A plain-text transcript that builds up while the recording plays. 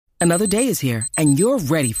Another day is here, and you're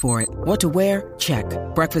ready for it. What to wear? Check.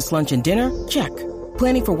 Breakfast, lunch, and dinner? Check.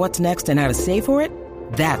 Planning for what's next and how to save for it?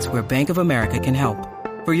 That's where Bank of America can help.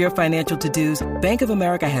 For your financial to-dos, Bank of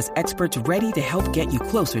America has experts ready to help get you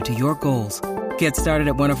closer to your goals. Get started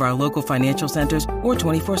at one of our local financial centers or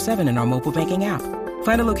 24/7 in our mobile banking app.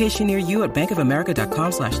 Find a location near you at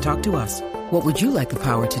bankofamerica.com/talktous. What would you like the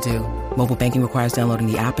power to do? Mobile banking requires downloading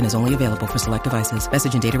the app and is only available for select devices.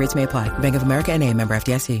 Message and data rates may apply. Bank of America NA, member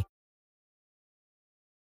FDIC.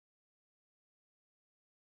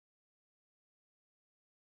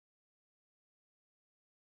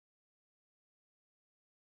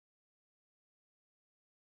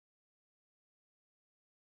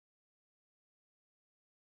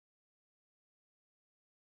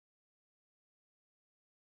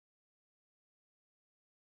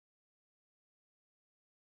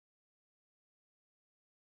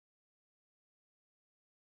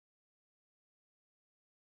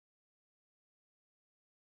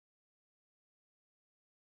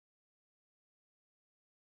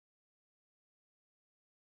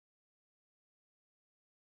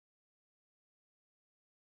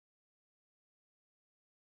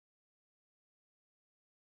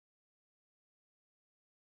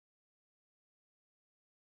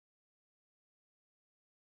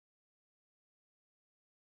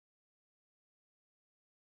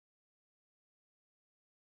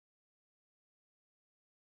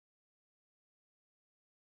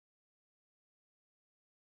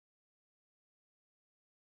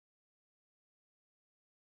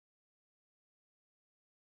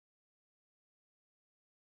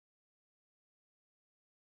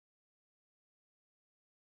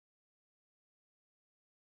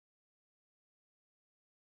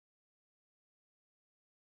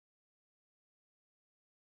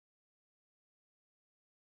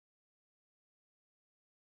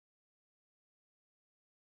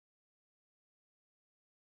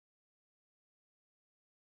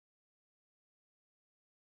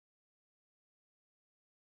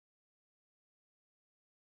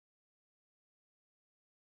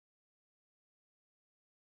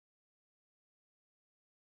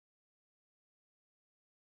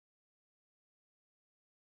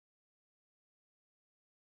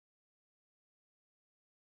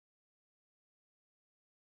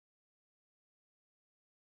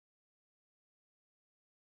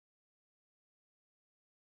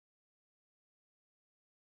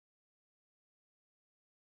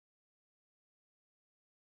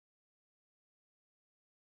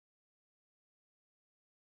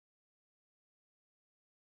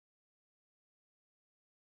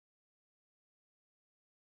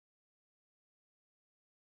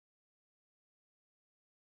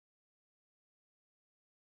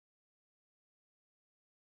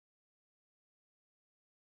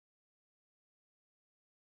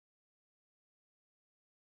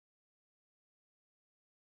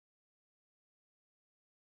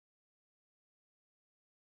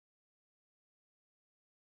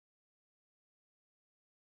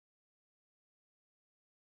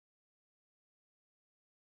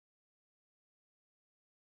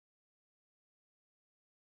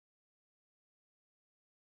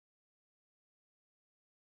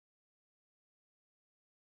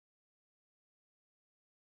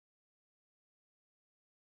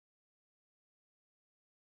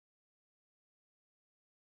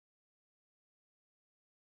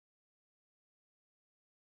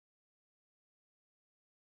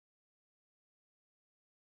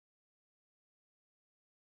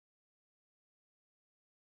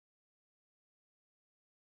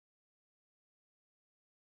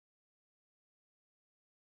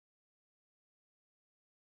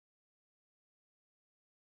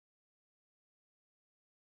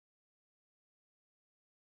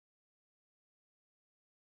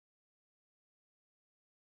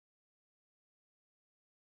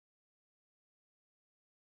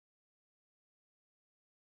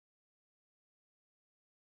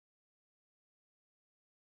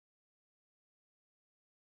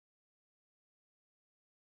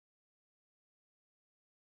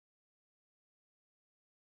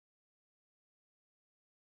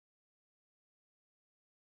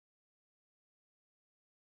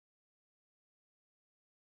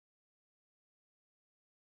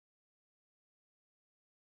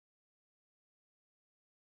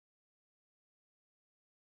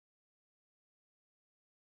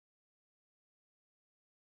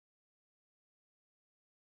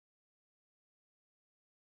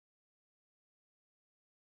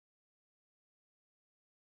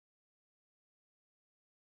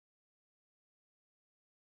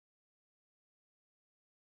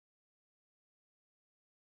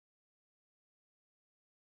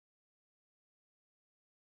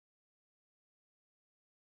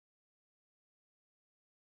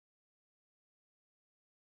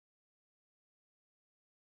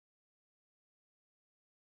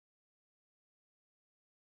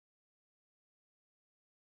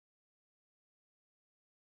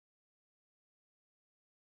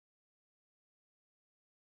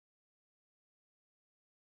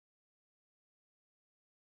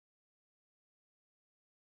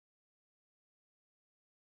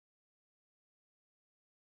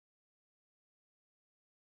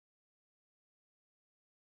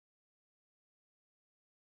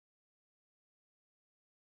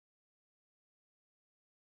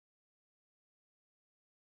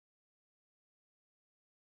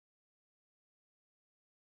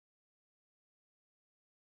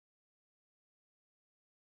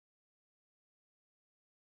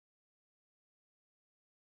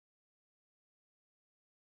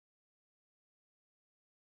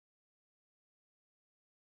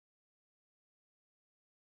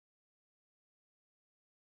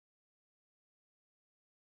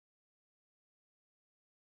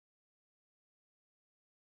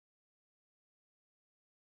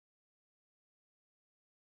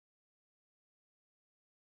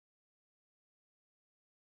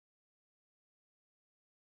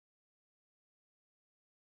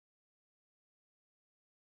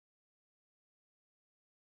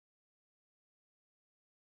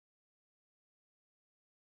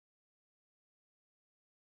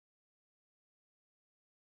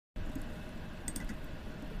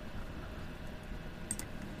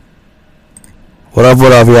 What up,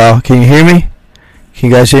 y'all? Can you hear me? Can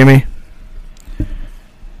you guys hear me?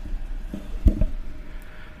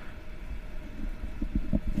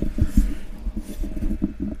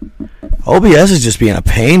 OBS is just being a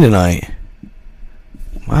pain tonight.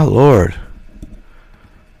 My lord.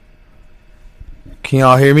 Can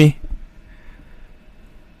y'all hear me?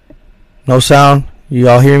 No sound? You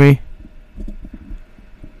all hear me?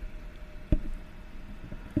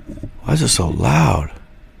 Why is it so loud?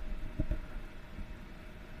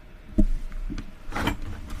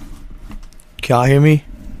 Can y'all hear me?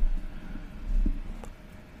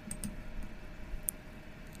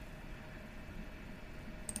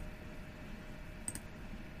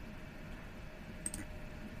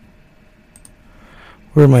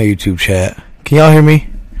 Where's my YouTube chat? Can y'all hear me?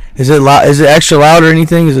 Is it loud? Is it extra loud or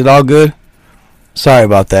anything? Is it all good? Sorry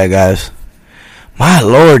about that, guys. My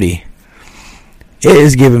lordy. It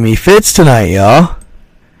is giving me fits tonight, y'all.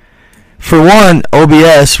 For one,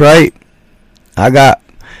 OBS, right? I got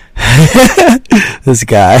this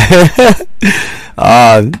guy.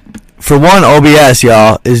 For one, OBS,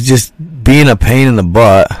 y'all, is just being a pain in the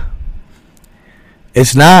butt.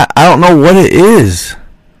 It's not. I don't know what it is.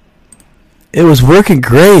 It was working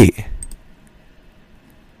great.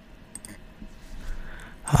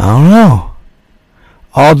 I don't know.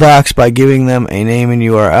 All docs by giving them a name and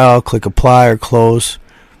URL. Click apply or close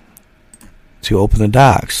to open the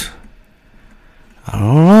docs. I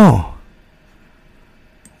don't know.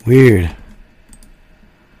 Weird.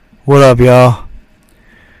 What up, y'all?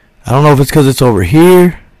 I don't know if it's because it's over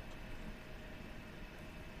here.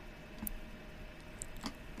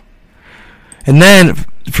 And then,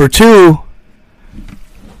 for two,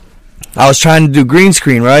 I was trying to do green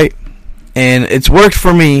screen, right? And it's worked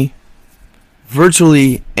for me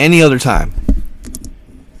virtually any other time.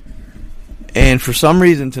 And for some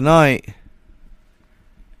reason tonight,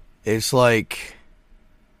 it's like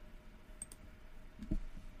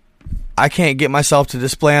I can't get myself to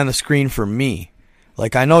display on the screen for me.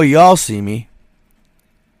 Like, I know y'all see me.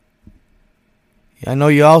 I know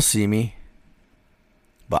y'all see me.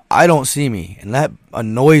 But I don't see me. And that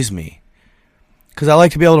annoys me. Because I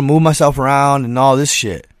like to be able to move myself around and all this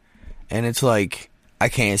shit. And it's like, I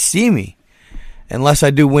can't see me. Unless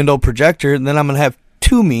I do window projector, then I'm going to have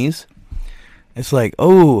two me's. It's like,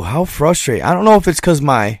 oh, how frustrating. I don't know if it's because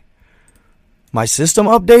my system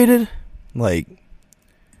updated. Like,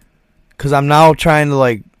 because I'm now trying to,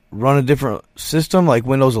 like, run a different system, like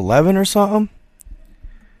Windows 11 or something.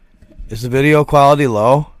 Is the video quality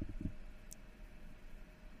low?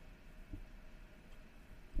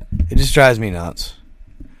 It just drives me nuts.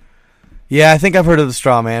 Yeah, I think I've heard of the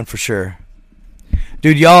straw man for sure.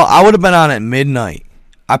 Dude, y'all, I would have been on at midnight.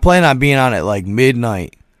 I plan on being on at like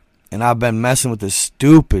midnight. And I've been messing with this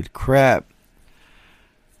stupid crap.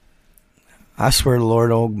 I swear to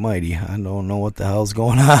Lord Almighty, I don't know what the hell's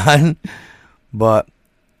going on. But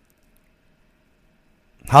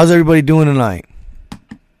how's everybody doing tonight?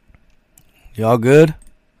 Y'all good?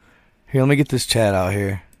 Here, let me get this chat out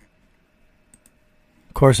here.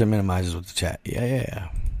 Of course it minimizes with the chat. Yeah.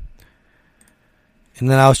 And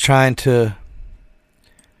then I was trying to...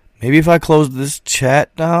 Maybe if I close this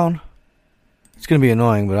chat down... It's going to be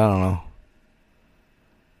annoying, but I don't know.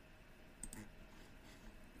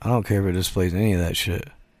 I don't care if it displays any of that shit.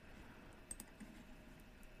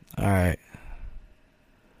 Alright.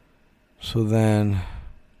 So then...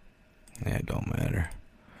 Yeah, it don't matter.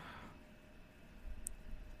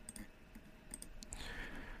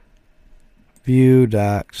 View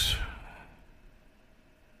docs.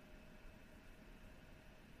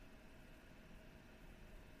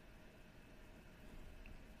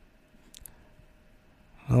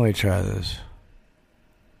 Let me try this.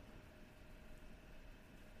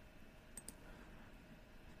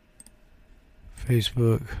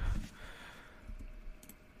 Facebook.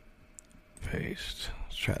 Paste.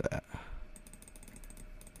 Let's try that.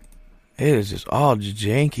 It is just all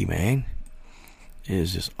janky, man. It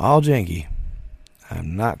is just all janky.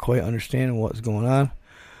 I'm not quite understanding what's going on.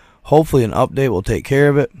 Hopefully an update will take care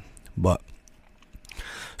of it. But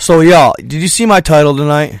so y'all, did you see my title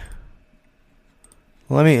tonight?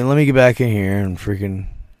 Let me get back in here and freaking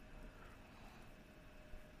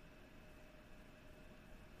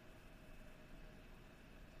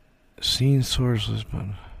scene sources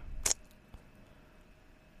button.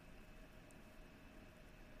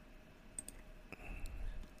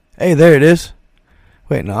 Hey, there it is.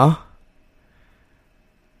 Wait, no.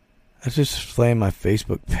 That's just displaying my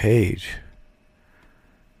Facebook page.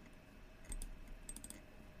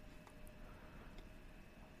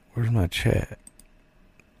 Where's my chat?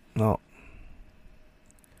 No.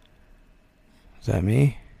 Is that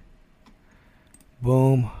me?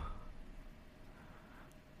 Boom.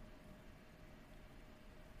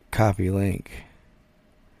 Copy link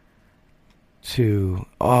to.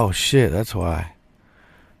 Oh shit, that's why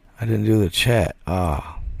I didn't do the chat.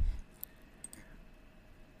 I'm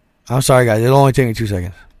sorry, guys. It'll only take me 2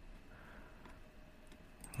 seconds.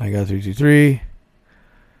 I got 323.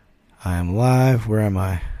 I am live. Where am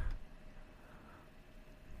I?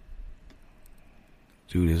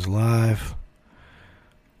 Dude is live.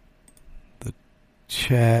 The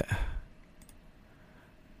chat.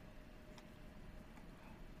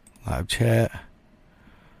 Live chat.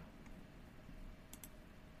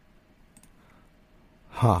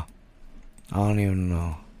 Huh. I don't even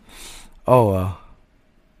know. Oh,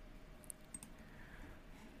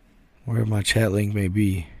 where my chat link may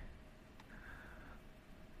be.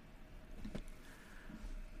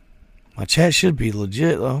 My chat should be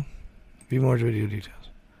legit, though. Be more video details.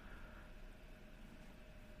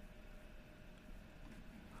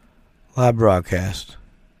 Live broadcast.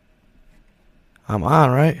 I'm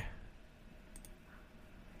on, right?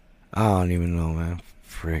 I don't even know, man.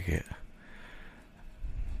 Frick it.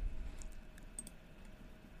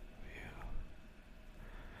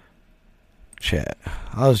 Chat.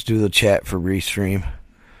 I'll just do the chat for restream.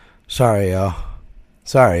 Sorry, y'all.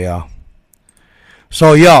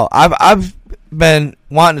 So, yo, I've been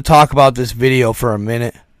wanting to talk about this video for a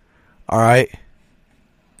minute. All right.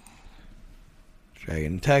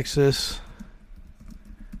 Dragon, Texas,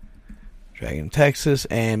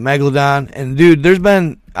 and Megalodon. And, dude,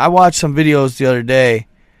 I watched some videos the other day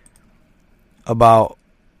about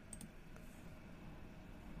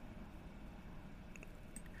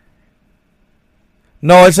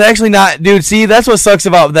No, it's actually not. Dude, see, that's what sucks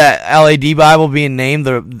about that LAD Bible being named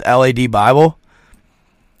the LAD Bible.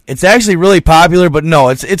 It's actually really popular, but no,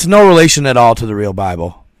 it's no relation at all to the real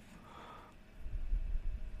Bible.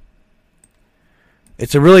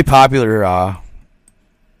 It's a really popular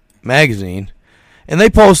magazine, and they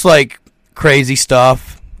post like crazy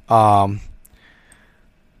stuff, all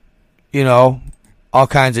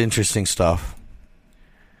kinds of interesting stuff.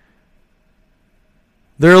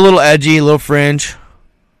 They're a little edgy, a little fringe.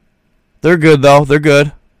 They're good though. They're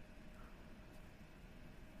good.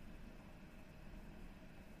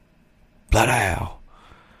 Blood owl.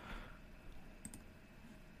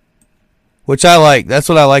 Which I like. That's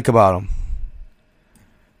what I like about them.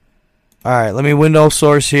 Alright, let me window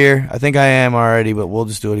source here. I think I am already, but we'll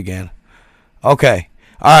just do it again. Okay.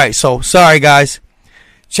 Alright, so sorry guys.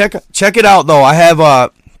 Check it out though. I had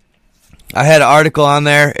an article on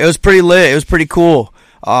there. It was pretty lit. It was pretty cool.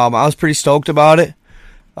 I was pretty stoked about it.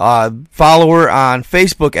 Follower on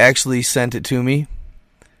Facebook actually sent it to me.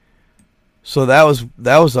 So that was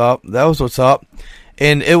up. That was what's up.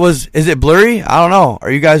 And is it blurry? I don't know.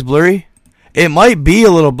 Are you guys blurry? It might be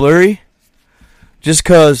a little blurry. Just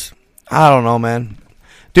cause I don't know, man.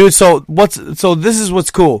 Dude, so this is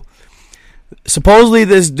what's cool. Supposedly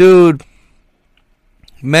this dude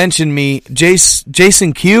mentioned me,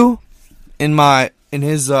 Jason Q, in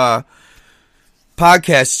his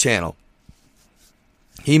podcast channel.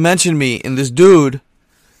 He mentioned me, and this dude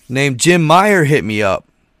named Jim Meyer hit me up.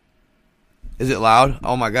 Is it loud?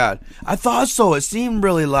 Oh my god. I thought so. It seemed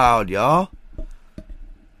really loud, y'all.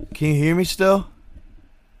 Can you hear me still?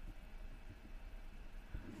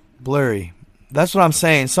 Blurry. That's what I'm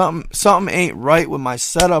saying. Something ain't right with my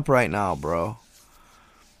setup right now, bro.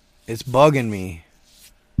 It's bugging me.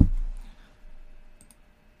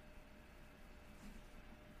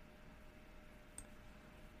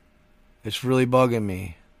 It's really bugging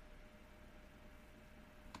me.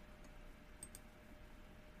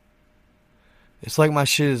 It's like my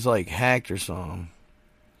shit is like hacked or something.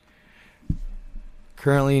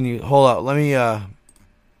 Currently, hold up. Let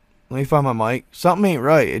me find my mic. Something ain't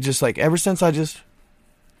right. It just like ever since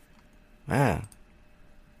man.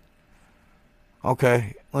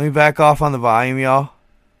 Okay, let me back off on the volume, y'all.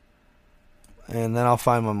 And then I'll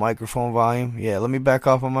find my microphone volume. Yeah, let me back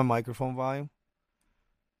off on my microphone volume.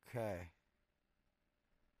 Okay.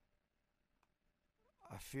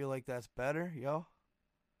 I feel like that's better, yo.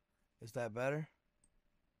 Is that better?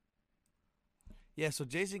 Yeah, so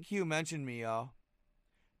Jason Q mentioned me, y'all.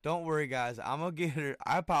 Don't worry, guys. I'm gonna get her.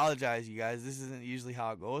 I apologize, you guys. This isn't usually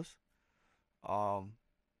how it goes. I'm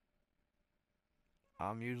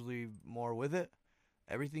usually more with it.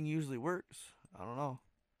 Everything usually works. I don't know.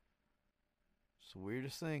 It's the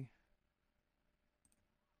weirdest thing.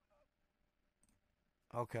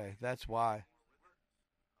 Okay, that's why.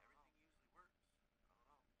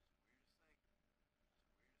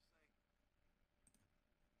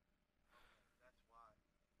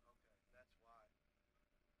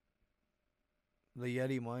 The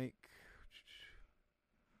Yeti mic.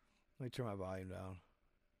 Let me turn my volume down.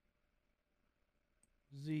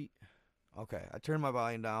 Z. Okay, I turned my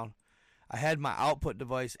volume down. I had my output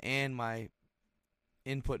device and my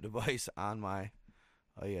input device on my.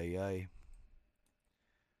 Ay, ay, ay.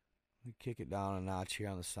 Let me kick it down a notch here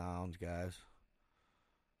on the sounds, guys.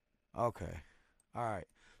 Okay. Alright.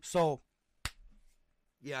 So,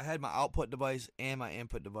 yeah, I had my output device and my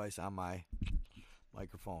input device on my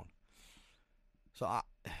microphone. So, I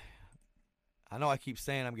know I keep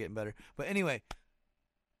saying I'm getting better. But anyway.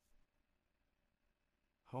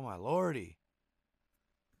 Oh, my lordy.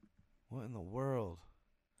 What in the world?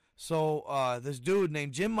 So, this dude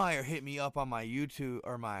named Jim Meyer hit me up on my YouTube,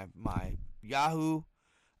 or my Yahoo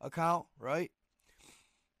account, right?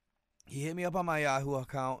 He hit me up on my Yahoo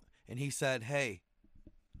account, and he said, hey,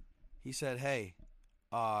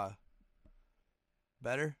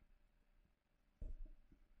 better?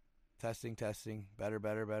 Testing,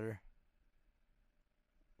 better.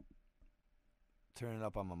 Turn it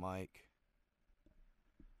up on my mic.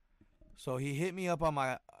 So he hit me up on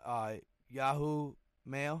my Yahoo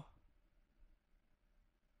Mail.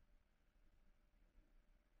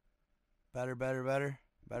 Better.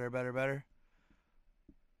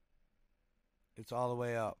 It's all the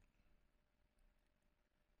way up.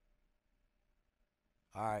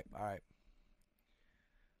 All right.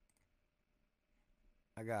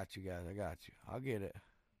 I got you guys. I'll get it.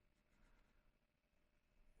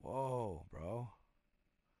 Whoa, bro.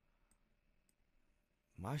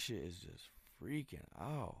 My shit is just freaking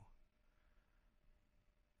out.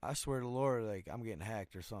 I swear to Lord, like, I'm getting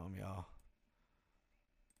hacked or something, y'all.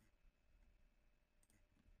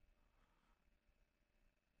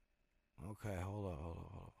 Okay, hold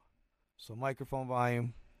up. So, microphone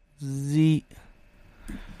volume. Z.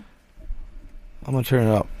 I'm gonna turn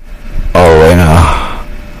it up. Oh, right now.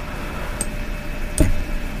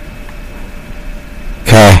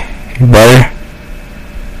 Okay, better?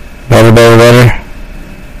 Better.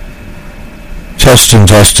 Testing.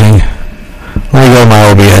 Let me go to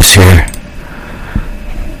my OBS here.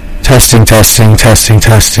 Testing.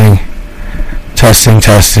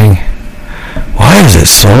 Why is it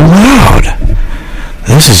so loud?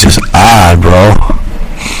 This is just odd, bro.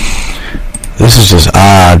 This is just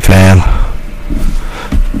odd, fam.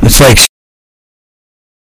 It's like...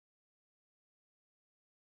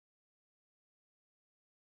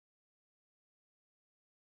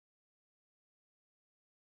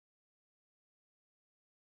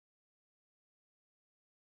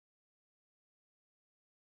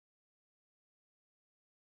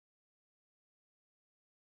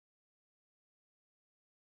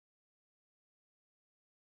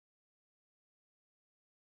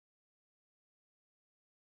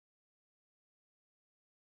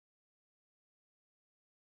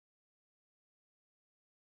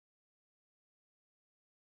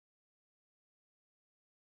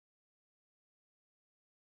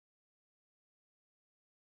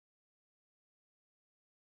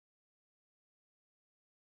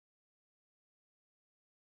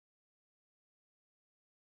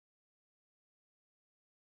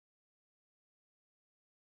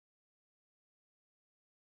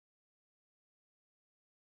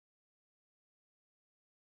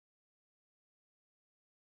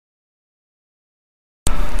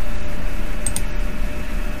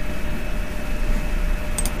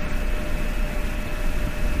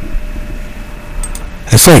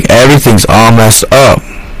 It's like everything's all messed up.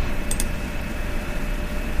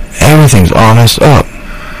 It's like everything's all messed up.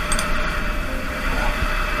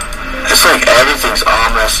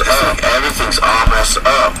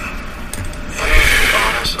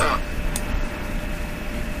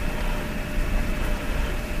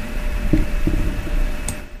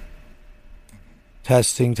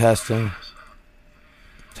 Testing.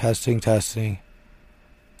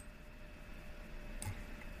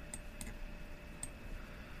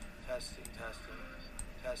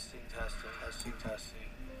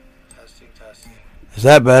 Is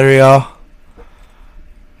that better, y'all?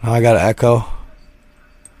 Now I got an echo.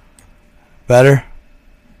 Better?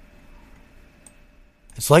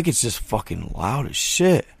 It's like it's just fucking loud as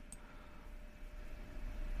shit.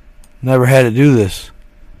 Never had to do this.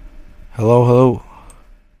 Hello.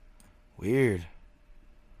 Weird.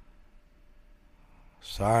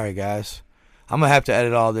 Sorry, guys. I'm gonna have to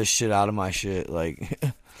edit all this shit out of my shit. Like,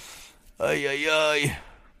 ay.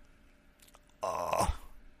 Oh.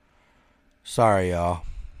 Sorry, y'all.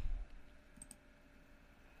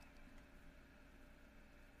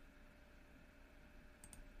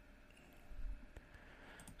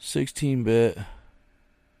 $16-bit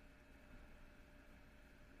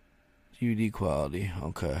UD quality.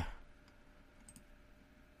 Okay.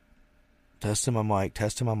 Testing my mic.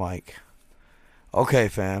 Testing my mic. Okay,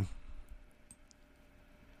 fam.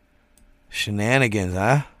 Shenanigans,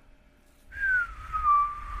 huh?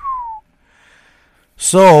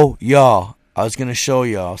 So, y'all, I was going to show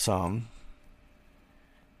y'all something.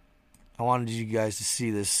 I wanted you guys to see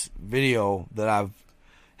this video that I've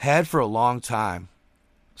had for a long time.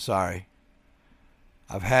 Sorry.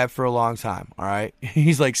 I've had for a long time, alright?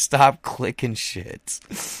 He's like, stop clicking shit.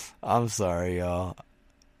 I'm sorry, y'all.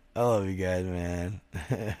 I love you guys, man.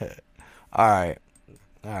 Alright.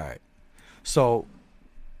 So,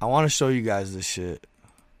 I want to show you guys this shit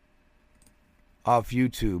off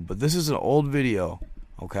YouTube, but this is an old video,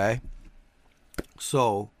 okay?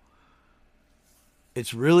 So,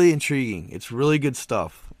 it's really intriguing. It's really good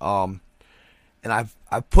stuff. And I've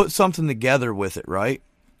put something together with it, right?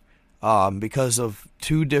 Because of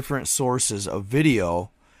two different sources of video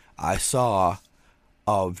I saw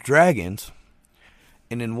of dragons.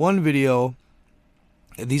 And in one video,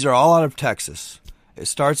 these are all out of Texas. It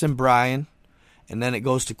starts in Bryan, and then it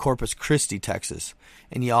goes to Corpus Christi, Texas.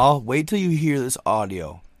 And y'all, wait till you hear this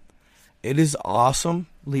audio. It is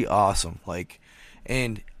awesomely awesome. Like,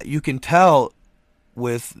 and you can tell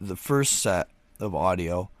with the first set of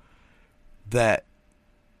audio that,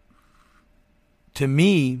 to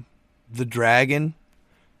me, the dragon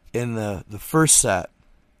in the first set,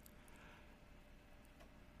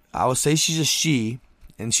 I would say she's a she,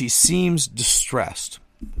 and she seems distressed.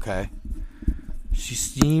 Okay? She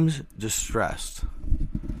seems distressed.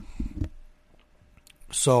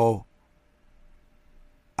 So,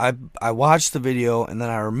 I watched the video, and then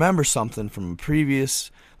I remember something from a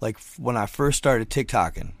previous, like when I first started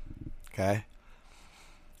TikToking. Okay?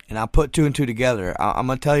 And I put two and two together. I'm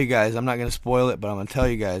going to tell you guys, I'm not going to spoil it, but I'm going to tell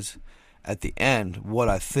you guys at the end what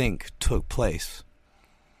I think took place.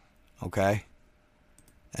 Okay?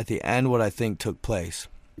 At the end, what I think took place.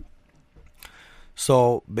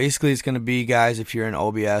 So, basically, it's going to be, guys, if you're in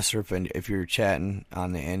OBS or if you're chatting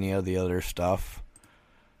on any of the other stuff,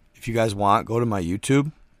 if you guys want, go to my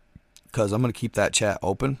YouTube, because I'm going to keep that chat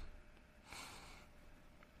open.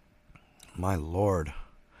 My Lord.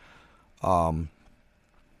 On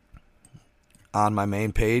my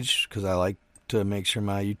main page, because I like to make sure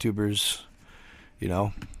my YouTubers, you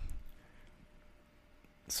know.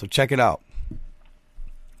 So check it out.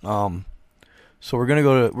 So we're gonna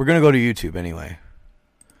go to YouTube anyway.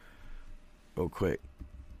 Real quick.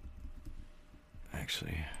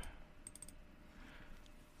 Actually.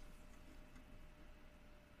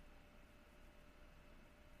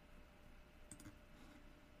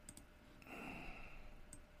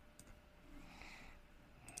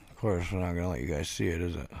 Of course, we're not gonna let you guys see it,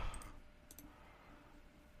 is it?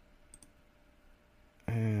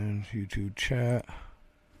 And YouTube chat.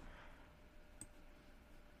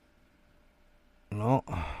 No.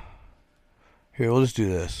 Here, we'll just do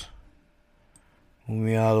this. Move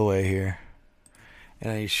me out of the way here.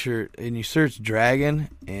 And you search dragon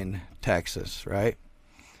in Texas, right?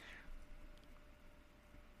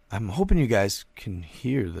 I'm hoping you guys can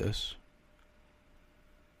hear this.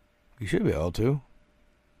 You should be able to.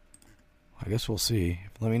 I guess we'll see.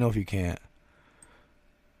 Let me know if you can't.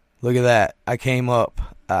 Look at that. I came up.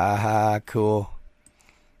 Aha, cool.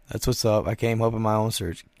 That's what's up. I came up in my own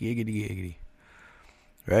search. Giggity, giggity.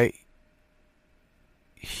 Right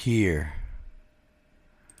here.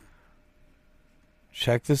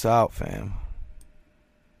 Check this out, fam.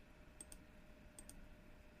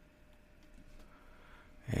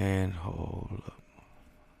 And hold up.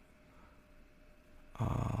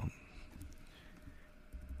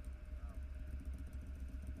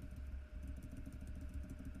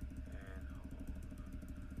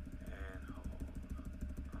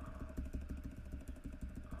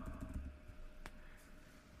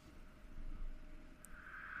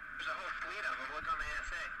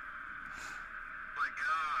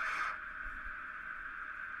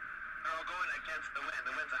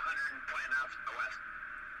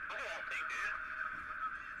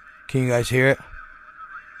 Can you guys hear it?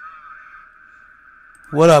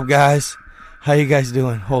 What up, guys? How you guys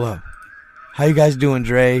doing? Hold up. How you guys doing,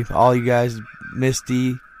 Dre? All you guys,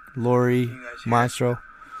 Misty, Lori, Monstro.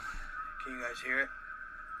 Can you guys hear it?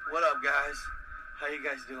 What up, guys? How you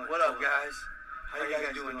guys doing? What up, guys? How you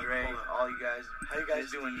guys doing, Dre? All you guys. How you guys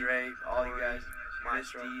doing, Dre? All you guys,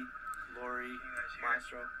 Misty, Lori,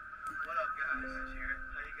 Monstro. What up, guys?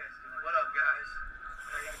 How you guys doing? What up, guys?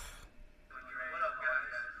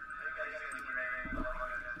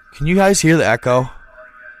 Can you guys hear the echo? Can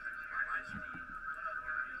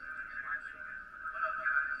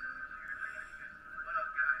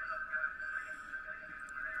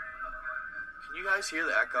you guys hear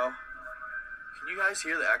the echo? Can you guys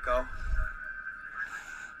hear the echo?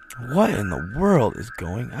 What in the world is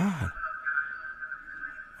going on?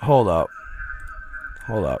 Hold up.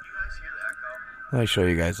 Let me show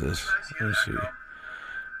you guys this. Let me see.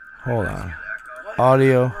 Hold on.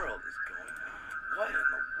 Audio.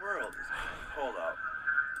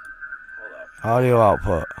 Audio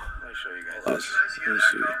output. Let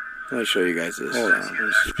me show you guys this. Hold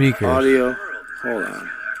on. Speakers. Audio. Hold on.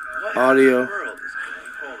 Audio.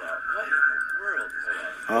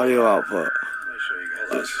 Audio output.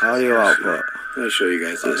 Audio output. Let me show you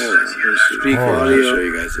guys this. Speaker. Audio. Let me show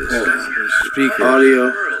you guys this. Speaker.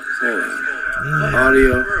 Audio.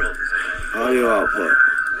 Audio. Audio output.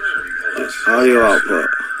 Audio output.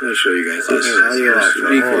 Let me show you guys this. Audio output.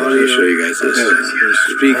 Speaker. Let me show you guys this.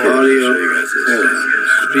 Speaker. Audio.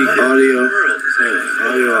 Speaker. Audio.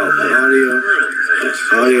 Audio output.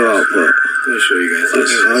 Audio output. Let me show you guys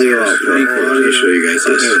this. Audio output. Speaker. Let me show you guys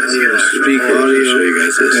this. Speaker. Audio. Show you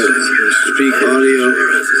guys this. Speaker. Audio.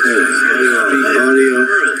 Speaker. Audio.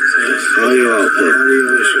 Audio output. Let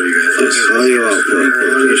me show you guys this. Audio output.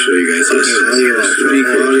 Let me show you guys this. Audio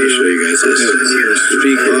speaker. Audio. Show you guys this.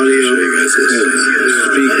 Speaker. Audio. Show you guys this.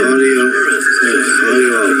 Speaker. Audio.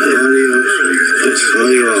 Audio output.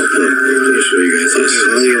 Audio output. Let me show you guys this.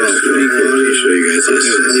 Audio speaker. Audio. Show you guys this.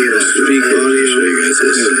 Speaker. Audio. Show you guys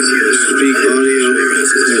this. Speaker. Audio.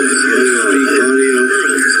 Speaker. Audio.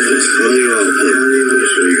 Audio output. Let me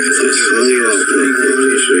show you guys this. Audio output. Let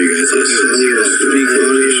me show you guys this. Audio speaker.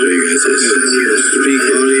 Audio. Show you guys this.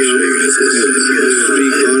 Speaker. Audio. Show you guys this.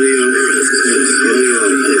 Speaker. Audio. Audio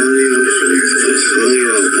output. Show you guys this. Audio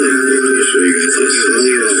output. Let me show you guys this.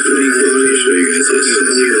 Audio speaker. Audio. Show you guys this.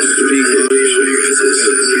 Audio speaker. Audio. Show you guys this.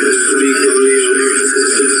 Speaker. Audio. Show you guys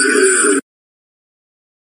this.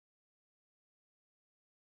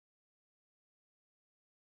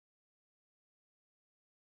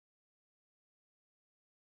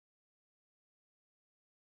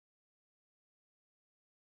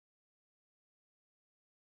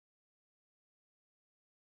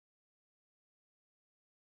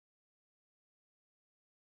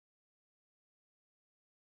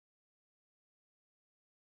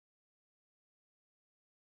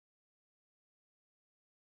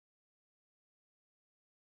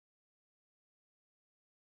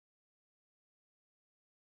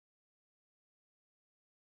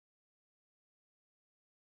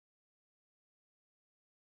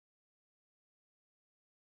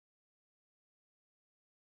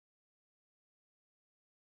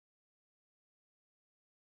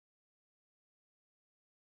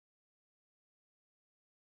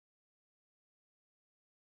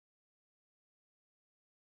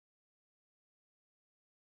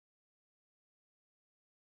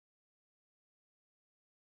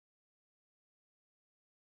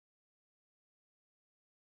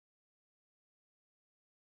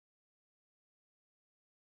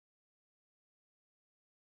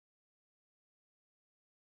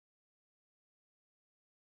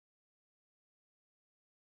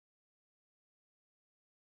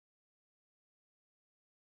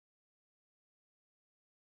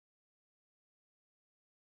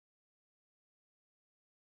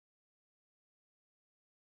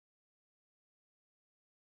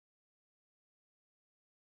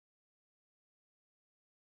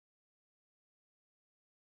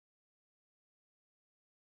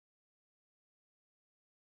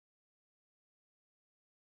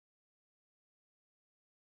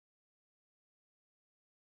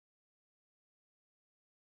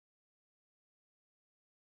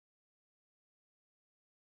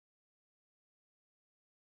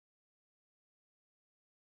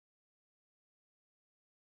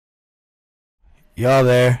 Y'all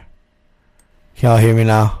there? Can y'all hear me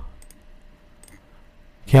now?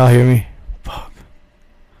 Can y'all hear me? Fuck.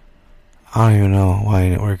 I don't even know why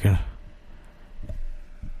it ain't working.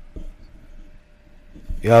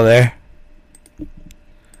 Y'all there?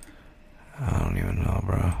 I don't even know,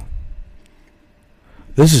 bro.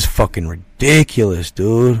 This is fucking ridiculous,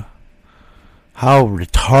 dude. How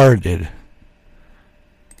retarded.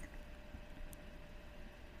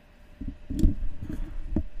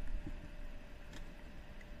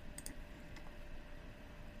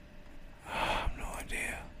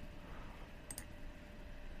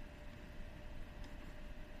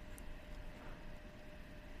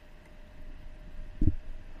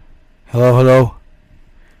 Hello, hello.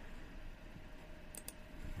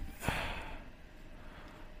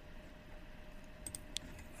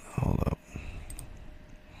 Hold up.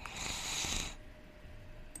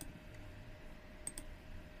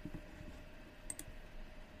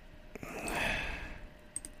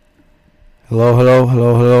 Hello, hello,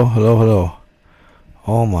 hello, hello, hello, hello.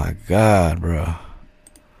 Oh my God, bro.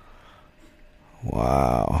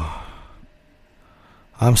 Wow.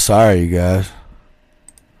 I'm sorry, you guys.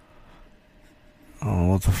 I don't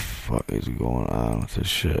know what the fuck is going on with this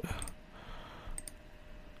shit.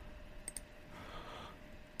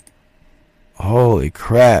 Holy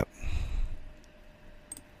crap.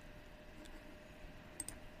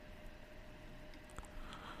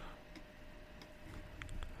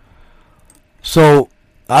 So,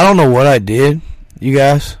 I don't know what I did, you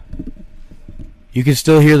guys. You can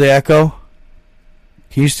still hear the echo?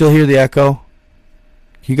 Can you still hear the echo?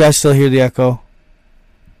 Can you guys still hear the echo?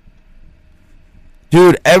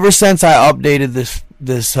 Dude, ever since I updated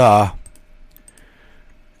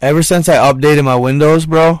ever since I updated my Windows,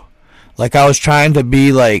 bro, like I was trying to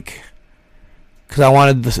be like, because I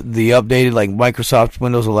wanted the updated like Microsoft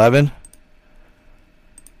Windows 11.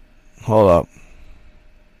 Hold up.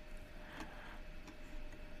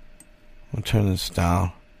 I'm gonna turn this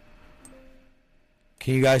down.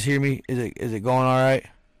 Can you guys hear me? Is it going all right?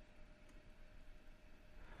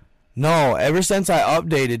 No, ever since I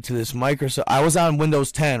updated to this Microsoft, I was on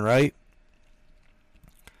Windows 10, right?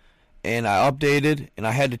 And I updated, and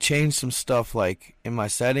I had to change some stuff like in my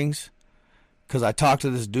settings, because I talked to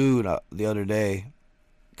this dude the other day,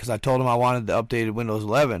 because I told him I wanted the updated Windows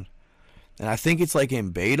 11, and I think it's like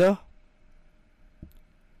in beta.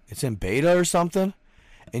 It's in beta or something,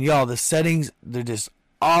 and y'all, the settings, they're just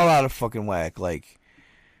all out of fucking whack. Like,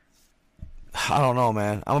 I don't know,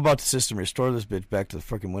 man. I'm about to system restore this bitch back to the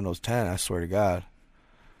fucking Windows 10, I swear to God.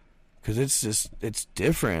 Because it's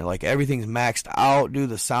different. Like, everything's maxed out, dude.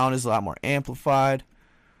 The sound is a lot more amplified.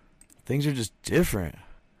 Things are just different.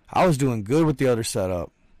 I was doing good with the other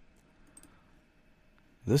setup.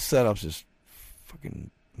 This setup's just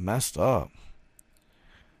fucking messed up.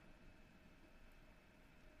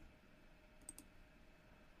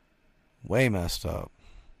 Way messed up.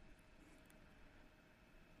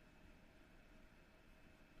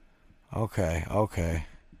 Okay.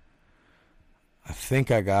 I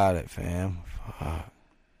think I got it, fam. Fuck.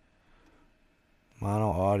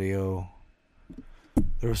 Mono audio.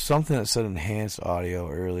 There was something that said enhanced audio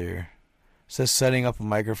earlier. It says setting up a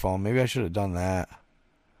microphone. Maybe I should have done that.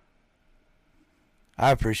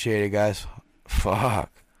 I appreciate it, guys.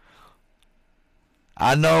 Fuck.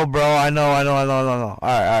 I know, bro. I know.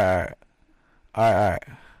 Alright.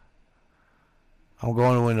 I'm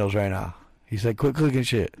going to Windows right now. He said, quit clicking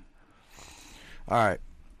shit. Alright.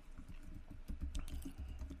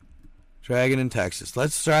 Dragon in Texas.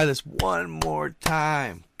 Let's try this one more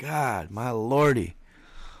time. God, my lordy.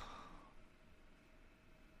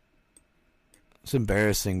 It's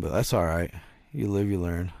embarrassing, but that's alright. You live, you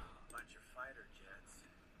learn. Bunch of fighter jets.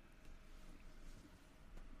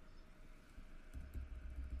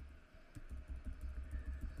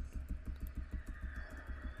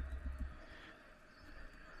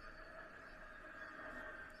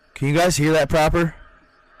 Can you guys hear that proper? Another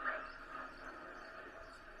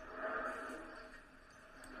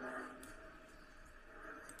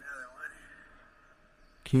one.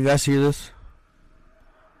 Can you guys hear this?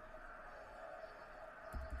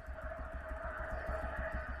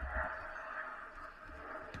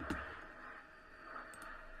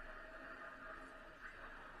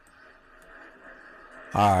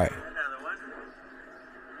 Alright. Another one.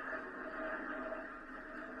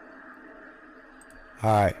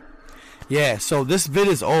 Alright. Yeah, so this vid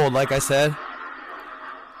is old, like I said.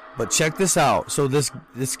 But check this out. So this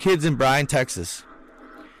kid's in Bryan, Texas.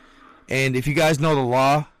 And if you guys know the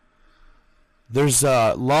law, there's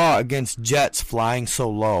a law against jets flying so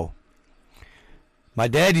low. My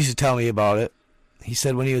dad used to tell me about it. He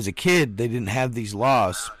said when he was a kid, they didn't have these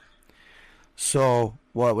laws. So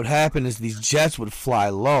what would happen is these jets would fly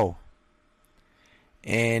low.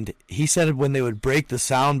 And he said when they would break the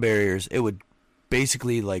sound barriers, it would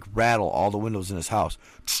basically like rattle all the windows in his house.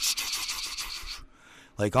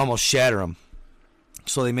 Like almost shatter them.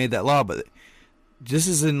 So they made that law. But this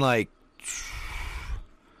is in like...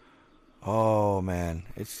 Oh, man.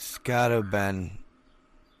 It's got to have been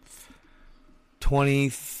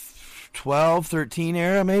 2012, 13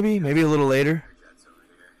 era, maybe? Maybe a little later.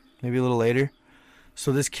 Maybe a little later.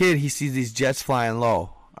 So this kid, he sees these jets flying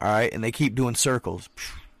low, all right? And they keep doing circles.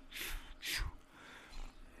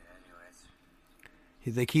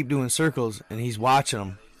 They keep doing circles, and he's watching them.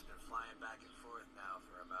 They've been flying back and forth now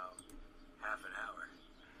for about half an hour.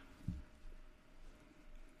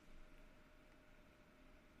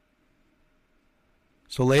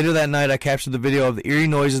 So later that night, I captured the video of the eerie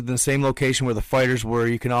noises in the same location where the fighters were.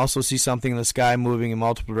 You can also see something in the sky moving in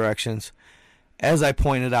multiple directions, as I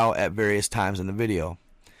pointed out at various times in the video.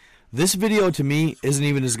 This video, to me, isn't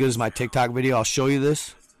even as good as my TikTok video. I'll show you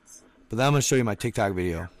this, but then I'm going to show you my TikTok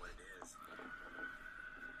video. What it is.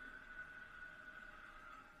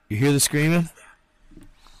 You hear the screaming?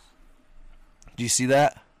 Do you see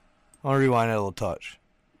that? I'll rewind it a little touch.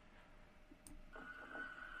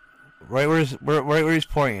 Right where he's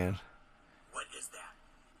pointing. What is that?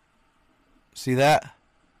 See that?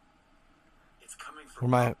 It's coming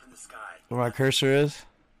from up in the sky. Where my cursor is?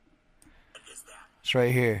 What is that? It's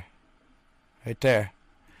right here. Right there.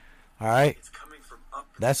 Alright? It's coming from up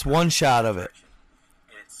in That's the sky one shot of it.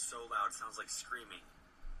 And it's so loud, it sounds like screaming.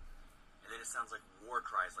 And then it sounds like war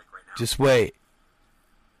cries like right now. Just wait.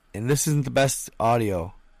 And this isn't the best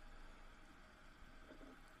audio.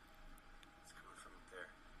 It's coming from up there.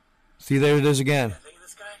 See, there it is again. That thing in the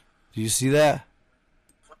sky? Do you see that?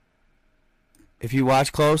 If you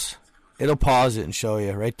watch close, it'll pause it and show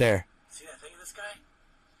you right there. See that thing in the sky?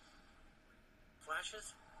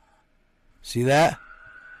 Flashes? See that?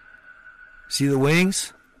 See the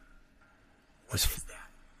wings? What is that?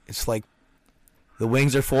 It's like the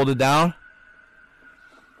wings are folded down.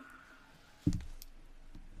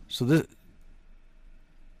 So this,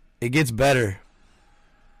 it gets better.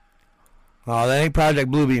 Oh, that ain't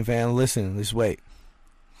Project Bluebeam, fan. Listen, just wait.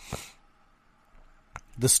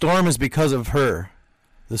 The storm is because of her.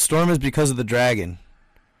 The storm is because of the dragon.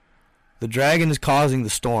 The dragon is causing the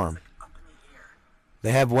storm. Up in the air.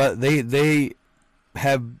 They have what they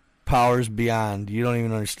have powers beyond. You don't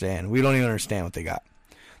even understand. We don't even understand what they got.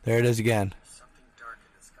 There it is again. Something dark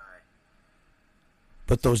in the sky.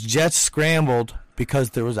 But those jets scrambled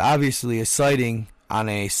because there was obviously a sighting on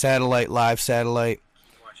a satellite, live satellite,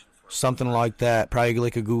 Keep watching for it. something like that. Probably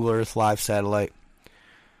like a Google Earth live satellite.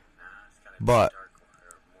 Nah, it's gotta be But dark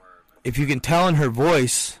or more of a if you can tell in her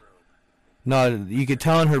voice, no, you can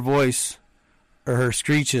tell in her voice or her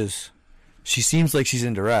screeches, she seems like she's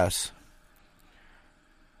in duress.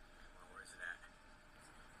 where is it at?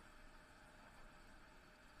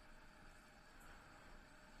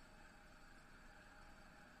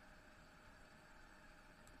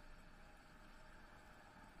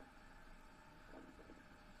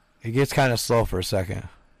 It gets kind of slow for a second. You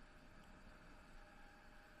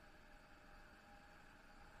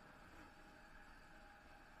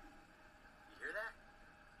hear that?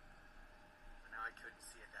 No, I couldn't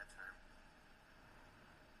see it that time.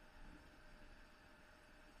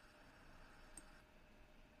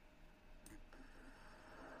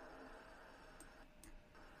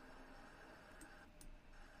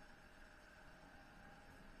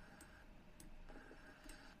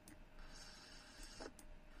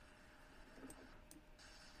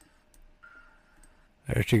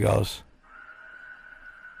 There she goes.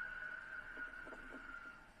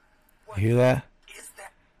 You hear that? Is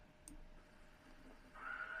that?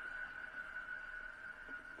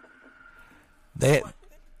 They,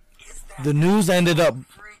 Is that the news ended up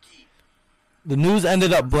freaky?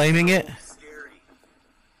 blaming it. Scary.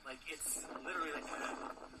 Like it's literally like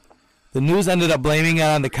The news ended up blaming it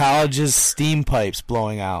on the college's steam pipes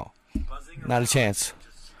blowing out. buzzing. Not a chance.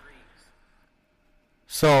 Just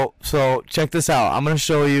screams. So check this out. I'm gonna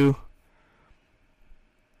show you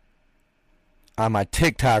on my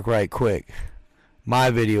TikTok right quick my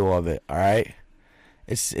video of it. All right,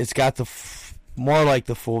 it's got the more like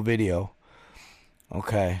the full video.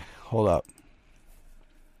 Okay, hold up.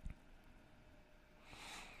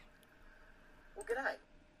 Well, good night.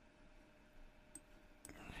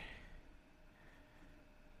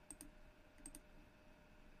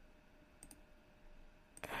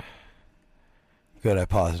 Good, I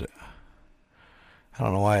paused it. I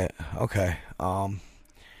don't know why it. Okay,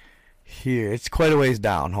 here it's quite a ways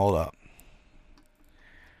down. Hold up.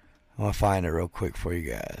 I'm gonna find it real quick for you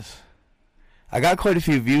guys. I got quite a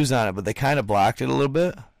few views on it, but they kind of blocked it a little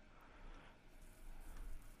bit.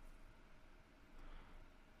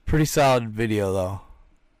 Pretty solid video though.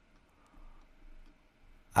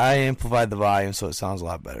 I amplified the volume so it sounds a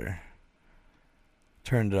lot better.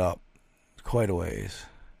 Turned it up quite a ways.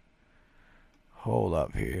 Hold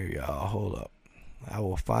up here, y'all. Hold up. I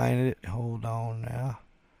will find it. Hold on now.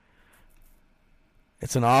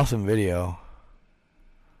 It's an awesome video.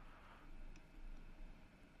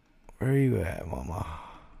 Where are you at, mama?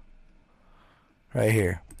 Right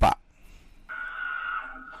here. Bop.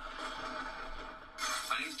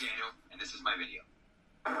 My name's Daniel, and this is my video.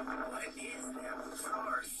 What is that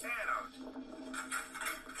bizarre sound?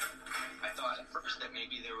 I thought at first that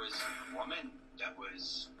maybe there was a woman that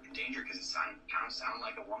was in danger because it kind of sounded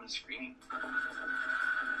like a woman screaming.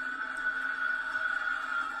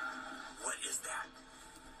 What is that?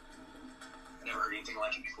 Never heard anything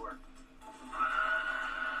like it before.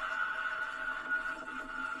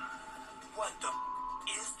 What the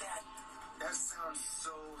is that? That sounds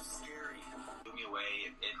so scary. It blew me away.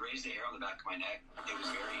 It raised the hair on the back of my neck. It was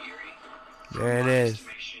very eerie. There it From my is.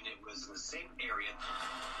 estimation, it was in the same area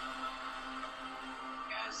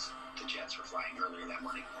as the jets were flying earlier that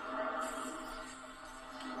morning.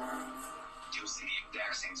 It was the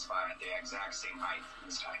exact same spot at the exact same height in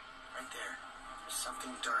the sky. Right there. There's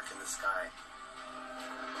something dark in the sky.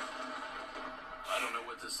 I don't know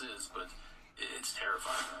what this is, but it's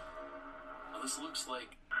terrifying. Now, this looks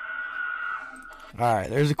like... Alright,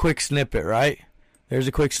 there's a quick snippet, right? There's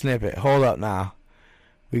a quick snippet. Hold up now.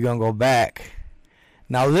 We're gonna go back.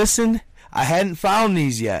 Now listen, I hadn't found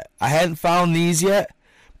these yet.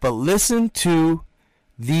 But listen to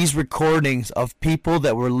these recordings of people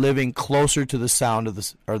that were living closer to the sound of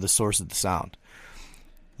the source of the sound.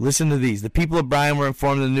 Listen to these. The people of Bryan were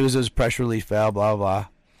informed of the news as a press release fell, blah, blah.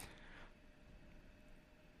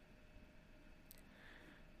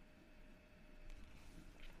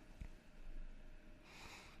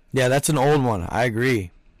 Yeah, that's an old one. I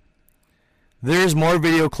agree. There is more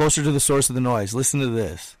video closer to the source of the noise. Listen to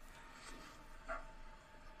this.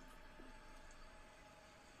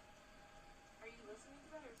 Are you listening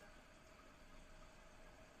to that or is that?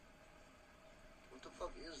 What the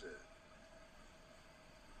fuck is that?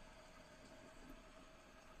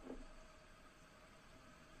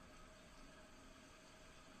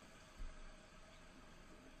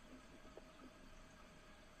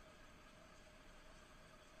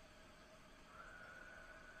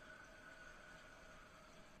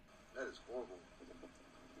 That is horrible.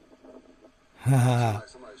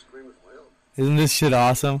 Somebody screaming for help. Isn't this shit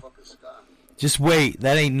awesome? Fucking sky. Just wait.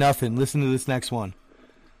 That ain't nothing. Listen to this next one.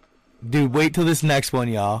 Dude, wait till this next one,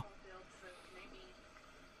 y'all.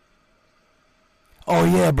 Oh,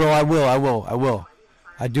 yeah, bro. I will.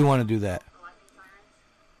 I do want to do that.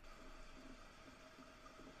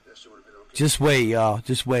 That shit would have been okay. Just wait, y'all.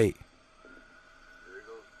 Just wait. There you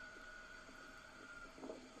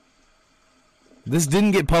go. This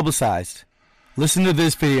didn't get publicized. Listen to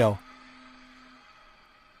this video.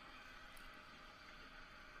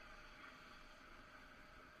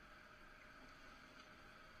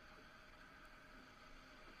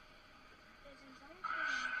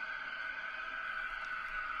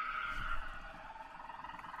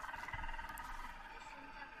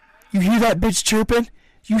 You hear that bitch chirping?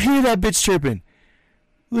 You hear that bitch chirping?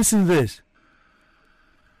 Listen to this.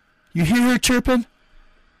 You hear her chirping?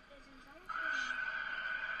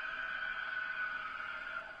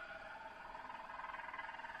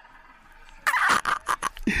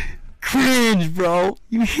 Cringe, bro.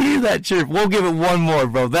 You hear that chirp? We'll give it one more,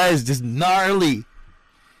 bro. That is just gnarly.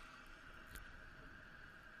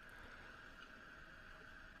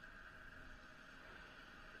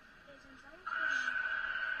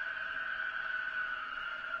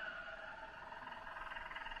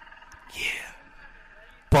 Yeah.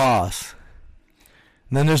 Boss.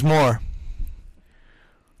 And then there's more.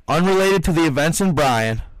 Unrelated to the events in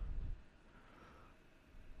Bryan,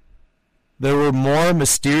 there were more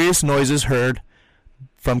mysterious noises heard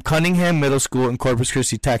from Cunningham Middle School in Corpus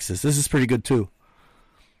Christi, Texas. This is pretty good too.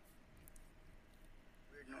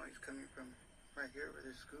 Weird noise coming from right here where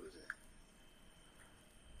the school's at.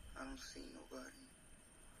 I don't see nobody.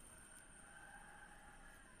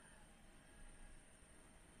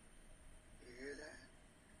 You hear that?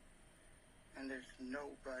 And there's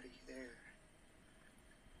nobody there.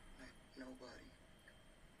 Like, nobody.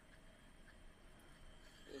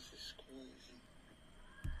 This is crazy.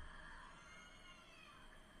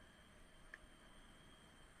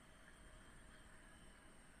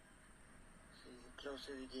 See, the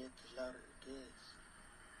closer you get, the louder it gets.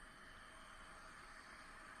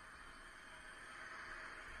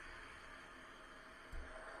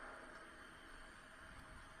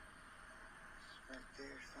 It's right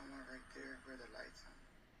there, somewhere right there where the lights on.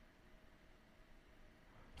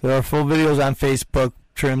 There are full videos on Facebook,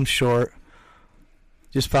 trimmed short.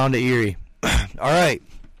 Just found it eerie. Alright,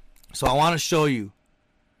 so I want to show you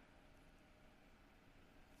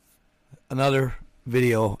another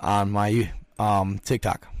video on my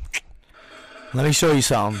TikTok. Let me show you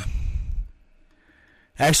something.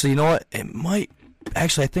 Actually, you know what? It might...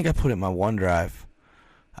 Actually, I think I put it in my OneDrive.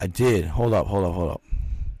 I did. Hold up.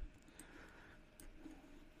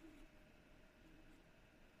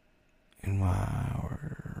 In my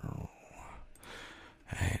world.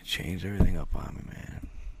 I changed everything up on me, man.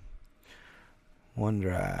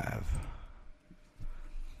 OneDrive.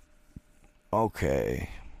 Okay.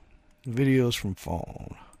 Videos from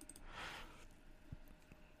phone.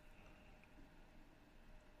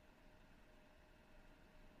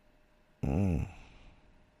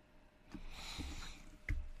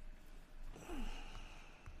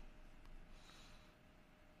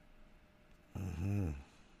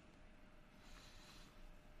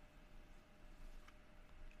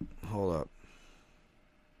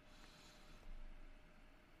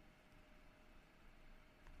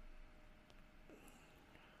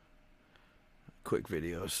 quick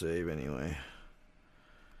video save anyway.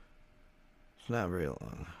 It's not very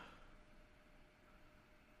long.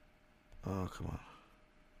 Oh, come on.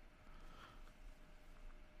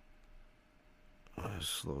 I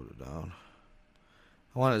just slowed it down.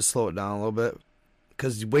 I wanted to slow it down a little bit.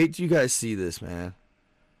 Because wait till you guys see this, man.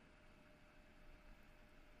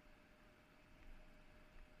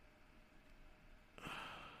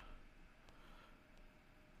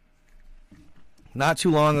 Not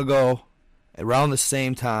too long ago, around the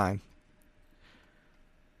same time,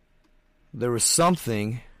 there was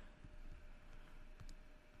something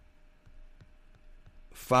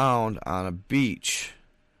found on a beach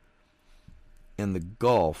in the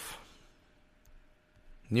Gulf,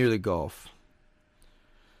 near the Gulf,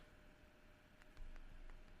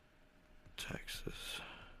 Texas.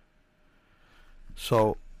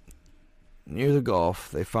 So, near the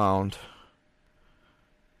Gulf, they found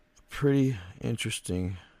pretty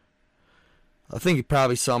interesting. I think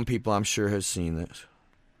probably some people, I'm sure, has seen this,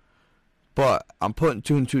 but I'm putting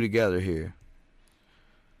two and two together here.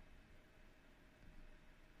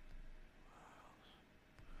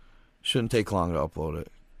 Shouldn't take long to upload it.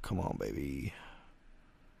 Come on, baby.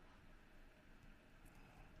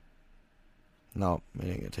 No, it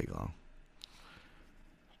ain't gonna take long.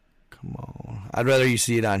 Come on. I'd rather you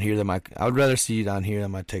see it on here than my. I would rather see it on here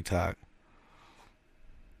than my TikTok.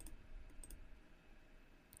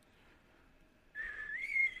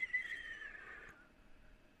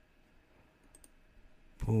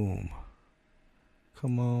 Boom.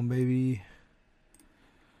 Come on, baby.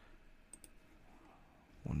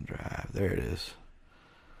 OneDrive. There it is.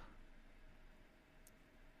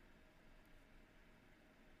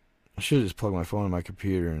 I should just plug my phone in my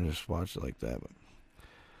computer and just watch it like that, but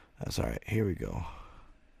that's alright. Here we go.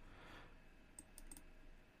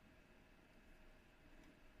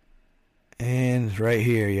 And right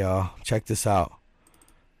here, y'all. Check this out.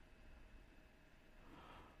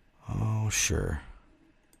 Oh, sure.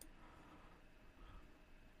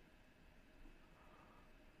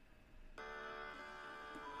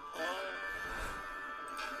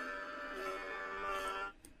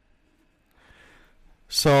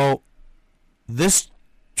 So, this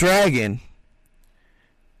dragon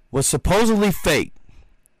was supposedly fake,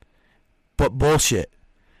 but bullshit.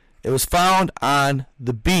 It was found on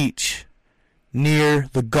the beach near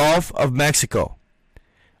the Gulf of Mexico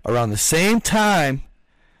around the same time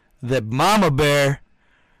that Mama Bear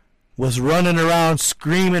was running around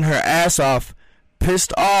screaming her ass off,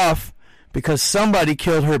 pissed off because somebody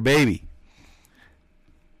killed her baby.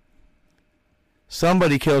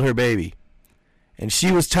 Somebody killed her baby. And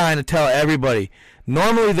she was trying to tell everybody.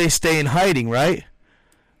 Normally they stay in hiding, right?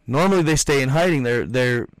 Normally they stay in hiding.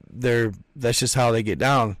 They're that's just how they get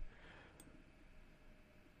down.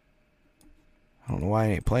 I don't know why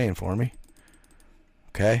it ain't playing for me.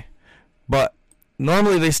 Okay? But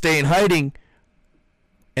normally they stay in hiding,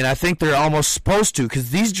 and I think they're almost supposed to,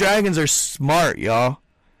 because these dragons are smart, y'all.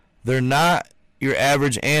 They're not your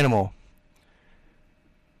average animal.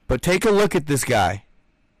 But take a look at this guy.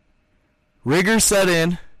 Rigor set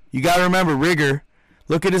in. You got to remember, rigor.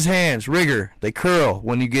 Look at his hands. Rigor. They curl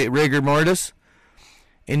when you get rigor mortis.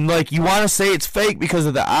 And, like, you want to say it's fake because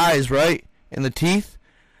of the eyes, right? And the teeth.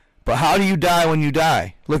 But how do you die when you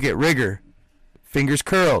die? Look at rigor. Fingers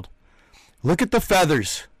curled. Look at the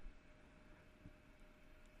feathers.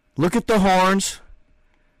 Look at the horns.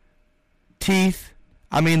 Teeth.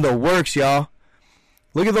 I mean, the works, y'all.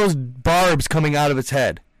 Look at those barbs coming out of its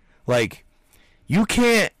head. Like, you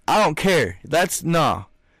can't, I don't care. That's, nah.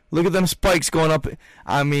 Look at them spikes going up.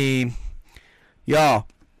 I mean, y'all.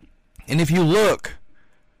 And if you look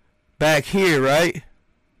back here, right?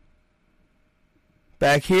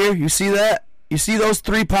 Back here, you see that? You see those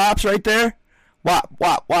three pops right there? Wop,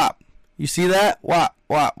 wop, wop. You see that? Wop,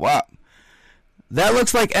 wop, wop. That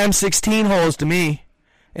looks like M16 holes to me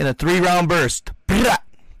in a 3-round burst. Pop,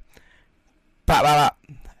 pop, pop.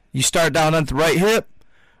 You start down at the right hip,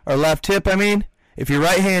 or left hip, I mean. If you're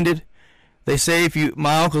right-handed, they say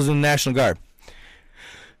my uncle's in the National Guard.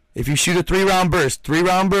 If you shoot a 3-round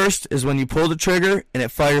burst is when you pull the trigger and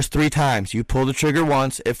it fires 3 times. You pull the trigger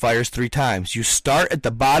once, it fires 3 times. You start at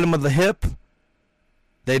the bottom of the hip.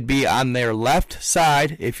 They'd be on their left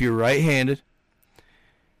side if you're right-handed.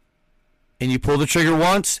 And you pull the trigger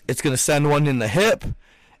once, it's going to send one in the hip,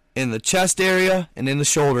 in the chest area, and in the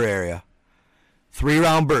shoulder area.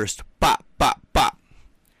 3-round burst. Bop, bop, bop.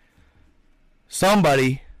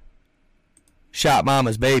 Somebody shot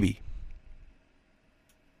Mama's baby.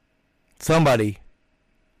 Somebody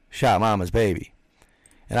shot Mama's baby.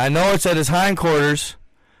 And I know it's at his hindquarters,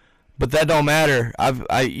 but that don't matter.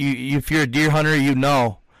 If you're a deer hunter, you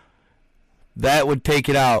know. that would take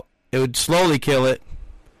it out. It would slowly kill it,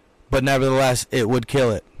 but nevertheless, it would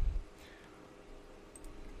kill it.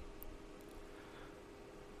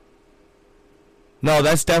 No,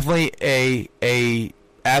 that's definitely a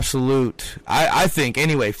absolute. I think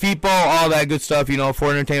anyway. Feetball, all that good stuff.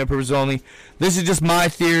 For entertainment purposes only. This is just my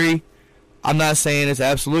theory. I'm not saying it's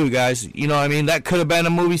absolute, guys. You know what I mean? That could have been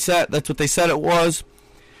a movie set. That's what they said it was.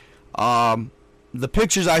 The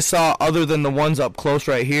pictures I saw, other than the ones up close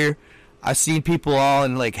right here, I seen people all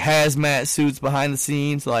in like hazmat suits behind the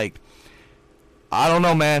scenes. Like, I don't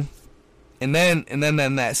know, man. And then in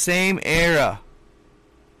that same era.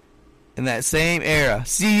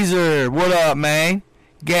 Caesar, what up, man?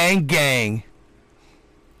 Gang.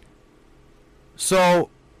 So,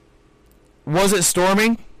 was it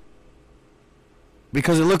storming?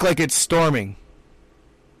 Because it looked like it's storming.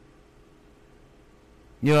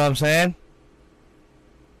 You know what I'm saying?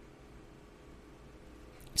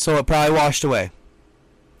 So it probably washed away.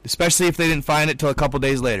 Especially if they didn't find it till a couple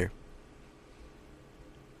days later.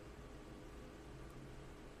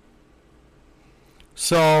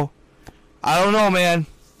 So, I don't know, man.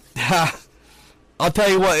 I'll tell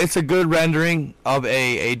you what, it's a good rendering of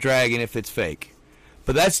a dragon if it's fake.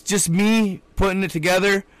 But that's just me putting it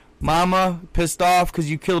together. Mama pissed off because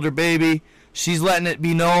you killed her baby. She's letting it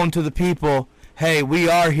be known to the people, hey, we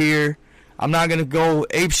are here. I'm not going to go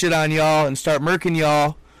ape shit on y'all and start murking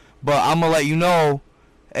y'all, but I'm going to let you know,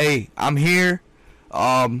 hey, I'm here.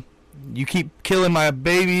 You keep killing my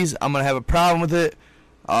babies, I'm going to have a problem with it.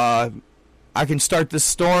 I can start this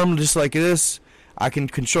storm just like this. I can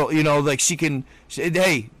control, like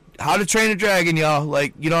hey, How to Train a Dragon, y'all.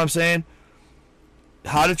 Like, you know what I'm saying?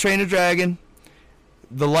 How to Train a Dragon.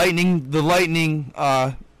 The lightning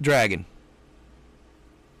dragon.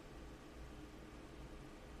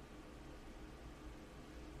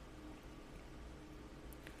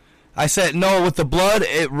 I said no, with the blood,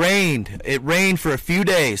 it rained. It rained for a few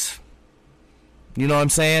days. You know what I'm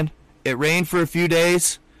saying? It rained for a few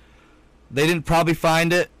days. They didn't probably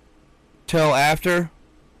find it till after.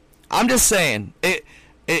 I'm just saying.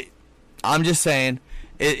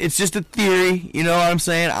 It's just a theory, you know what I'm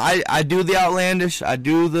saying? I do the outlandish, I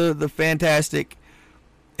do the fantastic.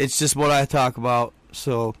 It's just what I talk about.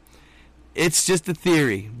 So, it's just a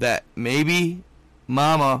theory that maybe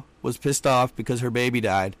Mama was pissed off because her baby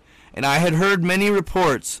died. And I had heard many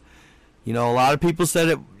reports. A lot of people said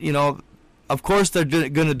it, of course they're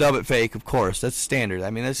going to dub it fake, of course. That's standard.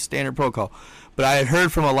 I mean, that's standard protocol. But I had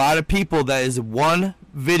heard from a lot of people that is one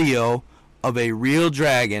video of a real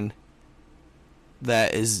dragon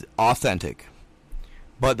that is authentic,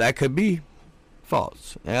 but that could be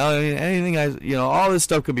false. Anything all this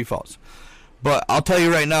stuff could be false. But I'll tell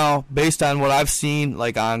you right now, based on what I've seen,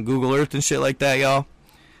 like on Google Earth and shit like that, y'all,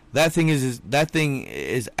 that thing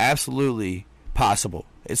is absolutely possible.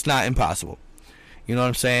 It's not impossible. You know what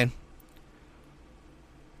I'm saying?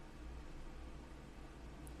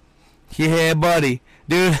 Yeah, buddy,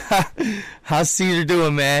 dude. How's Caesar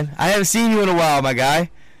doing, man? I haven't seen you in a while, my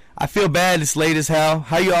guy. I feel bad. It's late as hell.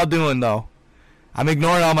 How you all doing, though? I'm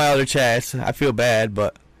ignoring all my other chats. I feel bad,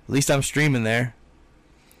 but at least I'm streaming there.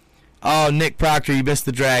 Oh, Nick Proctor, you missed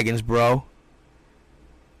the Dragons, bro.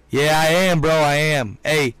 Yeah, I am, bro. I am.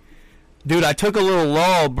 Hey, dude, I took a little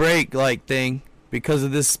lull break, thing because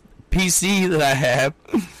of this PC that I have.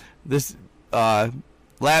 This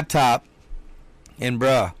laptop. And,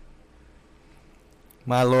 bruh,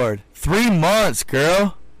 my lord. 3 months,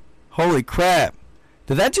 girl. Holy crap.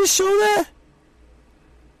 Did that just show that?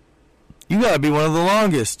 You gotta be one of the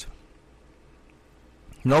longest.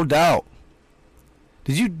 No doubt.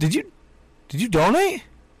 Did you donate?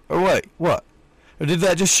 Or what? What? Or did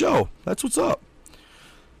that just show? That's what's up.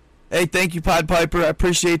 Hey, thank you, Pod Piper. I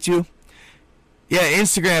appreciate you. Yeah,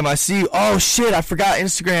 Instagram, I see you. Oh shit, I forgot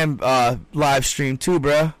Instagram live stream too,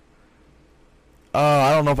 bruh.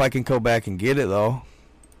 I don't know if I can go back and get it though.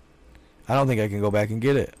 I don't think I can go back and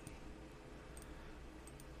get it.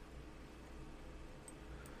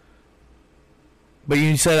 But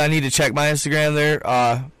you said I need to check my Instagram there,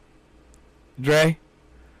 Dre?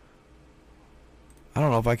 I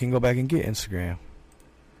don't know if I can go back and get Instagram.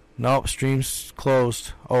 Nope, stream's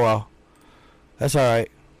closed. Oh well. That's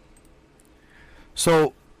alright.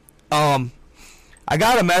 So, I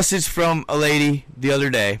got a message from a lady the other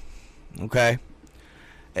day. Okay?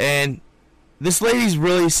 And this lady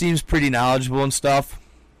really seems pretty knowledgeable and stuff.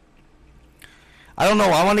 I don't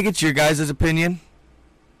know. I want to get your guys' opinion.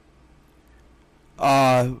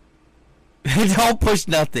 Don't push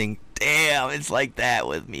nothing. Damn, it's like that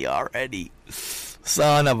with me already.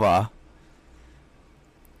 Son of a.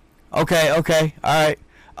 Okay, alright.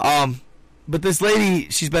 But this lady,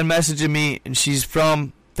 she's been messaging me, and she's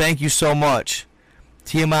from, thank you so much.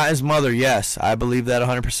 Tiamat's mother, yes, I believe that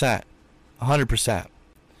 100%. 100%.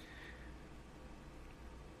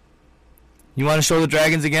 You want to show the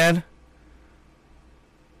dragons again?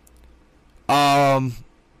 I'll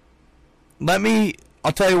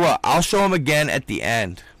tell you what, I'll show them again at the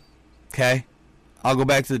end. Okay? I'll go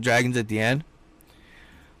back to the dragons at the end.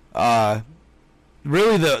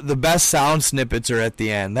 Really the best sound snippets are at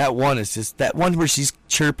the end. That one is just, that one where she's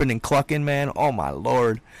chirping and clucking, man. Oh my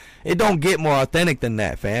lord. It don't get more authentic than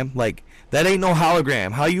that, fam. Like, that ain't no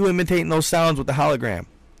hologram. How you imitating those sounds with the hologram?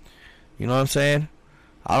 You know what I'm saying?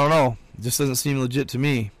 I don't know. It just doesn't seem legit to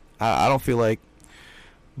me. I don't feel like.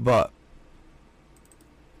 But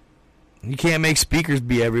you can't make speakers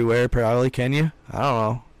be everywhere, probably, can you? I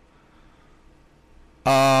don't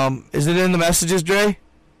know. Is it in the messages, Dre?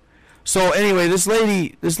 So anyway, this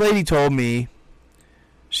lady told me,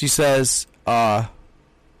 she says, that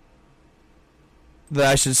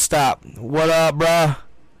I should stop. What up, bruh?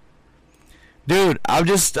 Dude, I'm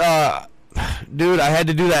just, dude, I had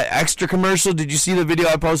to do that extra commercial. Did you see the video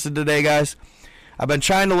I posted today, guys? I've been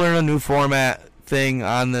trying to learn a new format thing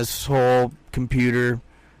on this whole computer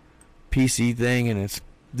PC thing, and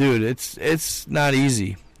it's not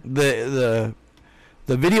easy. The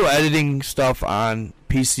video editing stuff on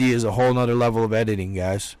PC is a whole nother level of editing,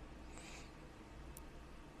 guys.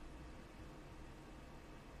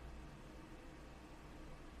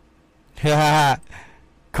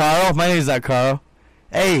 Carl? My name's not Carl.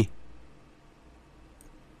 Hey.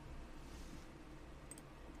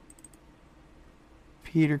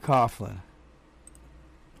 Peter Coughlin.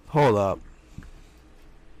 Hold up.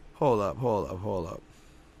 Hold up.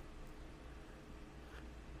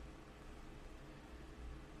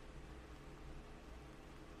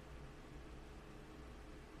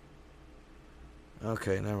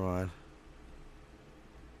 Okay, never mind.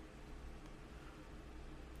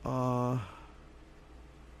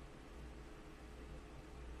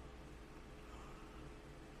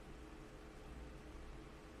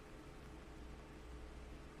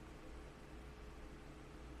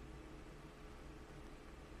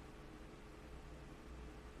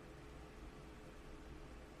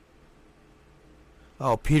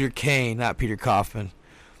 Oh, Peter Kane, not Peter Kaufman.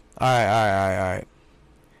 Alright.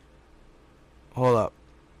 Hold up.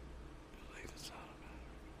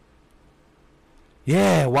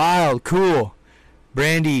 Yeah, wild, cool.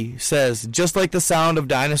 Brandy says, just like the sound of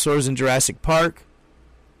dinosaurs in Jurassic Park.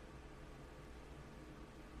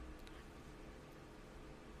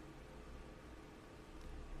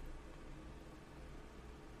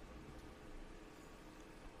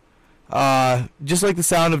 Just like the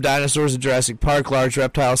sound of dinosaurs in Jurassic Park, large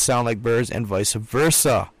reptiles sound like birds and vice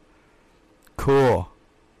versa. Cool.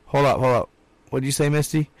 Hold up. What did you say,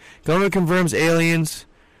 Misty? Government confirms aliens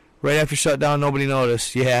right after shutdown, nobody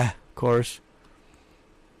noticed. Yeah, of course.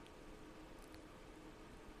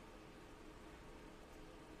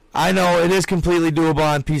 I know, it is completely doable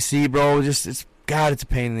on PC, bro. It's a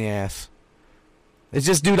pain in the ass. It's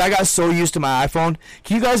just, dude, I got so used to my iPhone.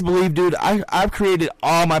 Can you guys believe, dude, I've created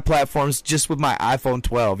all my platforms just with my iPhone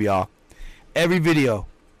 12, y'all. Every video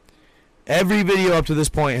up to this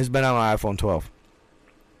point has been on my iPhone 12.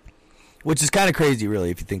 Which is kind of crazy,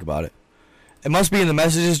 really, if you think about it. It must be in the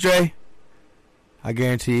messages, Dre. I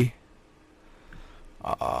guarantee.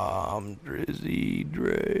 Drizzy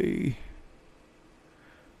Dre.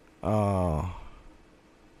 Oh.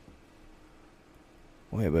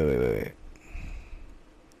 Wait.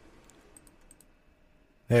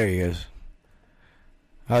 There he is.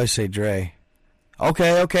 I always say Dre.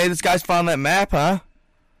 Okay, this guy's found that map, huh?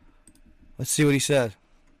 Let's see what he said.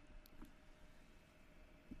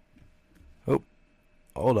 Oh,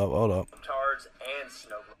 hold up. Tards and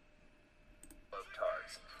snow globe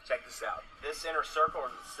tards. Check this out. This inner circle are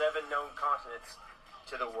the 7 known continents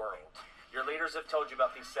to the world. Your leaders have told you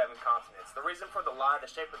about these 7 continents. The reason for the lie, the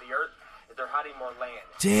shape of the earth, is they're hiding more land.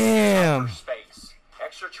 Damn. Outer space.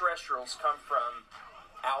 Extraterrestrials come from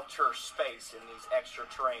outer space in these extra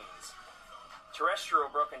terrains. Terrestrial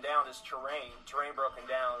broken down is terrain. Terrain broken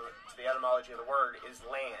down to the etymology of the word is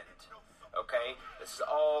land. Okay? This is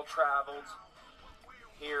all traveled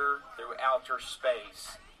here through outer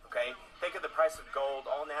space. Okay? Think of the price of gold,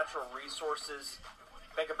 all natural resources.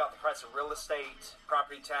 Think about the price of real estate,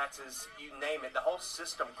 property taxes, you name it. The whole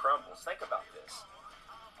system crumbles. Think about this.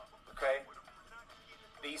 Okay?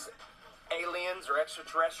 These aliens or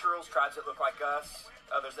extraterrestrials, tribes that look like us,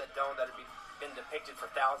 others that don't, that have been depicted for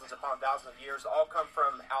thousands upon thousands of years, all come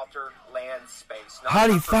from outer land space. How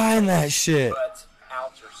do you find that shit? But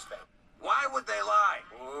outer space. Why would they lie?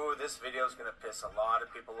 Ooh, this video is going to piss a lot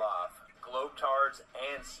of people off. globetards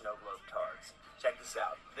and snow globetards. Check this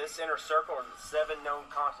out. This inner circle are the 7 known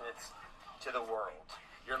continents to the world.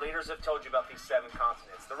 Your leaders have told you about these 7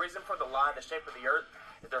 continents. The reason for the lie, the shape of the earth,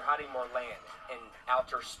 is they're hiding more land in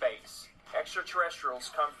outer space. Extraterrestrials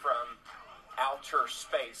come from outer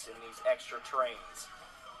space in these extra terrains.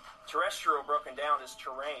 Terrestrial broken down is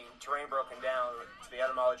terrain. Terrain broken down to the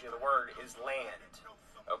etymology of the word is land.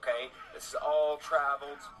 Okay? This is all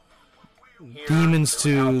traveled here Demons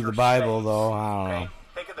through to outer the Bible, space. though. I don't know.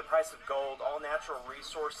 Think of the price of gold, all natural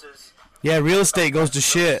resources. Yeah, real estate goes to Real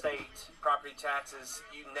shit. estate, property taxes,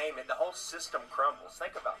 you name it. The whole system crumbles.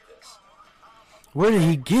 Think about this. Where did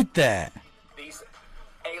he get that? These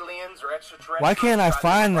aliens or extraterrestrials. Why can't I try to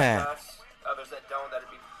find look that? like us, others that don't, that have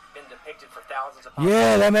been depicted for thousands of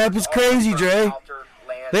Yeah, that map is all crazy, from Dre. outer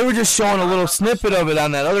land. They were just showing a little snippet of it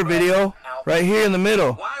on that other video right here in the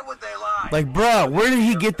middle. Why would they lie? Like, bruh, where did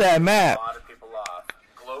he get that map? A lot of people off.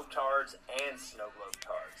 Globetards and snow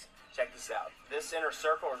globetards. Check this out. This inner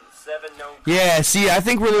circle are the 7 known. Yeah, see, I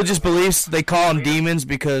think religious beliefs, they call them demons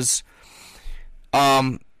because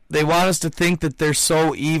they want us to think that they're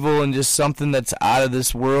so evil and just something that's out of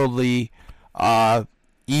this worldly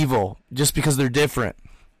evil just because they're different.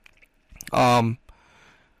 That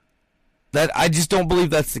I just don't believe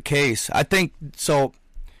that's the case. I think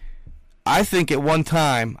at one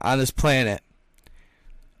time on this planet,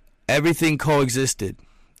 everything coexisted.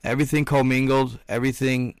 Everything commingled.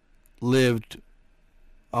 Everything lived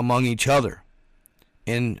among each other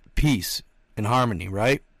in peace and harmony,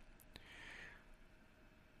 right?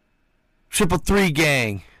 333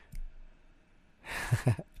 gang.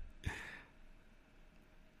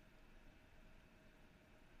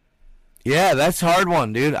 Yeah, that's a hard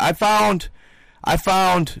one, dude. I found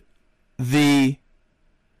the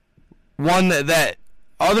one that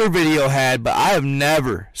other video had, but I have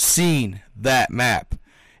never seen that map.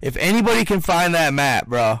 If anybody can find that map,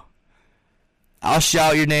 bro, I'll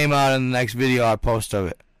shout your name out in the next video I post of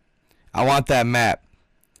it. I want that map.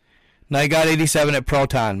 Night God 87 at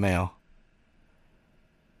Proton Mail.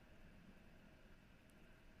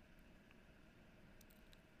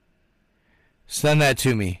 Send that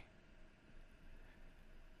to me.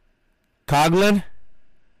 Coughlin?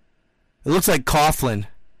 It looks like Coughlin.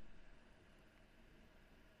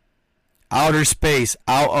 Outer space.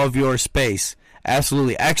 Out of your space.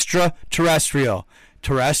 Absolutely. Extraterrestrial.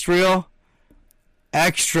 Terrestrial?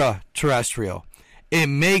 Extraterrestrial. It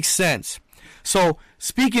makes sense. So,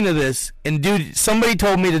 speaking of this, and dude, somebody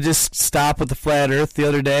told me to just stop with the flat earth the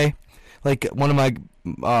other day. Like, one of my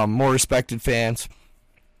more respected fans.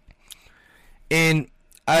 And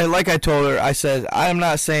I told her, I said, I'm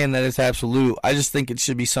not saying that it's absolute. I just think it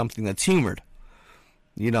should be something that's humored.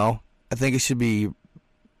 You know, I think it should be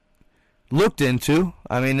looked into.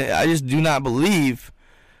 I mean, I just do not believe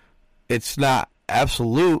it's not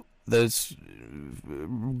absolute that it's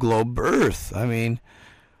globe Earth. I mean,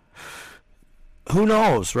 who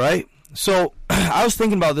knows, right? So, I was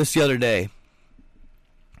thinking about this the other day.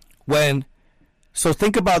 So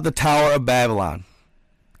think about the Tower of Babylon.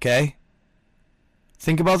 Okay?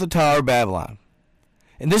 Think about the Tower of Babylon.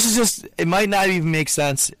 And this is just, it might not even make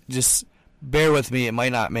sense. Just bear with me. It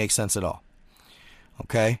might not make sense at all.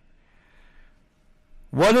 Okay?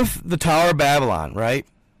 What if the Tower of Babylon, right?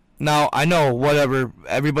 Now, I know, whatever,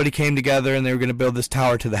 everybody came together and they were going to build this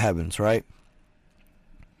tower to the heavens, right?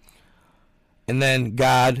 And then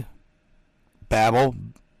God,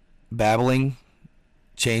 babbling,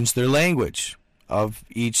 changed their language of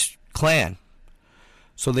each clan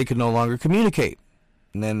so they could no longer communicate.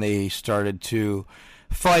 And then they started to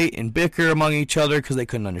fight and bicker among each other because they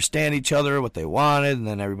couldn't understand each other, what they wanted, and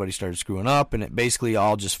then everybody started screwing up, and it basically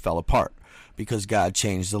all just fell apart because God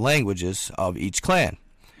changed the languages of each clan.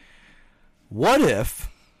 What if,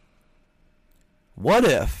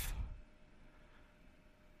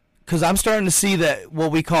 because I'm starting to see that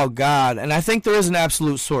what we call God, and I think there is an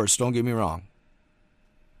absolute source, don't get me wrong.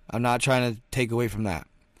 I'm not trying to take away from that.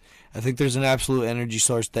 I think there's an absolute energy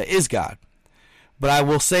source that is God. But I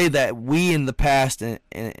will say that we in the past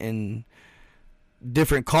in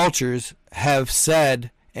different cultures have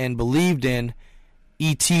said and believed in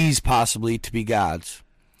ETs possibly to be gods.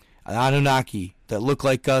 Anunnaki that look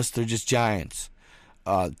like us, they're just giants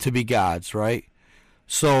to be gods, right?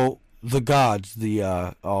 So the gods,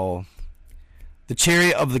 the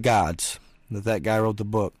Chariot of the Gods, that guy wrote the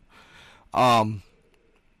book. I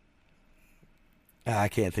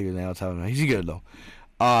can't think of the name. I'll he's good though.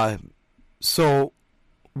 So,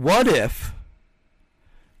 what if,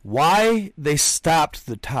 why they stopped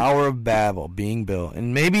the Tower of Babel being built?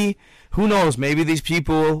 And maybe, who knows, maybe these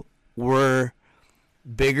people were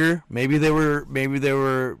bigger, maybe they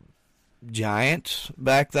were giant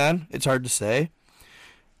back then. It's hard to say.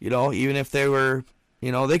 Even if they were,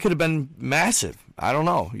 they could have been massive. I don't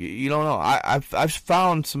know. You don't know. I've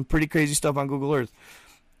found some pretty crazy stuff on Google Earth.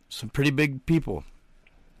 Some pretty big people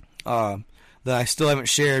that I still haven't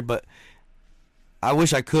shared, but I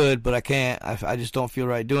wish I could, but I can't. I just don't feel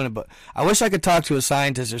right doing it. But I wish I could talk to a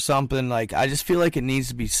scientist or something. Like, I just feel like it needs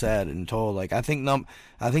to be said and told. Like, I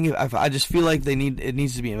just feel like it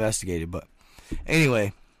needs to be investigated. But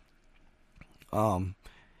anyway,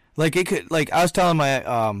 like it could, like I was telling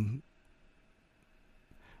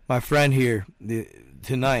my friend here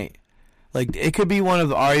tonight, like it could be one of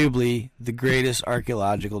arguably the greatest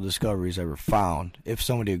archaeological discoveries ever found if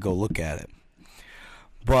somebody would go look at it.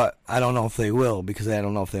 But I don't know if they will, because I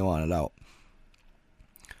don't know if they want it out.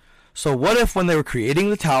 So what if when they were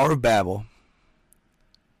creating the Tower of Babel,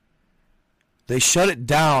 they shut it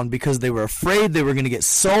down because they were afraid they were going to get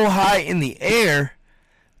so high in the air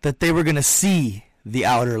that they were going to see the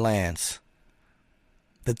outer lands,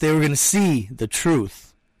 that they were going to see the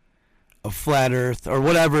truth of flat earth or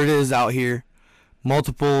whatever it is out here,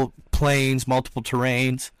 multiple planes, multiple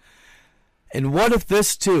terrains. And what if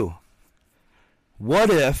this too?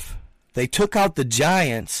 What if they took out the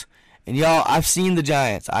giants? And y'all, I've seen the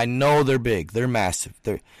giants. I know they're big. They're massive.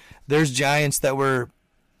 There's giants that were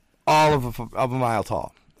all of a mile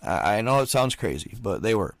tall. I know it sounds crazy, but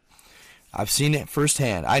they were. I've seen it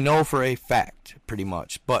firsthand. I know for a fact, pretty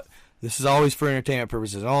much. But this is always for entertainment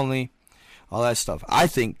purposes only. All that stuff. I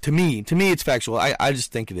think, to me, it's factual. I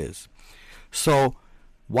just think it is. So,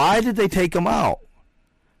 why did they take them out?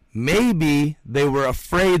 Maybe they were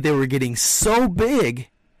afraid they were getting so big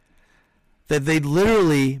that they'd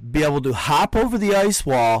literally be able to hop over the ice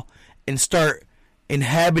wall and start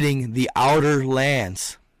inhabiting the outer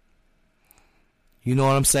lands. You know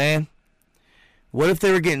what I'm saying? What if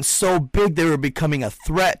they were getting so big they were becoming a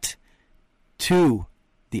threat to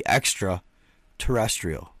the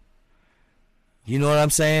extraterrestrial? You know what I'm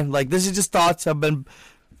saying? Like, this is just thoughts I've been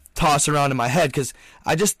tossing around in my head, because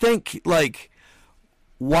I just think, like,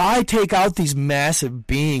 why take out these massive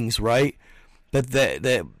beings, right?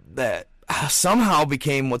 That somehow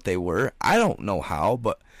became what they were. I don't know how,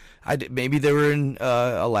 but maybe they were in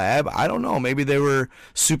a lab. I don't know. Maybe they were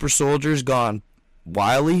super soldiers gone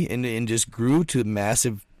wily and just grew to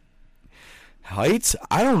massive heights.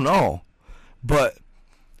 I don't know. But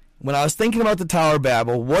when I was thinking about the Tower of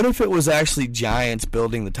Babel, what if it was actually giants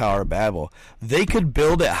building the Tower of Babel? They could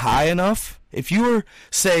build it high enough. If you were,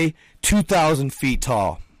 say, 2,000 feet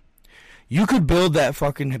tall, you could build that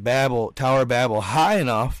fucking Tower of Babel high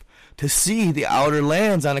enough to see the outer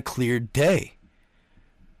lands on a clear day.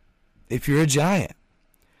 If you're a giant.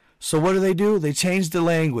 So what do? They changed the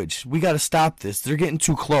language. We got to stop this. They're getting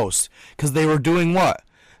too close. Because they were doing what?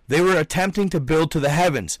 They were attempting to build to the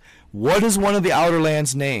heavens. What is one of the outer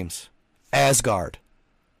lands' names? Asgard.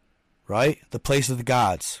 Right? The place of the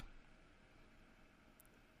gods.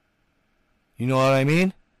 You know what I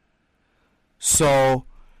mean? So,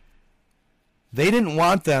 they didn't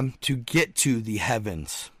want them to get to the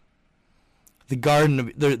heavens. The Garden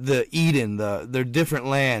of the Eden, their different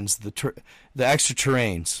lands, the extra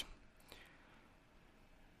terrains.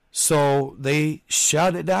 So they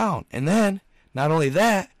shut it down. And then, not only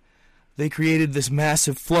that, they created this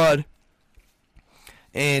massive flood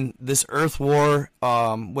and this earth war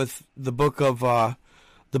with the book of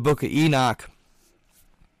Enoch,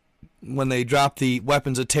 when they dropped the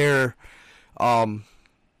weapons of terror, and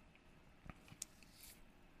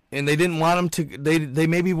they didn't want them to. They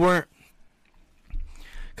maybe weren't,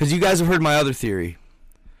 because you guys have heard my other theory.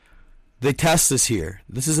 They test this here.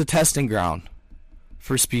 This is a testing ground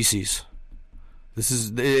for species. This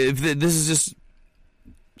is just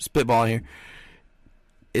spitballing here.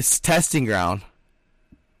 It's testing ground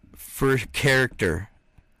for character.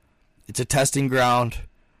 It's a testing ground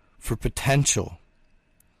for potential.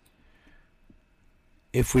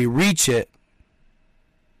 If we reach it,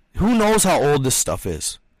 who knows how old this stuff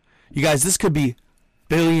is? You guys, this could be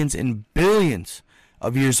billions and billions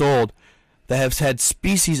of years old, that have had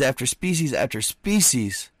species after species after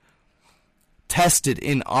species tested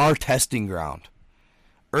in our testing ground.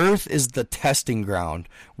 Earth is the testing ground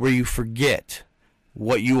where you forget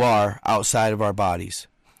what you are outside of our bodies.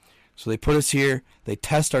 So they put us here, they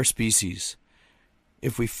test our species.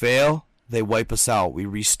 If we fail, they wipe us out, we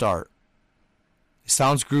restart. It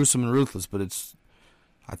sounds gruesome and ruthless, but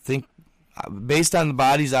I think, based on the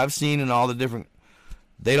bodies I've seen and all the different,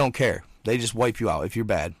 they don't care. They just wipe you out if you're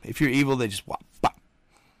bad. If you're evil, they just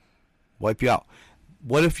wipe you out.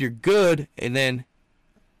 What if you're good and then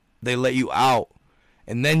they let you out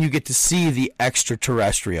and then you get to see the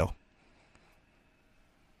extraterrestrial?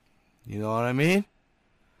 You know what I mean?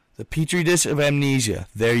 The petri dish of amnesia.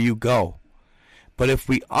 There you go. But if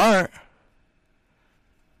we aren't,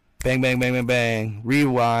 bang, bang, bang, bang, bang,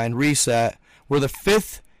 rewind, reset. We're the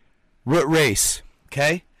fifth root race.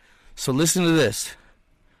 Okay? So listen to this.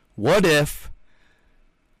 What if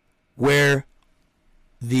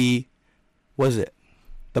the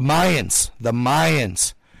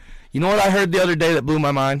Mayans. You know what I heard the other day that blew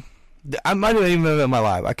my mind? I might have even been in my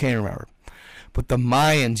live. I can't remember. But the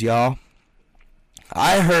Mayans, y'all.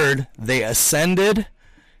 I heard they ascended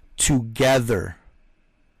together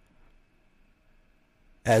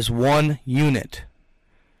as one unit.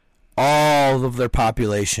 All of their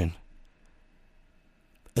population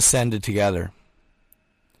ascended together.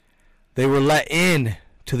 They were let in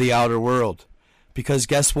to the outer world because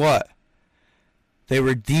guess what? They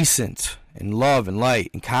were decent and love and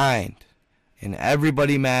light and kind and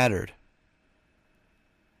everybody mattered.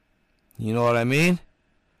 You know what I mean?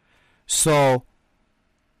 So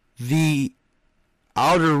the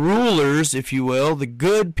outer rulers, if you will, the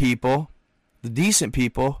good people, the decent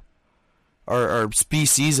people, are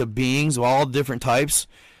species of beings of all different types.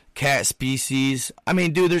 Cat species. I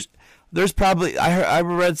mean, dude, there's probably, I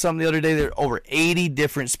read something the other day, there are over 80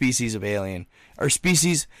 different species of alien. Or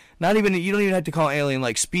species, not even, you don't even have to call it alien,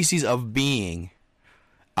 like species of being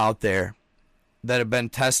out there that have been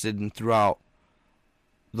tested and throughout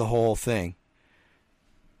the whole thing.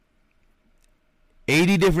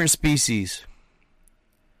 80 different species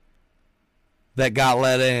that got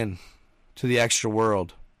let in to the extra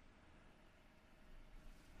world.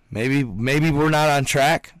 Maybe we're not on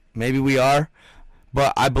track. Maybe we are.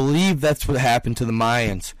 But I believe that's what happened to the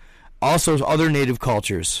Mayans. Also, other native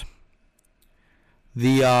cultures.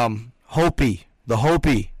 The Hopi.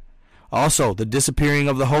 Also, the disappearing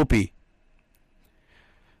of the Hopi.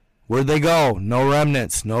 Where'd they go? No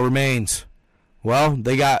remnants, no remains. Well,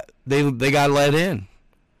 they got let in.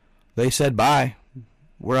 They said bye.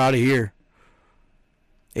 We're out of here.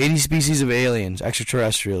 80 species of aliens,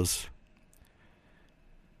 extraterrestrials.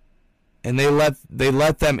 And they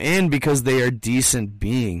let them in because they are decent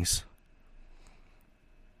beings.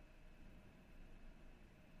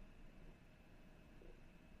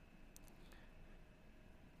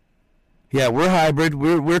 Yeah, we're hybrid.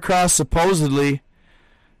 We're cross supposedly.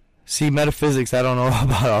 See, metaphysics, I don't know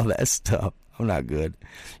about all that stuff. I'm not good.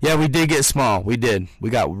 Yeah, we did get small. We did.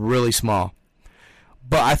 We got really small.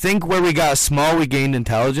 But I think where we got small, we gained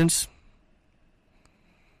intelligence.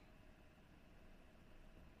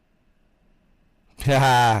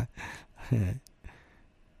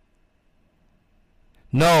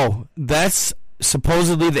 No, that's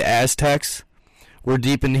supposedly the Aztecs were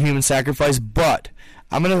deep into human sacrifice, but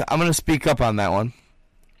I'm gonna speak up on that one.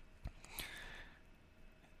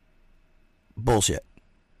 Bullshit.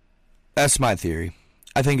 That's my theory.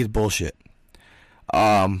 I think it's bullshit.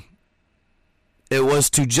 It was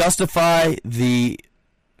to justify the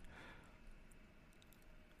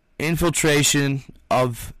infiltration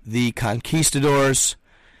of the conquistadors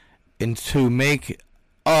and to make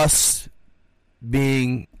us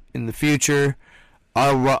being in the future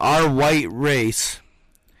our white race.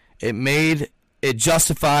 It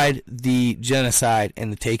justified the genocide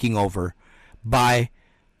and the taking over by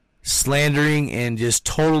slandering and just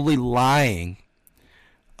totally lying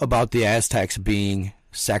about the Aztecs being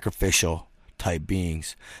sacrificial type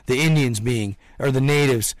beings, the Indians being, or the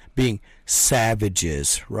natives being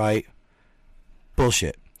savages, right?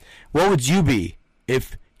 Bullshit. What would you be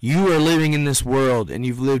if you are living in this world and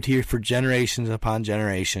you've lived here for generations upon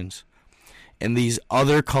generations and these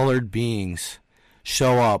other colored beings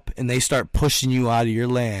show up and they start pushing you out of your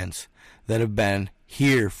lands that have been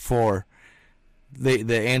here for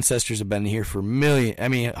the ancestors have been here for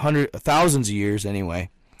thousands of years anyway.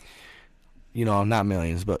 You know, not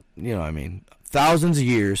millions, but you know what I mean. Thousands of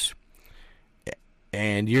years,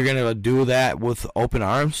 and you're going to do that with open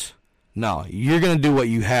arms? No, you're going to do what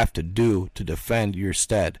you have to do to defend your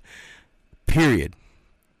stead. Period.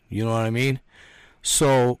 You know what I mean?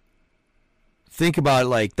 So, think about it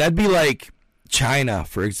like, that'd be like China,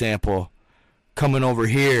 for example, coming over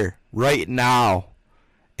here right now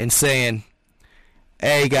and saying,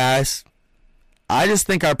 hey guys, I just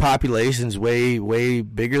think our population's way, way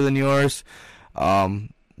bigger than yours.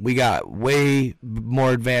 We got way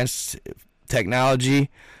more advanced technology.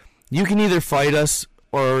 You can either fight us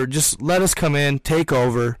or just let us come in, take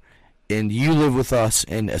over, and you live with us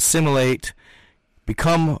and assimilate,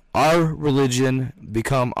 become our religion,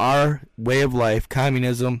 become our way of life,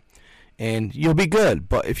 communism, and you'll be good.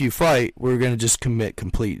 But if you fight, we're going to just commit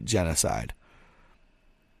complete genocide.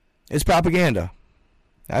 It's propaganda.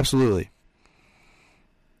 Absolutely.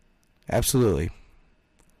 Absolutely.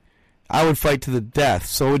 I would fight to the death.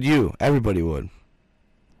 So would you. Everybody would.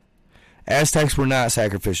 Aztecs were not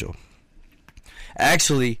sacrificial.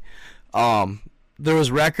 Actually, there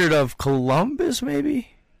was record of Columbus, maybe,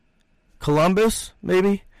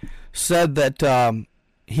 said that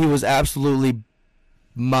he was absolutely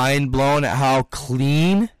mind blown at how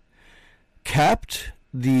clean kept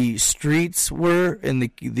the streets were in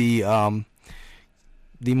the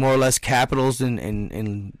more or less capitals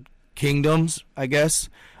and kingdoms, I guess,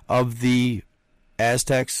 of the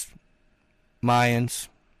Aztecs, Mayans,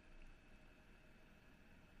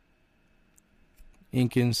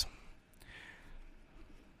 Incans.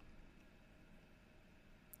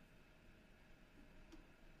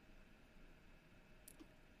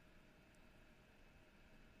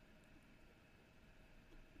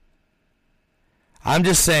 I'm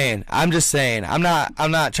just saying. I'm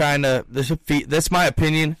not trying to. That's my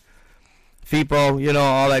opinion. FIPO, you know,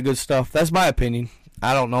 all that good stuff. That's my opinion.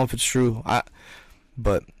 I don't know if it's true.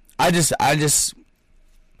 But I just.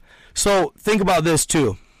 So think about this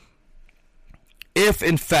too. If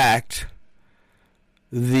in fact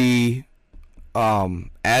the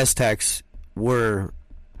Aztecs were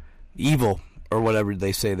evil or whatever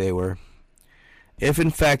they say they were, if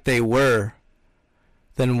in fact they were,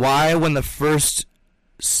 then why, when the first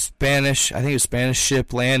Spanish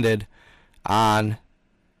ship landed on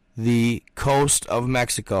the coast of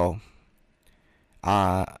Mexico,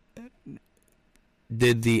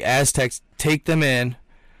 did the Aztecs take them in?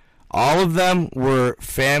 All of them were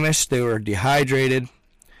famished. They were dehydrated.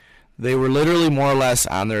 They were literally more or less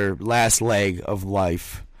on their last leg of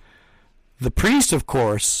life. The priest, of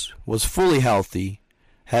course, was fully healthy,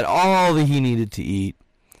 had all that he needed to eat,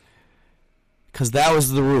 because that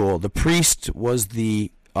was the rule. The priest was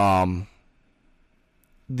the more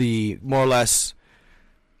or less,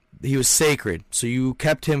 he was sacred. So you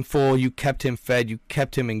kept him full, you kept him fed, you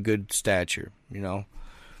kept him in good stature, you know.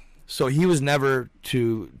 So he was never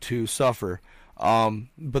to suffer.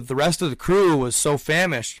 But the rest of the crew was so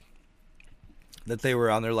famished that they were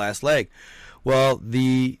on their last leg. Well,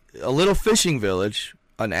 a little fishing village,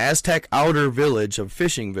 an Aztec outer village, a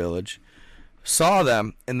fishing village, saw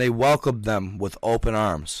them, and they welcomed them with open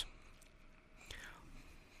arms.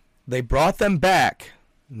 They brought them back.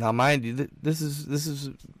 Now, mind you, this is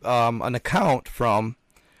an account from,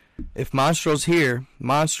 if Monstro's here,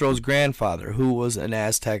 Monstro's grandfather, who was an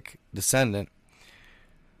Aztec descendant.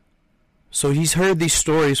 So he's heard these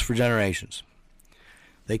stories for generations.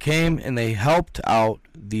 They came and they helped out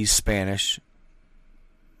these Spanish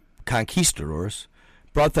conquistadors,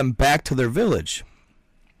 brought them back to their village.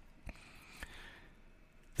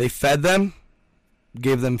 They fed them,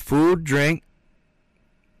 gave them food, drink,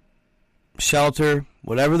 shelter,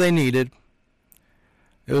 whatever they needed.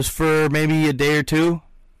 It was for maybe a day or two.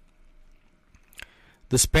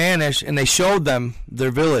 The Spanish, and they showed them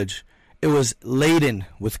their village. It was laden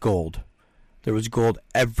with gold. There was gold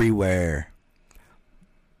everywhere.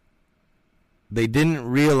 They didn't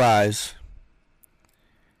realize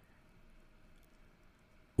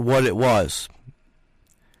what it was.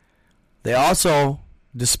 They also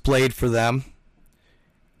displayed for them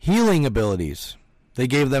healing abilities. They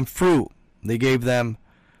gave them fruit. They gave them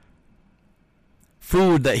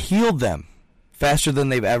food that healed them faster than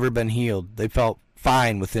they've ever been healed. They felt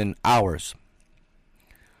fine within hours.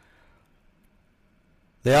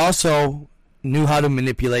 They also knew how to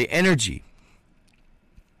manipulate energy.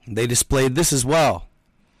 They displayed this as well.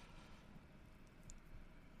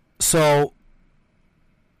 So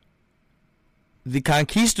the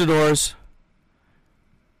conquistadors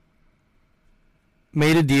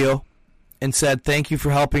made a deal and said, thank you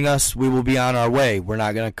for helping us. We will be on our way. We're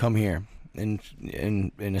not going to come here and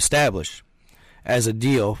establish as a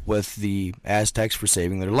deal with the Aztecs for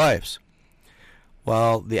saving their lives.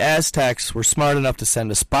 Well, the Aztecs were smart enough to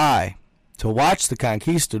send a spy to watch the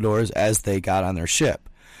conquistadors as they got on their ship.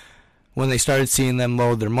 When they started seeing them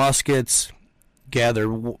load their muskets, gather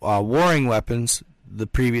warring weapons the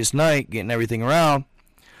previous night, getting everything around,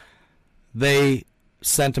 they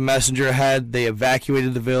sent a messenger ahead. They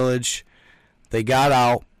evacuated the village. They got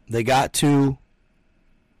out. They got to,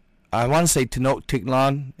 I want to say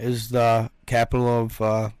Tenochtitlan is the capital of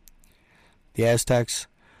the Aztecs.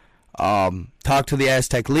 Talked to the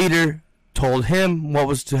Aztec leader, told him what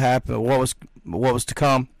was to happen, what was to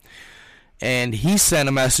come, and he sent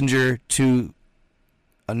a messenger to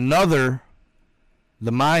the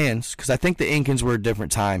Mayans, because I think the Incans were a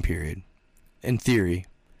different time period, in theory,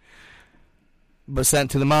 but sent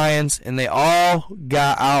to the Mayans, and they all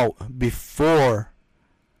got out before.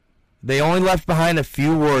 They only left behind a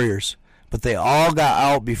few warriors, but they all got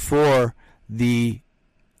out before the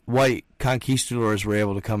white conquistadors were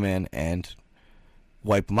able to come in and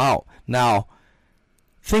wipe them out. Now,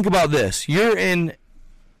 think about this. You're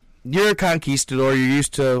a conquistador. You're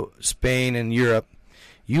used to Spain and Europe.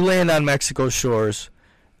 You land on Mexico's shores,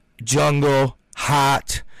 jungle,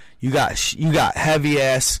 hot. You got heavy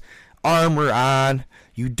ass armor on.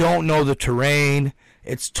 You don't know the terrain.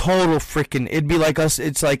 It's total freaking. It'd be like us.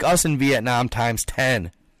 It's like us in Vietnam times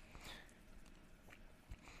 10.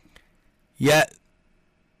 Yet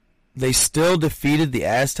they still defeated the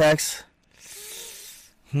Aztecs.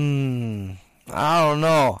 I don't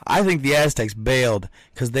know. I think the Aztecs bailed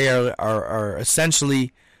because they are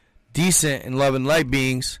essentially decent and loving light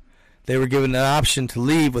beings. They were given an option to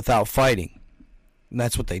leave without fighting, and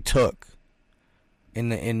that's what they took.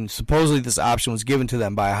 And supposedly this option was given to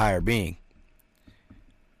them by a higher being.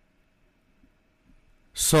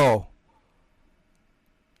 So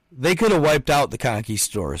they could have wiped out the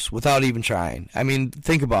conquistadors without even trying. I mean,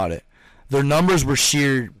 think about it. Their numbers were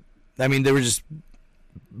sheer. I mean, they were just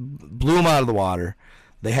blew them out of the water.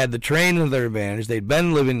 They had the terrain to their advantage. They'd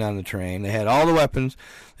been living on the terrain. They had all the weapons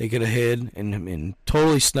they could have hid and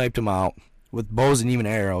totally sniped them out with bows and even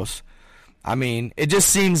arrows. I mean, it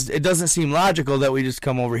doesn't seem logical that we just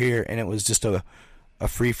come over here and it was just a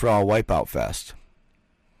free-for-all wipeout fest.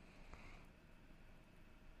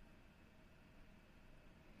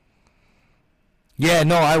 Yeah,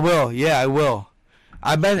 no, I will. Yeah, I will.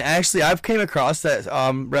 I've came across that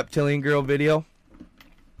reptilian girl video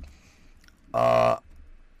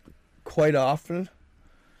quite often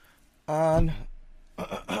on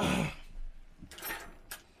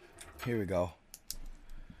here we go.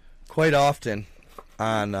 Quite often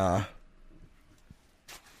on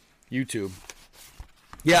YouTube.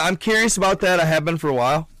 Yeah, I'm curious about that. I have been for a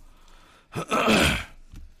while.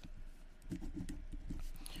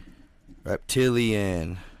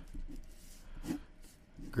 Reptilian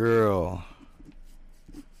girl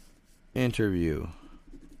interview.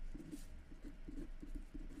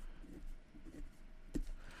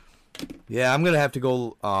 Yeah, I'm gonna have to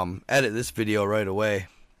go edit this video right away.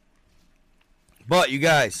 But you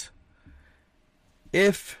guys,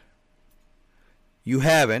 if you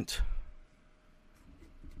haven't,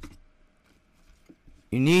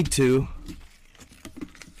 you need to.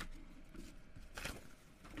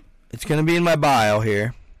 It's going to be in my bio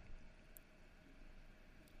here.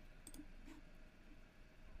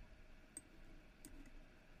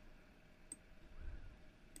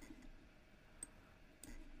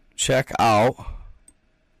 Check out.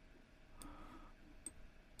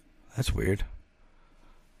 That's weird.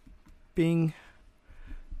 Bing.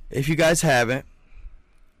 If you guys haven't,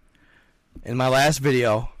 in my last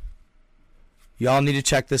video, y'all need to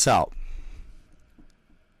check this out.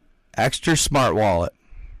 Extra Smart Wallet.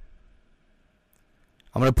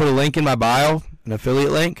 I'm going to put a link in my bio, an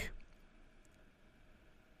affiliate link.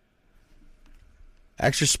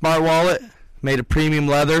 Extra Smart Wallet, made of premium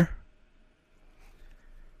leather.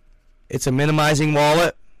 It's a minimizing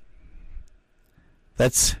wallet.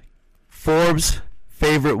 That's Forbes'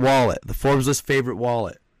 favorite wallet, the Forbes list favorite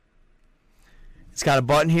wallet. It's got a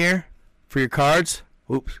button here for your cards.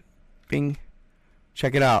 Oops. Bing.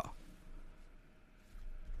 Check it out.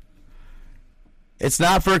 It's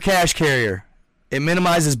not for a cash carrier. It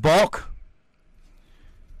minimizes bulk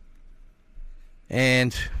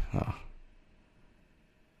and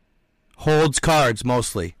holds cards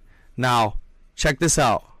mostly. Now, check this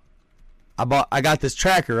out. I got this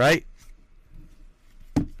tracker, right?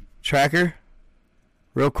 Tracker.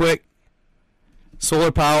 Real quick.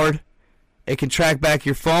 Solar powered. It can track back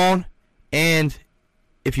your phone, and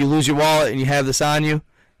if you lose your wallet and you have this on you,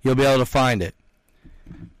 you'll be able to find it.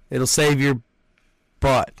 It'll save your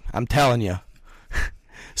butt. I'm telling you.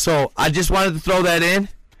 So I just wanted to throw that in.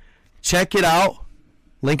 Check it out.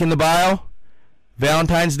 Link in the bio.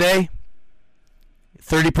 Valentine's Day.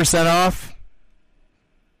 30% off.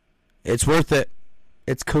 It's worth it.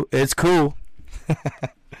 It's cool. It's cool.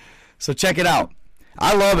 So check it out.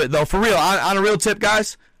 I love it though. For real. On a real tip,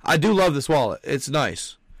 guys, I do love this wallet. It's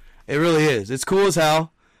nice. It really is. It's cool as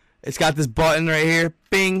hell. It's got this button right here.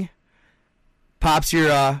 Bing. Pops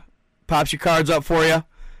your cards up for you.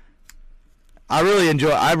 I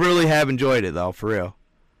really have enjoyed it though, for real.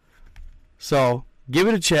 So give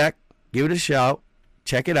it a check, give it a shout,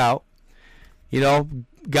 check it out. You know,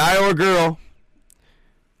 guy or girl.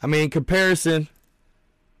 I mean, in comparison,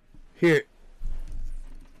 here.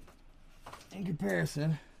 In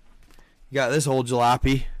comparison, you got this old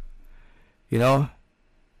jalopy. You know,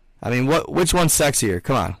 I mean, which one's sexier?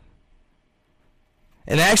 Come on.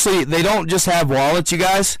 And actually, they don't just have wallets, you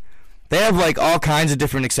guys. They have like all kinds of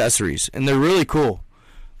different accessories, and they're really cool.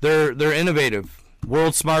 They're innovative.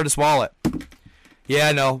 World's smartest wallet. Yeah,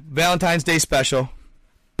 I know. Valentine's Day special.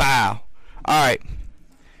 Bow. All right.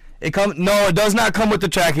 No, it does not come with the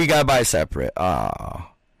tracker. You gotta buy it separate.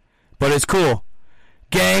 But it's cool.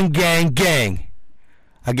 Gang, gang, gang.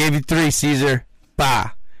 I gave you 3, Caesar.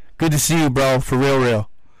 Bah. Good to see you, bro. For real, real.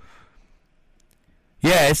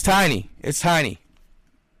 Yeah, it's tiny. It's tiny.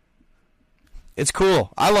 It's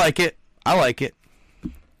cool. I like it. I like it.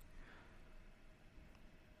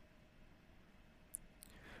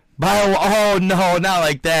 Oh, no, not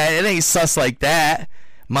like that. It ain't sus like that.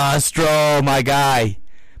 Monstro, my guy.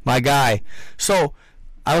 My guy. So,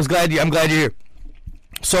 I'm glad you're here.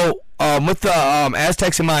 So, with the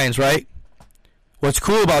Aztecs and Mayans, right? What's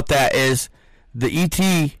cool about that is the ET,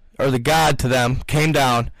 or the god to them, came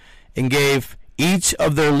down and gave each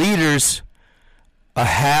of their leaders a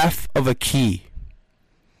half of a key.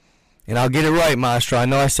 And I'll get it right, Mastro. I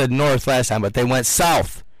know I said north last time, but they went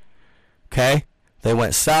south. Okay? They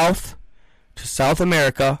went south to South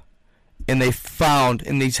America, and they found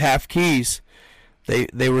in these half keys,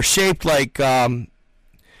 they were shaped like, they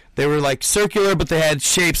were like circular, but they had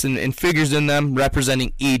shapes and figures in them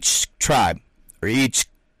representing each tribe or each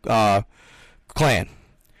clan.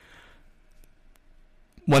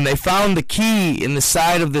 When they found the key in the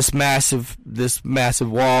side of this massive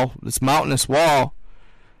wall, this mountainous wall,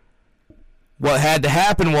 what had to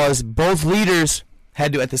happen was both leaders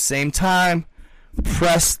had to at the same time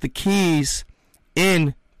press the keys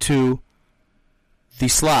into the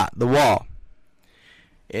slot, the wall.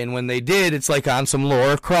 And when they did, it's like on some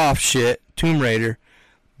Lara Croft shit, Tomb Raider.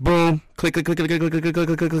 Boom, click, click, click, click, click, click, click, click,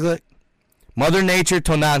 click, click, click. Mother Nature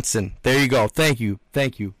Tonantzin. There you go. Thank you.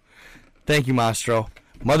 Thank you. Thank you, Mastro.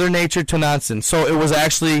 Mother Nature Tonantzin. So it was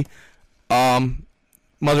actually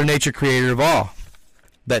Mother Nature, creator of all,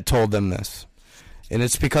 that told them this. And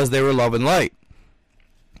it's because they were love and light.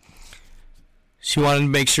 She wanted to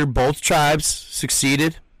make sure both tribes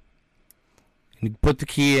succeeded. And put the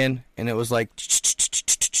key in, and it was like,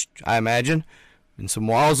 I imagine. And some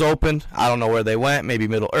walls opened. I don't know where they went. Maybe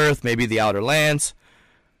Middle Earth, maybe the Outer Lands.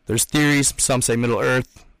 There's theories. Some say Middle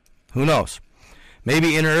Earth. Who knows?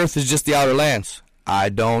 Maybe Inner Earth is just the Outer Lands. I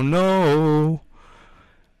don't know.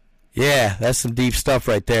 Yeah, that's some deep stuff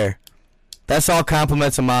right there. That's all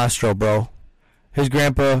compliments of Mastro, bro. His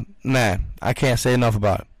grandpa, man, I can't say enough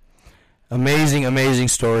about it. Amazing, amazing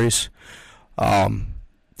stories.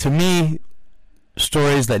 To me,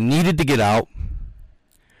 stories that needed to get out,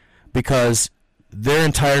 because their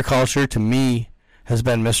entire culture, to me, has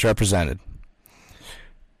been misrepresented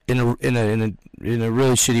in a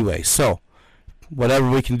really shitty way. So, whatever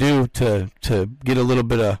we can do to get a little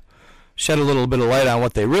bit of, shed a little bit of light on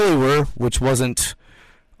what they really were, which wasn't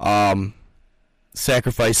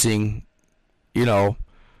sacrificing,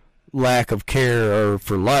 lack of care or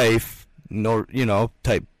for life, nor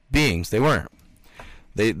type beings. They weren't.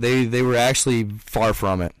 They were actually far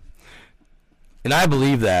from it. And I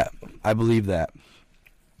believe that.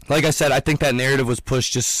 Like I said, I think that narrative was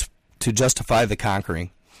pushed just to justify the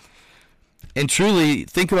conquering. And truly,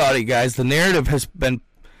 think about it, guys. That narrative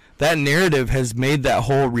has made that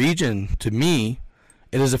whole region, to me,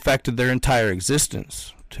 it has affected their entire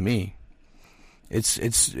existence, to me.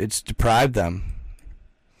 It's deprived them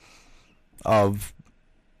of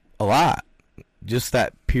a lot. Just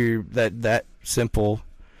that pure, that simple,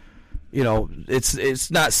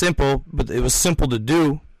 it's not simple, but it was simple to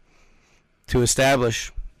do, to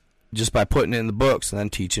establish, just by putting it in the books and then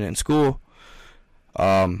teaching it in school,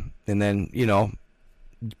 and then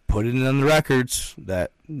put it in the records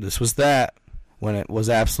that this was that, when it was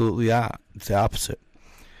absolutely it's the opposite.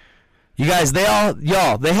 You guys, they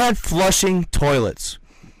had flushing toilets,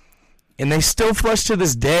 and they still flush to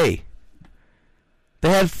this day. They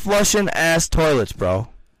had flushing ass toilets, bro.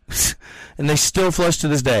 And they still flush to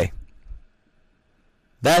this day.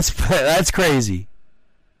 That's crazy.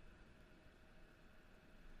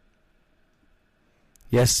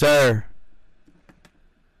 Yes, sir.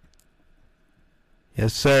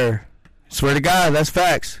 Yes, sir. Swear to God, that's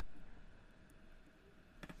facts.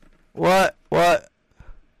 What?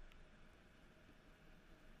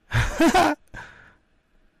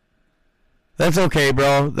 That's okay,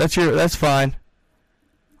 bro. That's fine.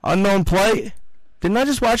 Unknown plight? Didn't I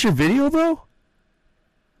just watch your video, bro?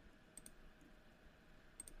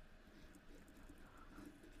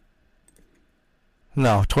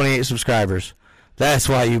 No, 28 subscribers. That's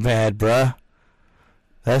why you mad, bruh.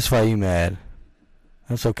 That's why you mad.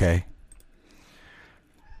 That's okay.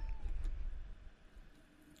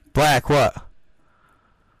 Black, what?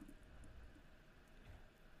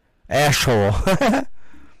 Asshole.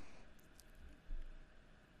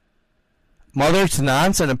 Mother to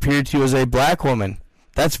Nansen appeared to you as a black woman.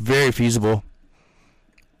 That's very feasible.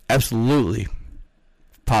 Absolutely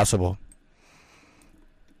possible.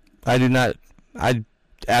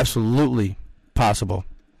 Absolutely possible.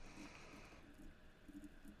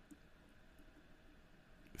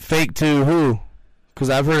 Fake to who? Because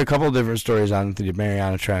I've heard a couple of different stories on the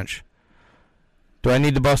Mariana Trench. Do I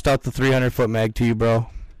need to bust out the 300-foot mag to you, bro?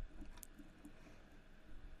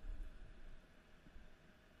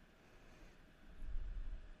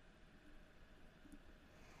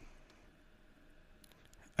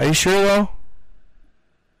 Are you sure, though?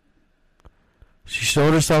 She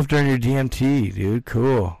showed herself during your DMT, dude.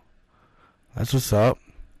 Cool. That's what's up.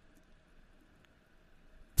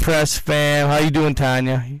 Press fam. How you doing,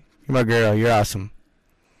 Tanya? You're my girl. You're awesome.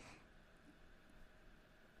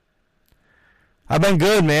 I've been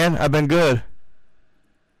good, man. I've been good.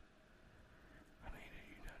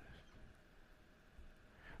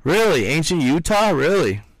 Really? Ancient Utah?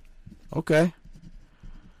 Really? Okay.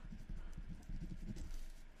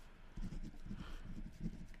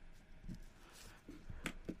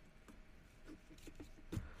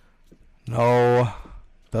 No,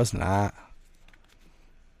 does not.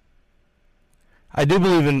 I do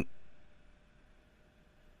believe in...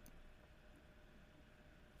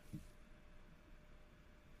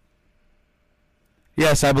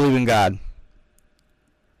 Yes, I believe in God.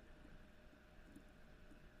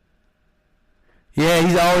 Yeah,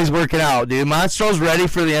 he's always working out, dude. Monstro's ready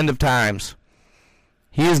for the end of times.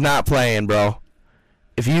 He is not playing, bro.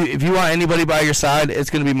 If you want anybody by your side, it's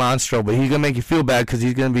going to be Monstro, but he's going to make you feel bad because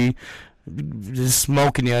he's going to be just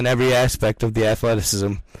smoking you in every aspect of the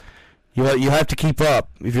athleticism. You have to keep up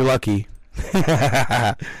if you're lucky.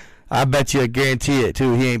 I bet you, I guarantee it,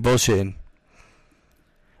 too. He ain't bullshitting.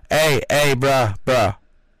 Hey, bruh.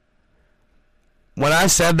 When I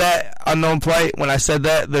said that, unknown plight, when I said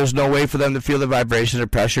that, there's no way for them to feel the vibration or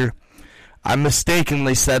pressure, I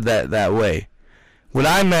mistakenly said that way. What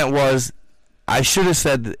I meant was, I should have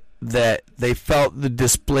said that they felt the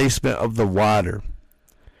displacement of the water.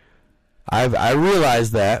 I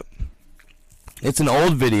realized that. It's an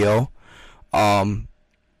old video. I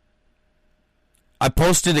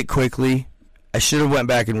posted it quickly. I should have went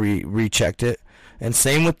back and rechecked it. And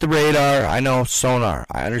same with the radar. I know sonar.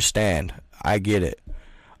 I understand. I get it.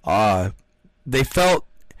 They felt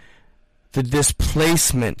the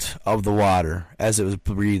displacement of the water as it was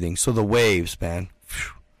breathing. So the waves, man.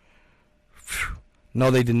 No,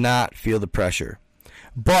 they did not feel the pressure.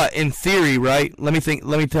 But in theory, right? Let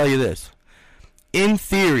me tell you this. In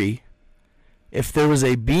theory, if there was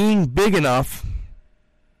a being big enough,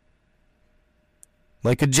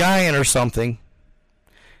 like a giant or something,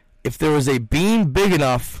 if there was a being big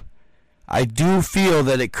enough, I do feel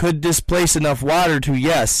that it could displace enough water to,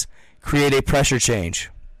 yes, create a pressure change.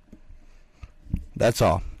 That's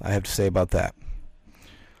all I have to say about that.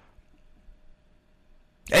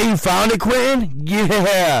 Hey, you found it, Quentin?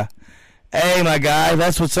 Yeah. Hey, my guy,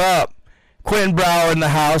 that's what's up. Quentin Brower in the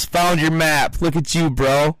house. Found your map. Look at you,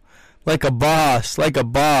 bro. Like a boss. Yeah.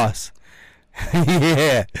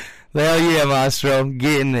 Hell yeah, Monstro.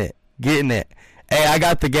 Getting it. Hey, I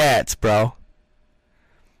got the gats, bro.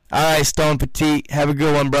 Alright, Stone Petite. Have a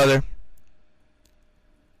good one, brother.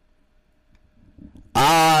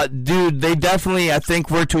 Dude, they definitely, I think,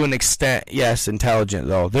 were to an extent, yes, intelligent,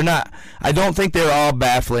 though. They're not, I don't think they're all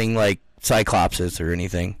baffling like Cyclopses or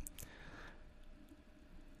anything.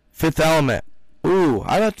 Fifth Element. Ooh,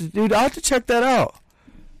 I'll have to check that out.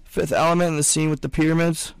 Fifth Element in the scene with the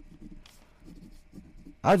pyramids.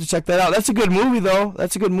 I'll have to check that out. That's a good movie, though.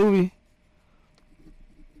 That's a good movie.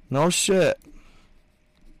 No shit.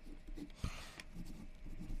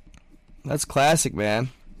 That's classic, man.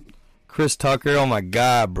 Chris Tucker, oh my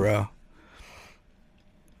god, bro.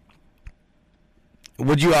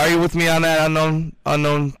 Would you argue with me on that,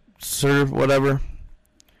 unknown sir, whatever?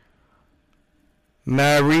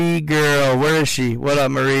 Marie girl, where is she? What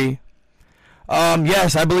up, Marie?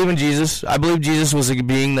 Yes, I believe in Jesus. I believe Jesus was a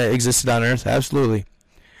being that existed on earth, absolutely.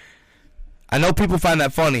 I know people find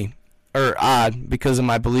that funny or odd because of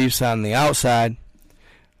my beliefs on the outside.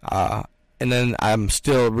 And then I'm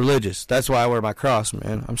still religious. That's why I wear my cross,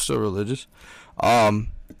 man. I'm still religious. I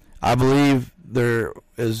believe there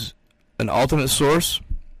is an ultimate source.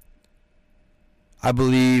 I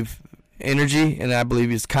believe energy, and I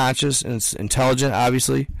believe it's conscious and it's intelligent,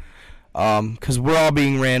 obviously. Because we're all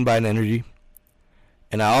being ran by an energy.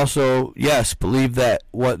 And I also, yes, believe that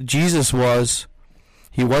what Jesus was,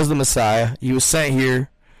 he was the Messiah. He was sent here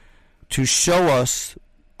to show us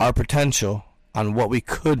our potential on what we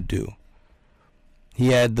could do. He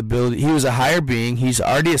had the ability. He was a higher being. He's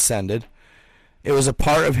already ascended. It was a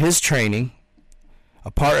part of his training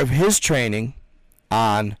a part of his training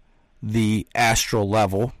on the astral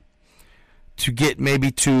level to get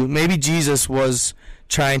maybe Jesus was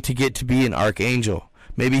trying to get to be an archangel.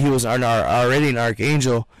 Maybe he was already an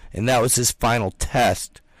archangel, and that was his final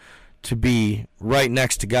test to be right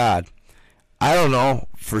next to God. I don't know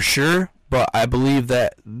for sure, but I believe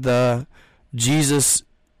that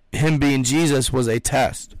him being Jesus was a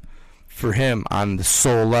test for him on the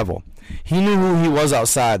soul level. He knew who he was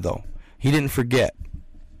outside, though. He didn't forget.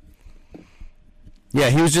 Yeah,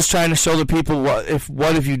 he was just trying to show the people if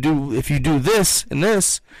you do this and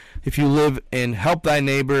this, if you live and help thy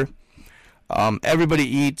neighbor, everybody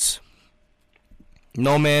eats,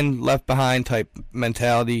 no man left behind type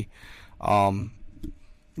mentality, love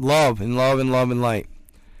and light.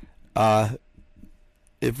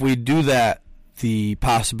 If we do that, the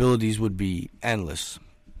possibilities would be endless.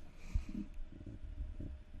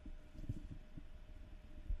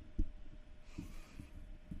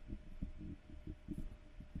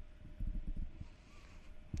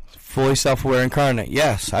 Fully self-aware incarnate.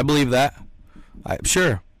 Yes, I believe that.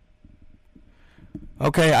 Sure.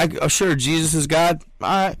 Okay, sure, Jesus is God. All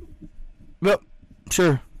right. Yep,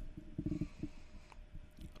 sure.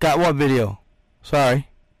 Got what video? Sorry.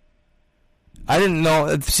 I didn't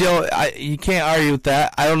know. So you can't argue with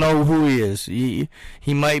that. I don't know who he is. He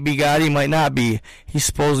might be God. He might not be. He's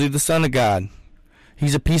supposedly the son of God.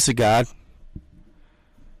 He's a piece of God.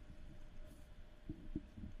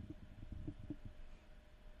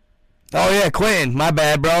 Oh, yeah, Quentin. My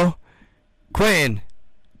bad, bro. Quentin.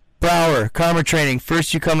 Brower. Karma training.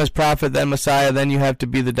 First you come as prophet, then Messiah, then you have to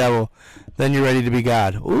be the devil. Then you're ready to be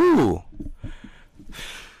God. Ooh.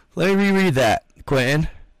 Let me reread that, Quentin.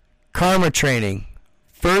 Karma training.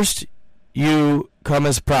 First you come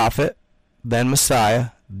as prophet, then Messiah,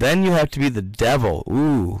 then you have to be the devil.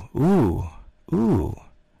 Ooh.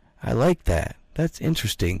 I like that. That's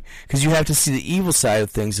interesting. Because you have to see the evil side of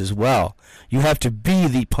things as well. You have to be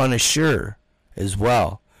the punisher as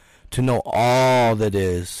well. To know all that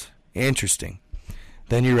is. Interesting.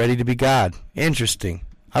 Then you're ready to be God. Interesting.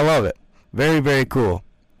 I love it. Very, very cool.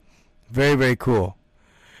 Very, very cool.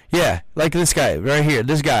 Yeah, like this guy right here.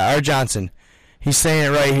 This guy, R. Johnson. He's saying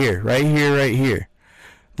it right here. Right here, right here.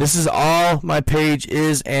 This is all my page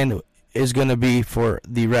is and is going to be for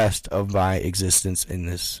the rest of my existence in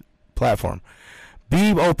this platform.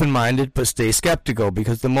 Be open-minded, but stay skeptical,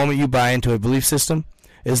 because the moment you buy into a belief system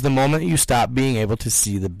is the moment you stop being able to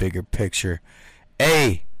see the bigger picture.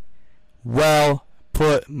 Well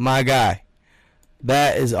put, my guy.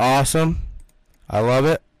 That is awesome. I love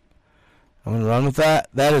it. I'm going to run with that.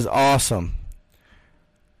 That is awesome.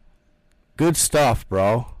 Good stuff,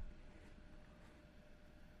 bro.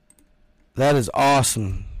 That is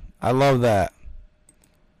awesome. I love that.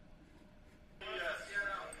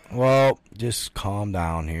 Well, just calm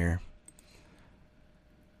down here.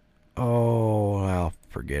 Oh, well,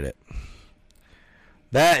 forget it.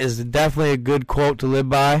 That is definitely a good quote to live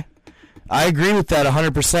by. I agree with that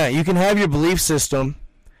 100%. You can have your belief system,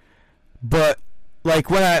 but like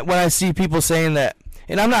when I see people saying that,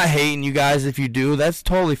 and I'm not hating you guys if you do, that's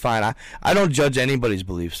totally fine. I don't judge anybody's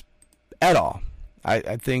beliefs at all.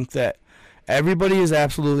 I think that everybody is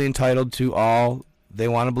absolutely entitled to all they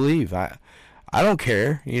want to believe. I don't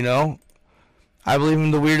care, you know. I believe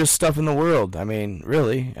in the weirdest stuff in the world. I mean,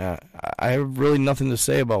 really, I have really nothing to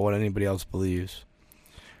say about what anybody else believes.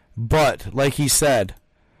 But, like he said,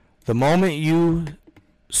 the moment you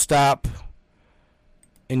stop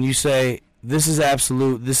and you say, this is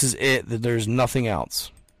absolute, this is it, that there's nothing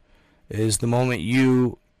else, is the moment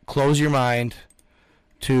you close your mind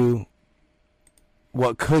to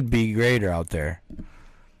what could be greater out there.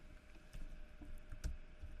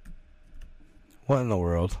 What in the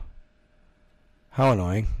world? How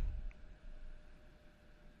annoying.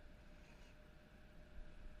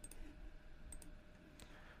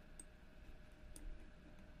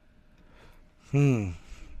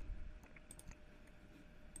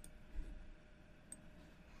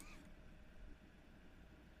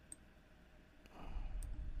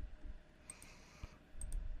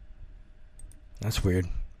 That's weird.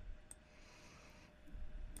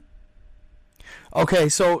 Okay,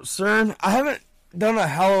 so CERN, I haven't done a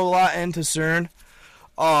hell of a lot into CERN.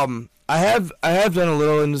 I have done a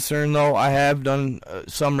little into CERN though. I have done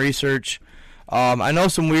some research. I know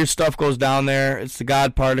some weird stuff goes down there. It's the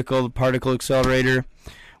God particle, the particle accelerator,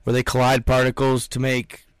 where they collide particles to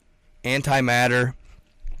make antimatter.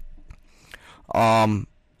 And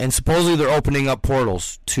supposedly they're opening up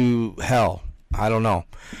portals to hell. I don't know.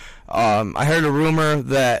 I heard a rumor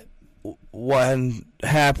that what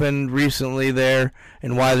happened recently there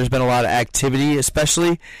and why there's been a lot of activity,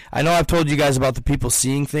 especially. I know I've told you guys about the people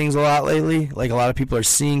seeing things a lot lately. Like, a lot of people are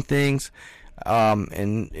seeing things,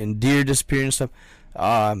 and deer disappearing and stuff.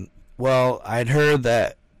 Well, I'd heard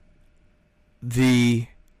that there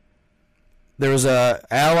was a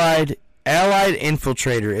allied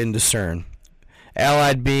infiltrator into CERN.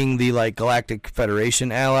 Allied being the, like, Galactic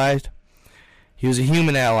Federation allied. He was a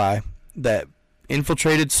human ally that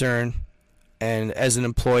infiltrated CERN and as an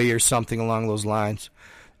employee or something along those lines.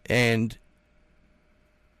 And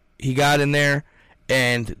he got in there,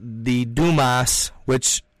 and the Dumas,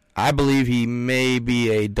 which I believe he may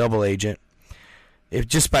be a double agent, if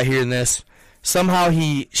just by hearing this, somehow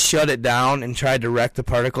he shut it down and tried to wreck the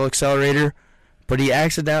particle accelerator, but he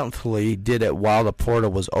accidentally did it while the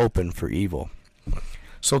portal was open for evil.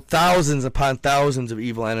 So thousands upon thousands of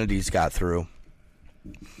evil entities got through.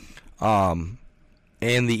 And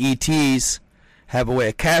the ETs have a way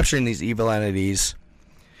of capturing these evil entities.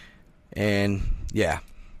 And, yeah.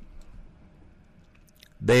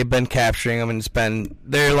 They've been capturing them, and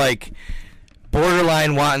they're like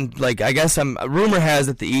borderline wanting, like, I guess rumor has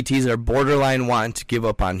that the ETs are borderline wanting to give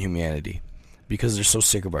up on humanity because they're so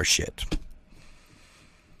sick of our shit.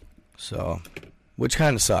 So, which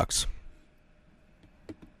kind of sucks.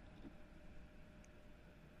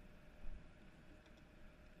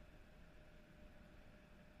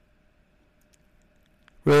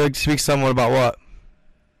 Really speak somewhat about what?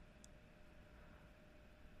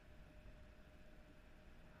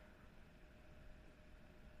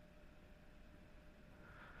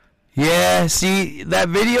 Yeah, see that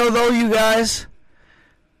video though, you guys,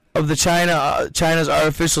 of the China's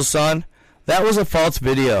artificial sun. That was a false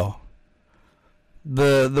video.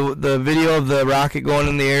 The video of the rocket going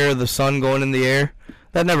in the air, the sun going in the air,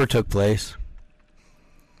 that never took place.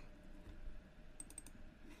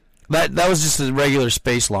 That was just a regular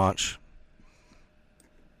space launch.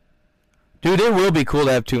 Dude, it will be cool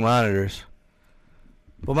to have two monitors.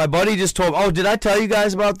 But my buddy just told... Oh, did I tell you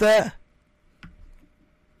guys about that?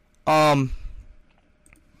 That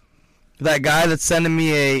guy that's sending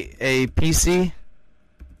me a PC.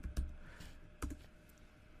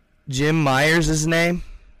 Jim Myers is his name.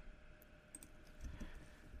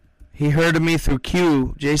 He heard of me through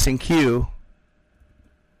Q, Jason Q.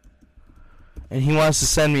 And he wants to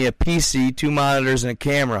send me a PC, two monitors, and a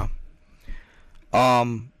camera. But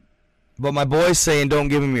my boy's saying don't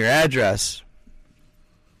give him your address.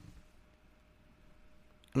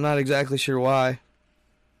 I'm not exactly sure why.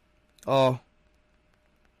 Oh.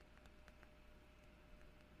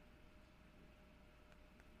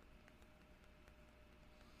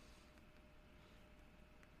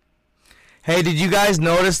 Hey, did you guys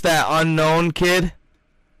notice that unknown kid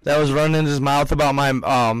that was running his mouth about my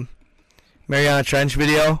Mariana Trench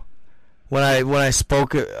video? When I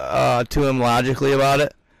spoke to him logically about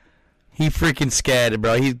it, he freaking scattered,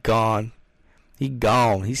 bro. He's gone. He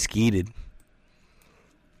gone. He skeeted.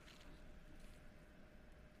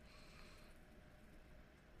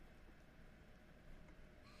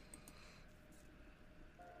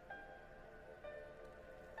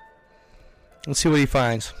 Let's see what he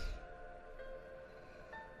finds.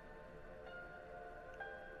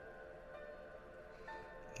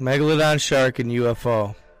 Megalodon shark and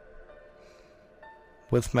UFO.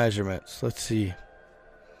 With measurements. Let's see.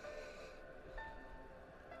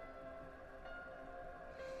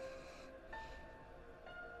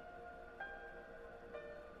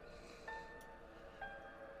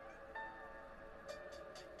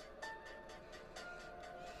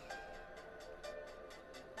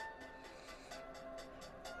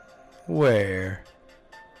 Where?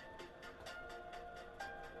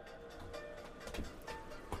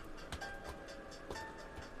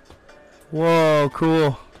 Whoa,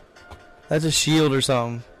 cool. That's a shield or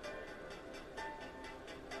something.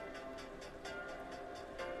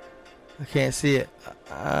 I can't see it.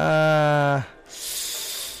 Yeah,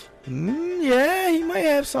 he might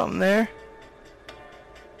have something there.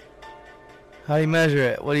 How do you measure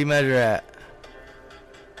it? What do you measure at?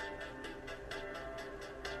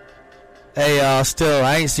 Hey, still,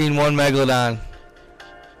 I ain't seen one Megalodon.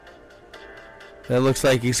 That looks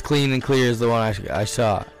like he's clean and clear as the one I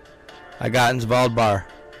saw. I got in Svalbard.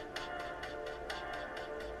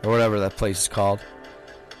 Or whatever that place is called.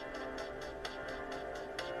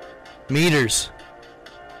 Meters.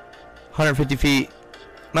 150 feet.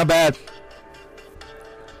 Not bad.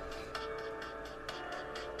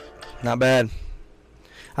 Not bad.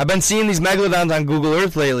 I've been seeing these Megalodons on Google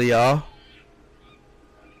Earth lately, y'all.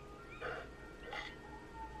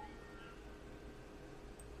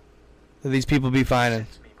 That these people be finding.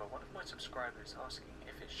 But one of my subscribers asking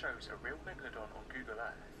if it shows a real Megalodon on Google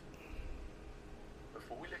Earth.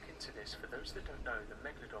 Before we look into this, for those that don't know, the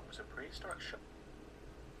Megalodon was a prehistoric shark.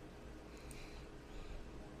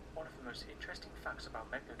 One of the most interesting facts about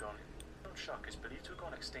Megalodon, the shark is believed to have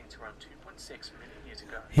gone extinct around 2.6 million years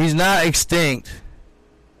ago. He's not extinct.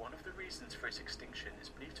 One of the reasons for its extinction is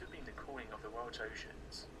believed to have been the cooling of the world's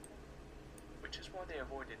oceans, which is why they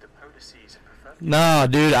avoided the polar seas and preferred... No,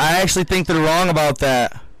 dude, I actually think they're wrong about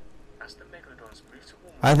that. As the Megalodons moved to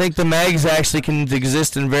warm I think the Megs actually can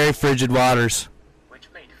exist in very frigid waters. which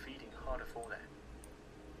made feeding harder for them.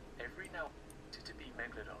 Every now to be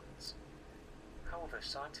Megalodons. However,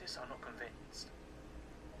 scientists are not convinced.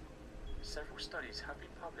 Several studies have been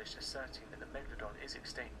published asserting that the Megalodon is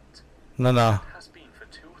extinct. No. It has been for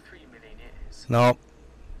 2 or 3 million years. No.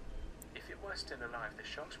 If it were still alive, the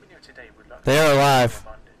sharks we know today would likely They are be alive.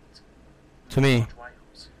 more abundant. To me. Large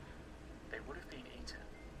whales. They would have been eaten.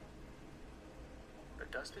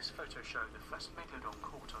 But does this photo show the first Megalodon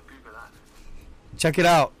caught on Google Earth? Check it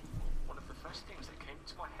out. One of the first things that came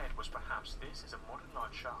into my head was perhaps this is a modern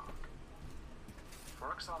large shark.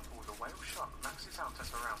 For example, the whale shark maxes out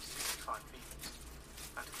at around 65 feet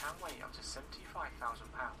and can weigh up to 75,000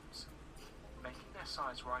 pounds, making their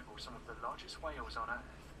size rival some of the largest whales on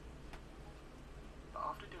Earth. But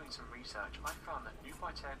after doing some research, I found that New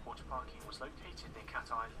Bight Airport parking was located near Cat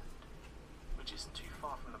Island, which isn't too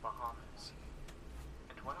far from the Bahamas.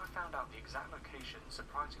 And when I found out the exact location,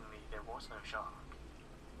 surprisingly, there was no shark.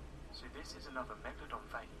 So this is another Megalodon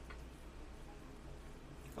fake.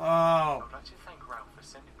 I Oh. would like to thank Ralph for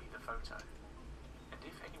sending me the photo. And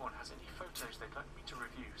if anyone has any photos they'd like me to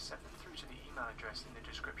review, send them through to the email address in the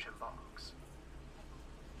description box.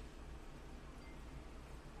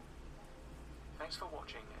 Thanks for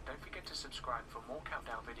watching, and don't forget to subscribe for more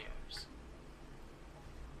countdown videos.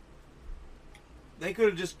 They could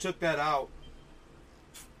have just took that out.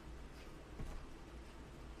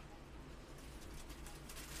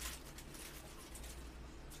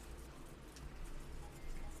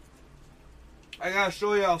 I gotta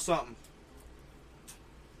show y'all something.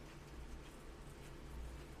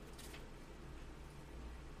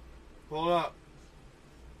 Hold up.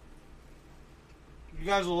 You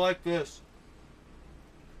guys will like this.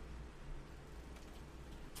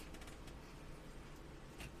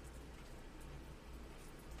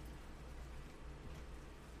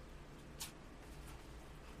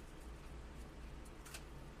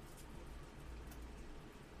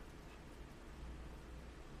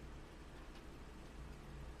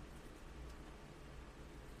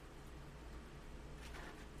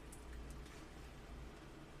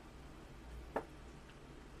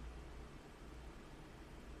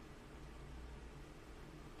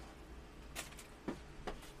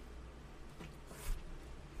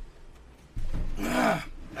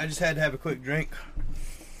 I just had to have a quick drink.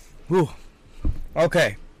 Whew.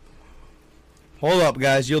 Okay. Hold up,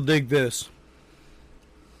 guys. You'll dig this.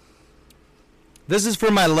 This is for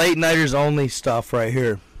my late nighters only stuff right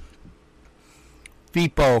here.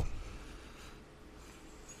 FIPO.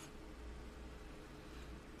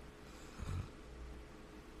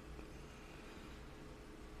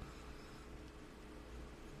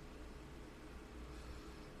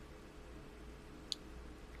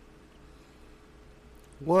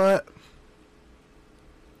 What?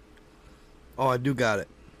 Oh, I do got it.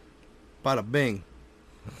 Bada bing.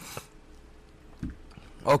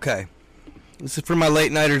 Okay. This is for my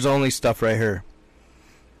late nighters only stuff right here.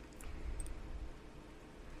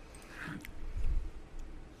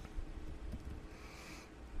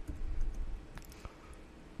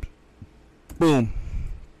 Boom.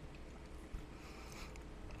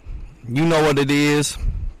 You know what it is.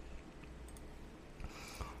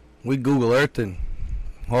 We Google Earthing.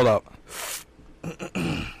 Hold up.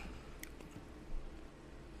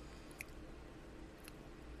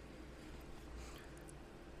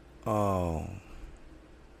 Oh.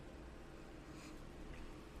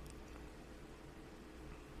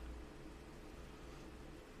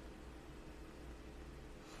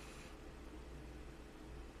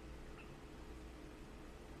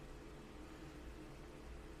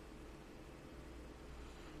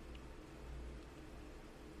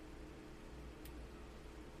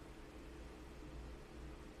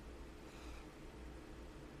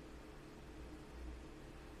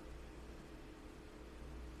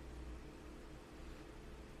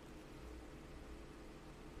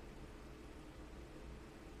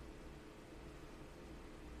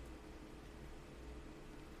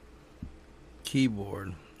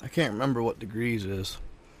 Keyboard. I can't remember what degrees is.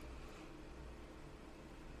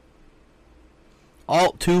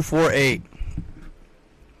 Alt 248.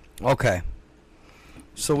 Okay.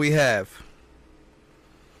 So we have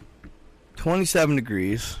 27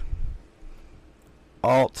 degrees.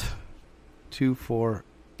 Alt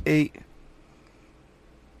 248.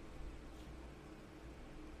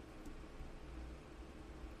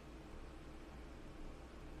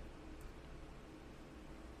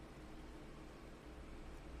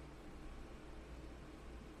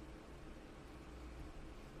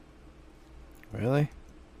 Really?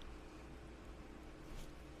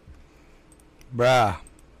 Bruh.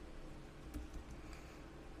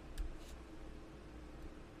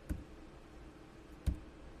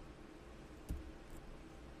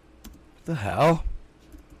 What the hell?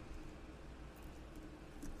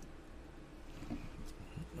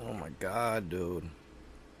 Oh my god, dude.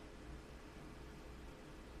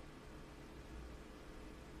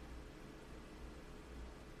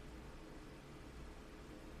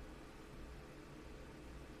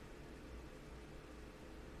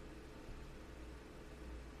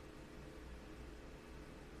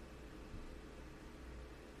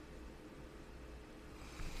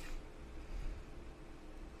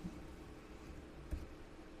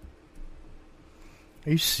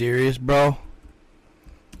 Are you serious, bro? Are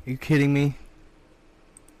you kidding me?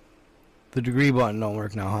 The degree button don't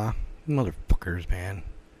work now, huh? Motherfuckers, man.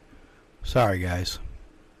 Sorry, guys.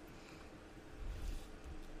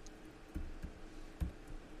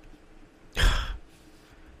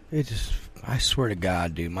 It just... I swear to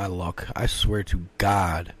God, dude. My luck. I swear to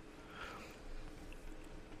God.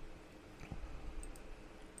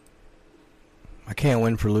 I can't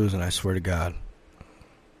win for losing, I swear to God.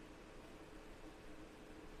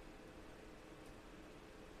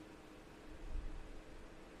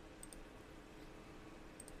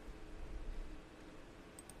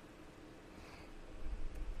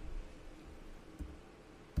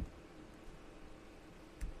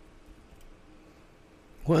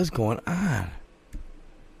 What is going on?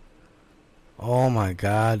 Oh my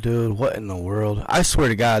god, dude. What in the world? I swear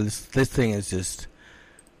to God, this thing is just...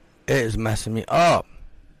 It is messing me up.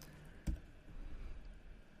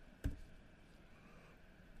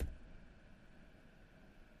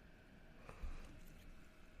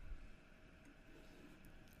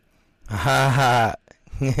 Ha ha.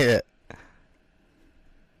 Yeah.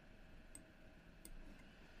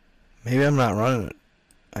 Maybe I'm not running it.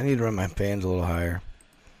 I need to run my fans a little higher.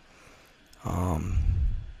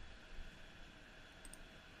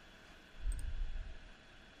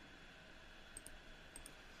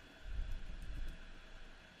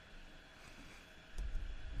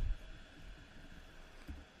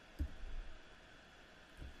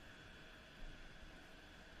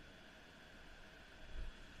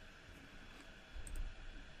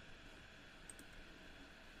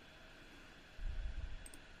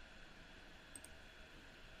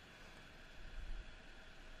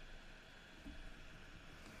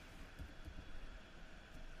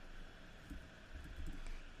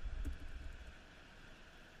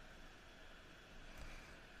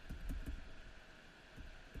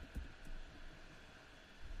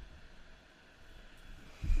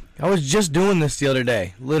 I was just doing this the other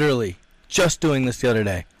day. Literally. Just doing this the other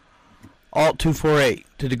day. Alt 248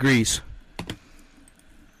 to degrees.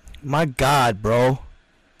 My God, bro.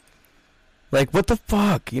 Like, what the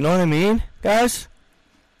fuck? You know what I mean, guys?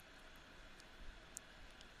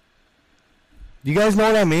 Do you guys know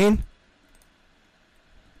what I mean?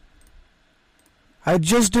 I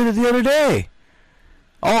just did it the other day.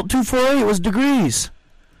 Alt 248 was degrees.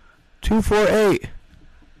 248.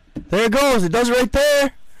 There it goes. It does it right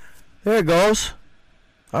there. There it goes.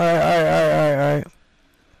 Alright.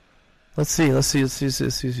 Let's see.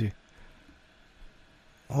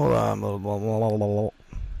 Hold on.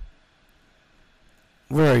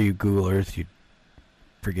 Where are you, Google Earth, you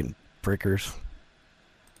freaking prickers?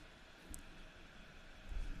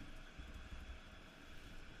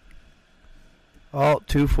 Alt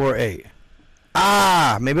 248.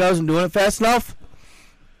 Maybe I wasn't doing it fast enough?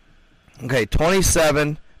 Okay,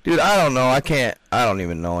 27. Dude, I don't know. I don't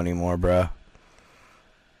even know anymore, bruh.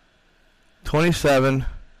 27.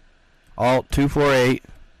 Alt 248.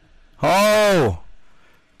 Oh!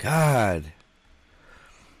 God.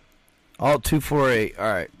 Alt 248.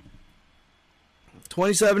 Alright.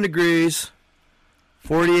 27 degrees.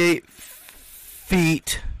 48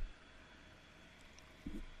 feet.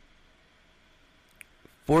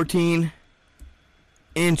 14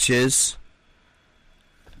 inches.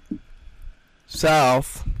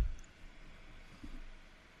 South.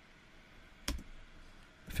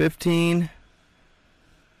 15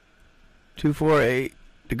 248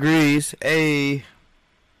 degrees. A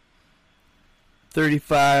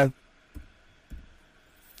 35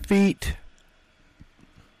 feet.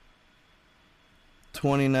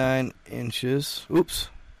 29 inches. Oops.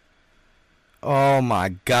 Oh my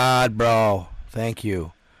God, bro. Thank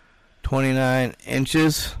you. 29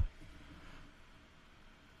 inches.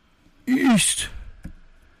 East.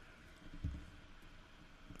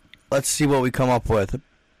 Let's see what we come up with.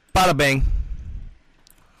 Bada bing.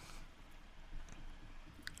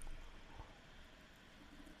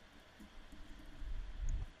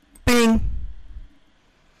 Bing.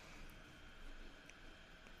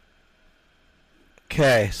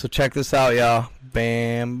 Okay, so check this out, y'all.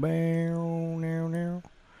 Bam, bam, now, now.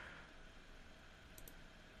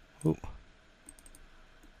 Ooh.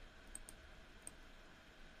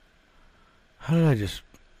 How did I just...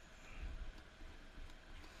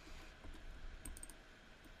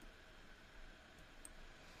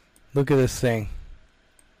 Look at this thing.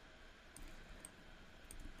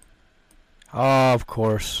 Oh, of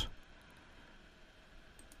course.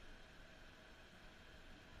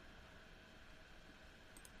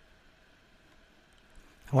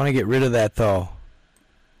 I want to get rid of that, though.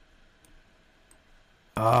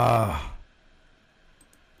 Ah.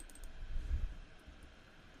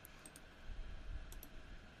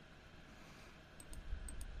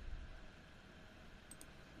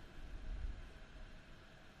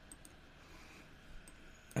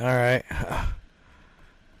 All right.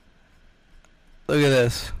 Look at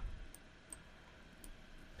this.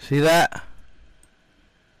 See that?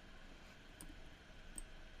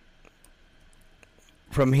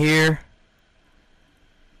 From here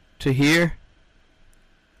to here.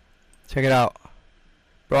 Check it out.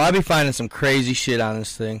 Bro, I be finding some crazy shit on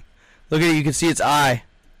this thing. Look at it. You can see its eye.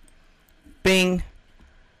 Bing.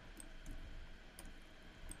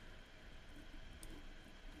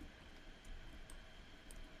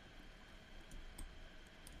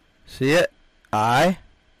 See it? Eye.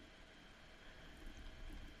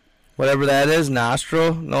 Whatever that is.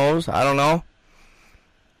 Nostril. Nose. I don't know.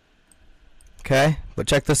 Okay. But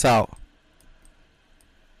check this out.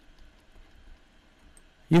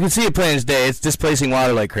 You can see it plain as day. It's displacing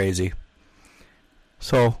water like crazy.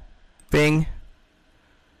 So, bing.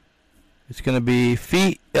 It's going to be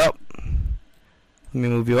feet. Yep. Let me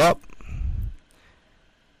move you up.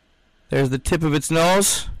 There's the tip of its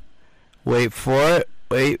nose. Wait for it.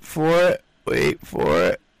 Wait for it. Wait for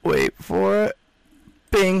it. Wait for it.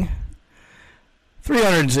 Bing.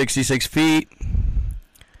 366 feet.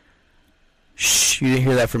 Shh, you didn't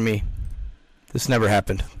hear that from me. This never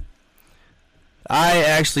happened. I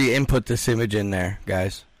actually input this image in there,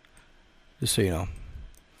 guys. Just so you know.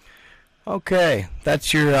 Okay,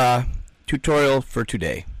 that's your tutorial for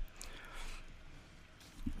today.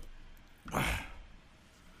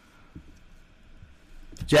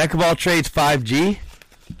 Jack of all trades 5G?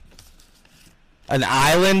 An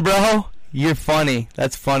island, bro? You're funny.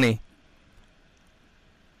 That's funny.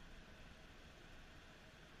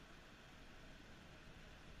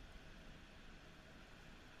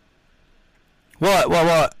 What?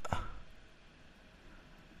 What?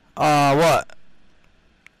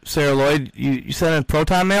 Sarah Lloyd, you sent in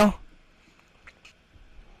Proton mail?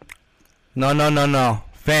 No.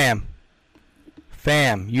 Fam,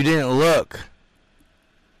 you didn't look.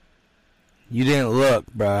 You didn't look,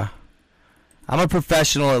 bruh. I'm a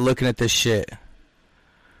professional at looking at this shit.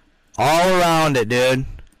 All around it, dude.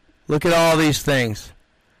 Look at all these things.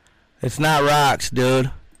 It's not rocks,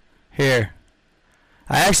 dude. Here.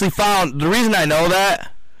 I actually found, the reason I know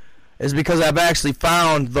that is because I've actually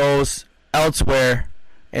found those elsewhere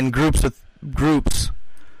in groups with groups.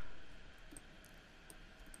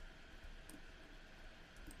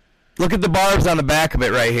 Look at the barbs on the back of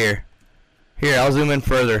it right here. Here, I'll zoom in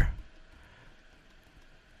further.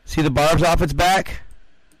 See the barbs off its back?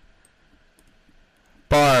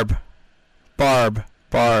 Barb.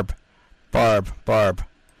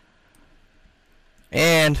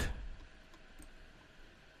 And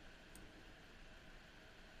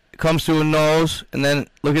it comes to a nose, and then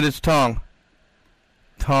look at its tongue.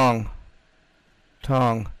 Tongue.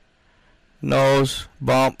 Nose,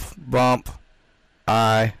 bump,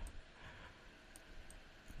 eye.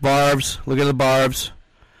 Barbs, look at the barbs.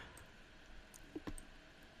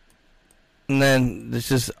 And then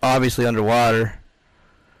this is obviously underwater.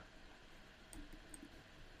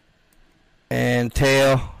 And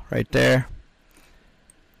tail right there.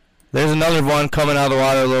 There's another one coming out of the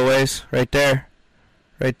water a little ways. Right there.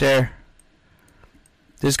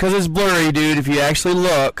 Just because it's blurry, dude, if you actually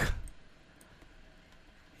look,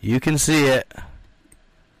 you can see it.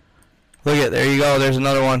 Look at, there you go. There's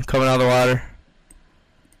another one coming out of the water.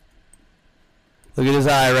 Look at his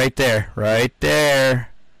eye right there.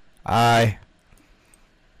 Eye.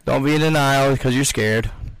 Don't be in denial because you're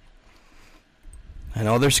scared. I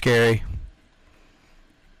know they're scary.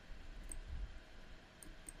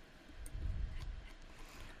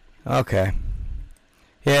 Okay.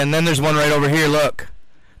 Yeah, and then there's one right over here. Look.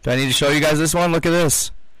 Do I need to show you guys this one? Look at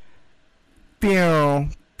this. Pew,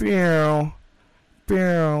 pew,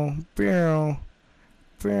 pew, pew,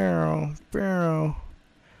 pew, pew.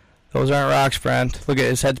 Those aren't rocks, friend. Look at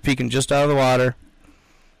his head's peeking just out of the water.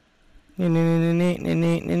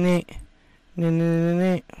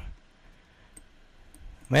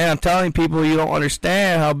 Man, I'm telling people, you don't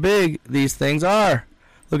understand how big these things are.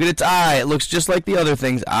 Look at its eye. It looks just like the other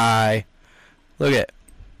thing's eye. Look at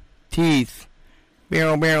teeth.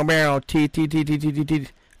 Barrel, barrel, barrel. Teeth, teeth, teeth, teeth, teeth,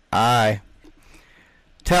 teeth. Eye.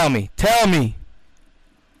 Tell me.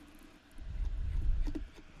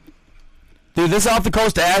 Dude, this is off the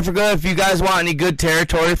coast of Africa. If you guys want any good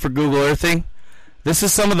territory for Google Earthing, this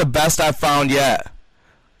is some of the best I've found yet.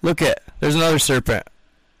 Look at, there's another serpent.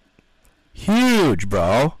 Huge,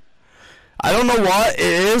 bro. I don't know what it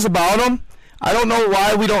is about them. I don't know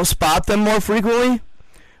why we don't spot them more frequently.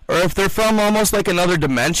 Or if they're from almost like another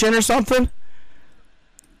dimension or something.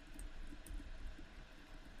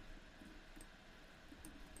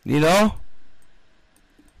 You know?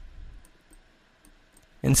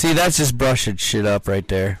 And see, that's just brushing shit up right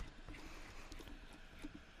there.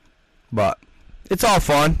 But it's all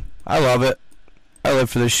fun. I love it. I live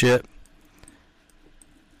for this shit.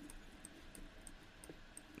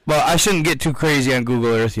 But I shouldn't get too crazy on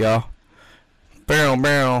Google Earth, y'all. Barrel,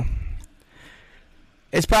 barrel.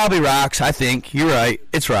 It's probably rocks, I think. You're right.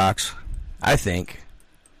 It's rocks. I think.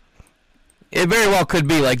 It very well could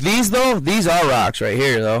be. Like these, though, these are rocks right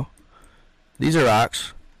here, though. These are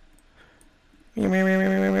rocks.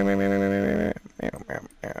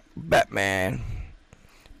 Batman.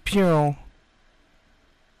 Pew.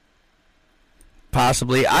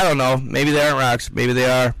 Possibly. I don't know. Maybe they aren't rocks. Maybe they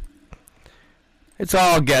are. It's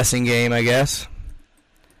all a guessing game, I guess.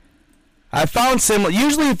 I found similar.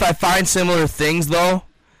 Usually, if I find similar things, though,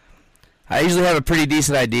 I usually have a pretty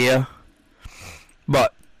decent idea.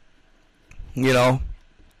 But, you know,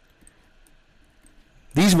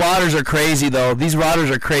 these waters are crazy, though. These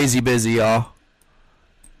waters are crazy busy, y'all.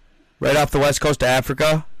 Right off the west coast of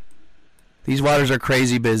Africa. These waters are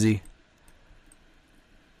crazy busy.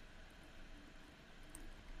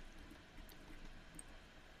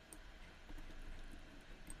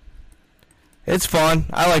 It's fun.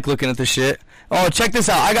 I like looking at this shit. Oh, check this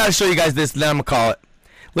out. I gotta show you guys this, then I'm gonna call it.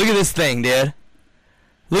 Look at this thing, dude.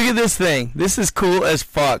 Look at this thing. This is cool as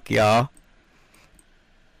fuck, y'all.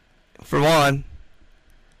 For one,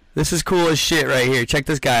 this is cool as shit right here. Check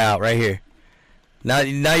this guy out right here. Now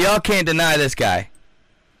y'all can't deny this guy.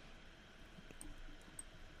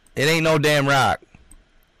 It ain't no damn rock.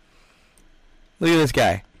 Look at this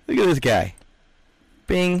guy. Look at this guy.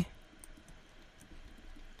 Bing.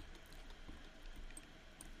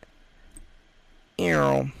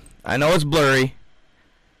 I know it's blurry,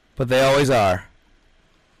 but they always are.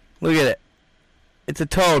 Look at it. It's a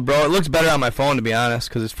toad, bro. It looks better on my phone, to be honest,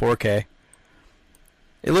 because it's 4K.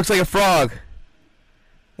 It looks like a frog.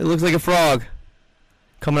 It looks like a frog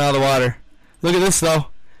coming out of the water. Look at this, though.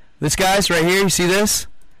 This guy's right here. You see this?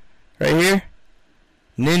 Right here?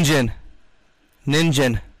 Ninjin.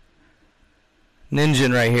 Ninjin.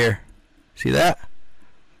 Ninjin right here. See that?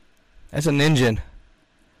 That's a ninjin.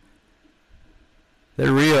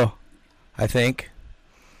 They're real, I think.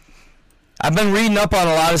 I've been reading up on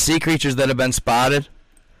a lot of sea creatures that have been spotted.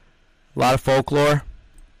 A lot of folklore.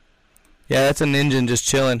 Yeah, that's a ninja just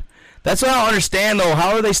chilling. That's what I don't understand, though.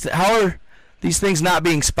 How are these things not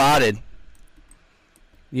being spotted?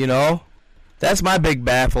 You know? That's my big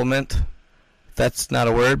bafflement. That's not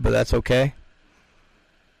a word, but that's okay.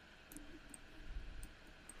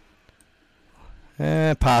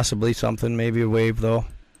 Possibly something. Maybe a wave, though.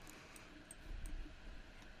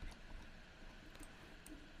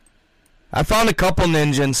 I found a couple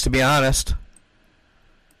ninjas, to be honest.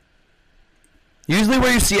 Usually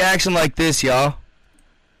where you see action like this, y'all.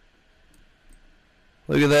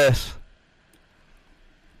 Look at this.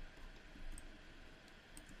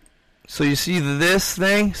 So you see this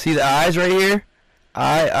thing? See the eyes right here?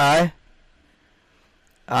 Eye.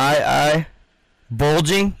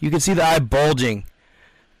 Bulging. You can see the eye bulging.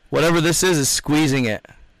 Whatever this is squeezing it.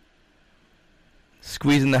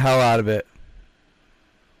 Squeezing the hell out of it.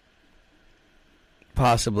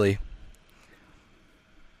 Possibly.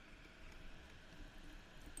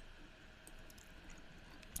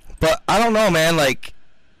 But I don't know, man. Like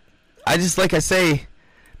I say,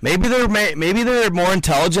 maybe they're more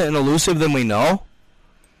intelligent and elusive than we know.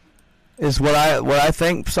 Is what I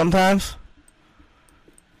think sometimes.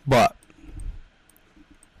 But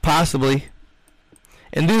possibly.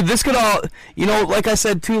 And dude, this could all, you know, like I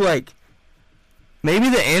said too, like maybe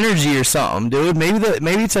the energy or something, dude. Maybe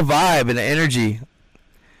it's a vibe and an energy.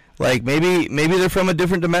 Like maybe they're from a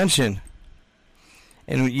different dimension,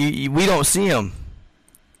 and we don't see them.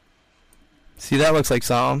 See, that looks like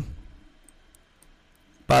something.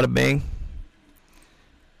 Bada bing.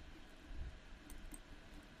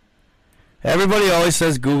 Everybody always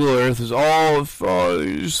says Google Earth is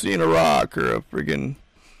you're seeing a rock or a friggin'.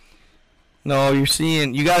 No,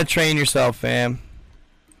 you gotta train yourself, fam.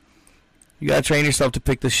 You gotta train yourself to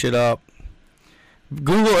pick this shit up.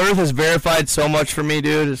 Google Earth has verified so much for me,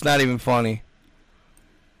 dude. It's not even funny.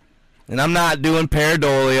 And I'm not doing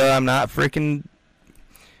pareidolia. I'm not freaking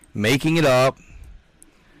making it up.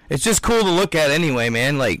 It's just cool to look at anyway,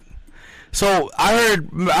 man. Like, so I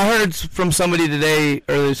heard from somebody today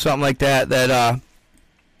or something like that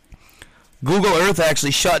Google Earth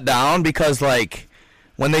actually shut down because, like,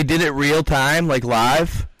 when they did it real time, like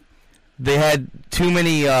live, they had too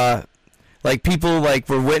many like people like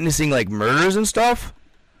were witnessing like murders and stuff.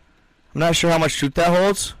 I'm not sure how much truth that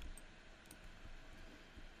holds,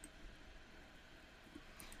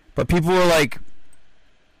 but people were like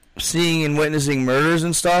seeing and witnessing murders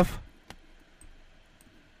and stuff.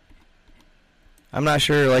 I'm not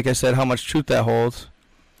sure, like I said, how much truth that holds,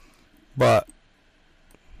 but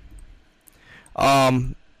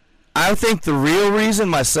I think the real reason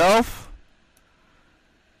myself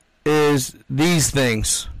is these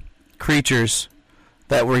things, creatures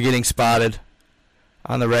that were getting spotted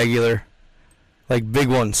on the regular, like big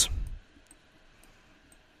ones.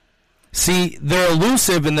 See, they're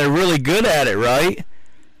elusive and they're really good at it, right?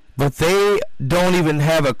 But they don't even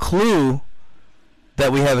have a clue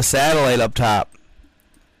that we have a satellite up top.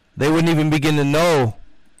 They wouldn't even begin to know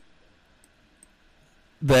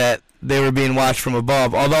that they were being watched from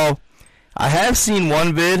above. Although, I have seen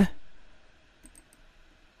one vid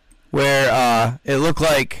where it looked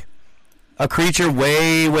like a creature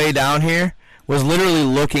way down here was literally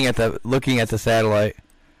looking at the satellite.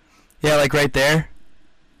 Yeah, like right there.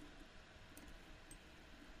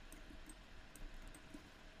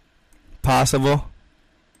 Possible.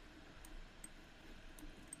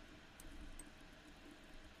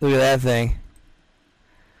 Look at that thing.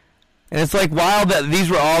 And it's like wild that these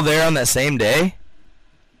were all there on that same day.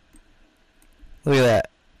 Look at that.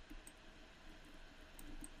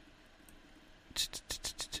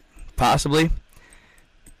 Possibly.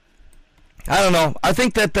 I don't know. I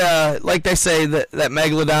think that, like they say, that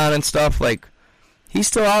Megalodon and stuff, like, he's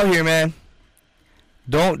still out here, man.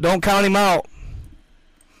 Don't count him out.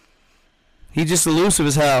 He's just elusive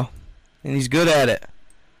as hell. And he's good at it.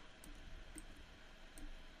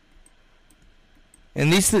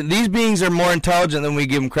 And these beings are more intelligent than we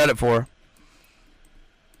give them credit for.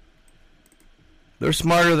 They're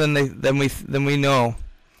smarter than we know.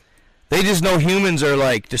 They just know humans are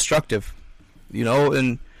like destructive, you know,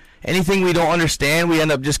 and anything we don't understand, we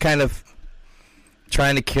end up just kind of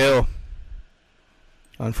trying to kill.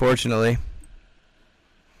 Unfortunately.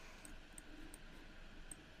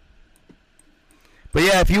 But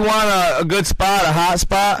yeah, if you want a good spot, a hot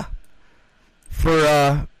spot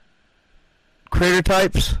for critter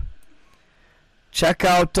types, check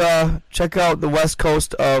out the west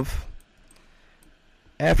coast of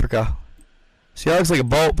Africa. See, that looks like a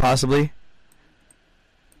boat, possibly.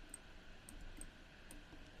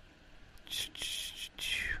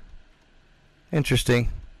 Interesting.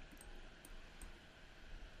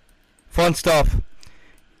 Fun stuff.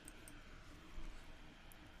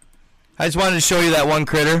 I just wanted to show you that one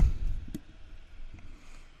critter.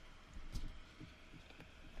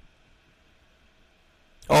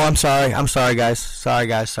 Oh, I'm sorry. I'm sorry, guys. Sorry,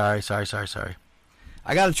 guys. Sorry.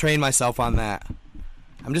 I gotta train myself on that.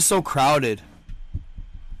 I'm just so crowded.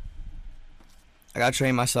 I gotta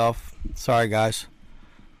train myself. Sorry, guys.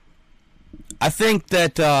 I think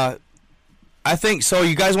that, so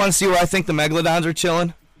you guys want to see where I think the megalodons are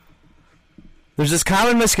chilling? There's this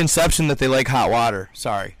common misconception that they like hot water.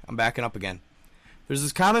 Sorry, I'm backing up again. There's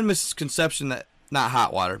this common misconception that, not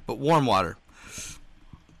hot water, but warm water.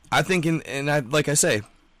 I think, like I say,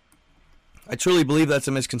 I truly believe that's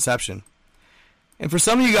a misconception. And for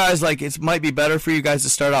some of you guys, like, it might be better for you guys to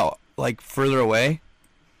start out, like, further away.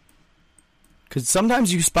 Because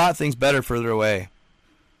sometimes you spot things better further away.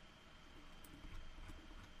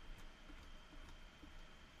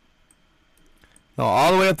 No,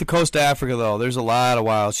 all the way up the coast of Africa, though, there's a lot of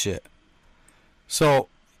wild shit. So,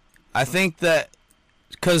 I think that,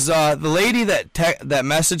 because the lady that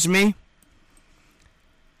messaged me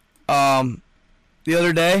the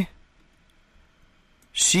other day,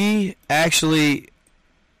 she actually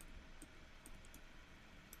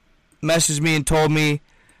messaged me and told me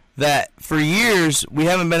that for years we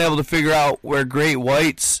haven't been able to figure out where great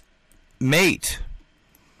whites mate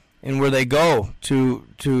and where they go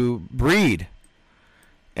to breed.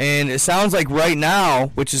 And it sounds like right now,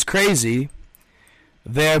 which is crazy,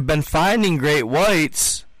 they have been finding great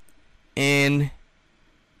whites in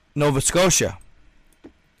Nova Scotia.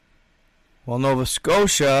 Well, Nova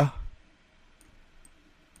Scotia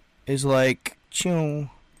is like, I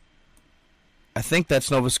think that's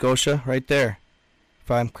Nova Scotia right there, if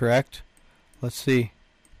I'm correct. Let's see.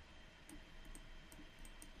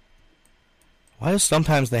 Why does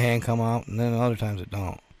sometimes the hand come out and then other times it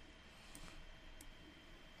don't?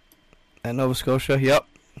 At Nova Scotia, yep,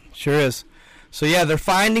 sure is. So yeah, they're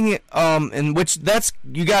finding it, in which that's,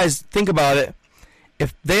 you guys think about it.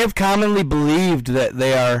 If they have commonly believed that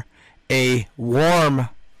they are a warm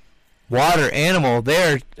water animal,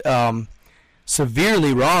 they're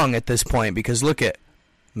severely wrong at this point, because look at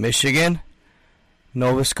Michigan,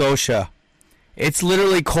 Nova Scotia. It's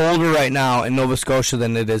literally colder right now in Nova Scotia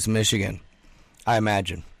than it is Michigan, I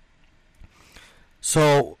imagine.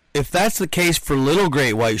 So if that's the case for little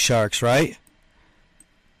great white sharks, right?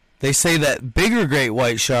 They say that bigger great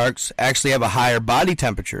white sharks actually have a higher body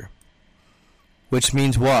temperature. Which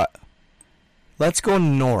means what? Let's go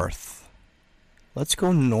north. Let's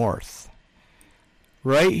go north.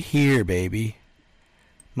 Right here, baby.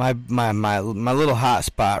 My little hot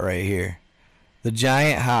spot right here. The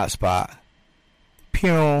giant hot spot.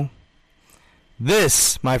 Pew.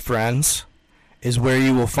 This, my friends, is where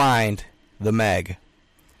you will find the Meg.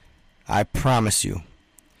 I promise you.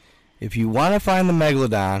 If you want to find the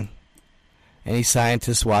Megalodon, any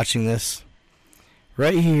scientists watching this,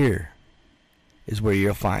 right here is where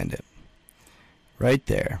you'll find it. Right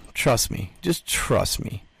there. Trust me. Just trust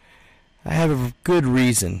me. I have a good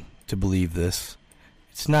reason to believe this.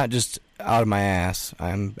 It's not just out of my ass.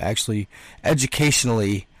 I'm actually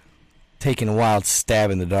educationally taking a wild stab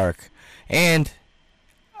in the dark. And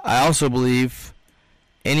I also believe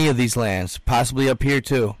any of these lands, possibly up here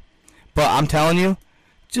too. But I'm telling you,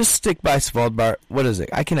 just stick by Svalbard. What is it?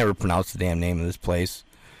 I can never pronounce the damn name of this place.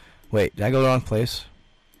 Wait, did I go to the wrong place?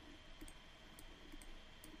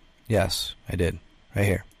 Yes, I did. Right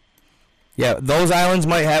here. Yeah, those islands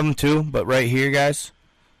might have them too, but right here, guys.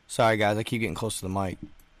 Sorry, guys, I keep getting close to the mic.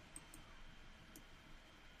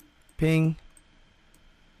 Ping.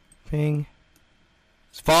 Ping.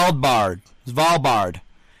 Svalbard. Svalbard.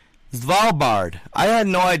 Svalbard. I had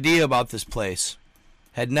no idea about this place.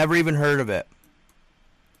 Had never even heard of it.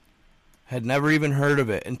 Had never even heard of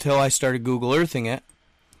it until I started Google Earthing it.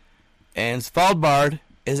 And Svalbard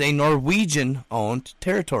is a Norwegian-owned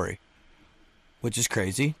territory, which is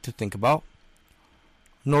crazy to think about.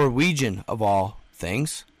 Norwegian, of all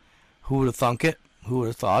things. Who would have thunk it? Who would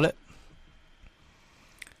have thought it?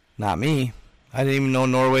 Not me. I didn't even know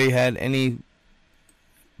Norway had any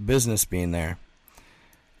business being there.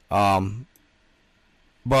 But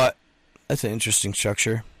that's an interesting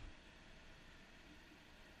structure.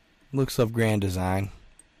 Looks of grand design.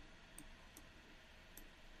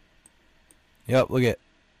 Yep, look at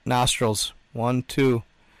nostrils. 1, 2.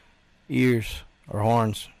 Ears or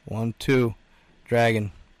horns. 1, 2.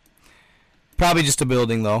 Dragon. Probably just a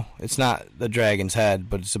building though. It's not the dragon's head,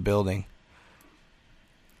 but it's a building.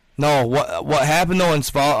 No, what happened though in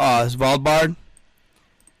Svalbard?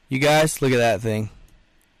 You guys, look at that thing.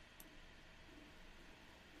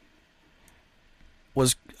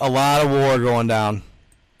 Was a lot of war going down.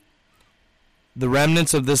 The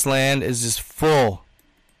remnants of this land is just full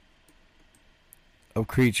of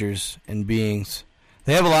creatures and beings.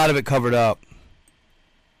 They have a lot of it covered up.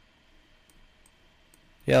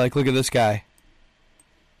 Yeah, like look at this guy.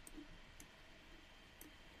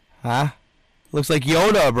 Huh? Looks like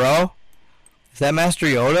Yoda, bro. Is that Master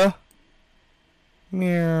Yoda?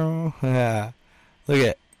 Meow. Yeah. Look at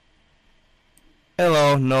it.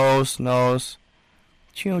 Hello, nose.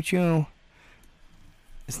 Choo choo.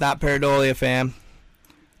 It's not pareidolia, fam.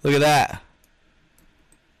 Look at that.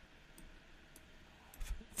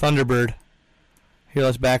 Thunderbird. Here,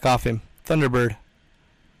 let's back off him. Thunderbird.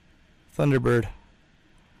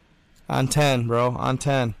 On 10, bro. On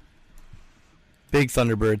 10. Big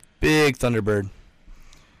Thunderbird.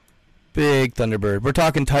 We're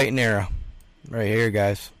talking Titan era. Right here,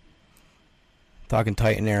 guys. Talking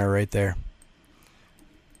Titan era right there.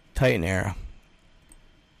 Titan era.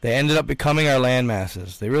 They ended up becoming our land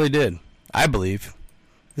masses. They really did. I believe.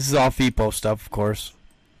 This is all FIPO stuff, of course.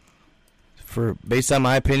 Based on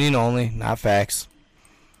my opinion only, not facts.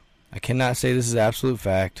 I cannot say this is absolute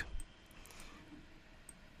fact.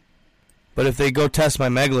 But if they go test my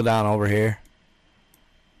Megalodon over here,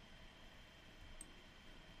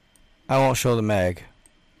 I won't show the Meg.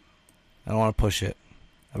 I don't want to push it.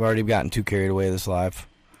 I've already gotten too carried away this live.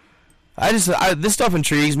 This stuff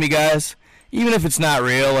intrigues me, guys. Even if it's not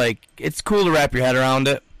real, like, it's cool to wrap your head around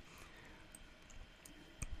it.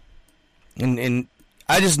 And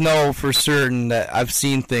I just know for certain that I've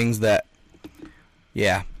seen things that,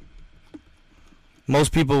 yeah,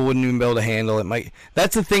 most people wouldn't even be able to handle it.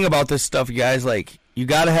 That's the thing about this stuff, you guys. Like, you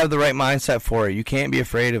got to have the right mindset for it. You can't be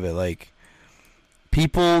afraid of it. Like,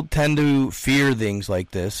 people tend to fear things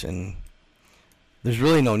like this, and there's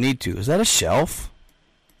really no need to. Is that a shelf?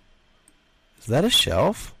 Is that a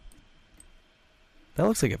shelf? That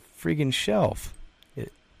looks like a freaking shelf.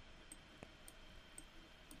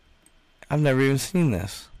 I've never even seen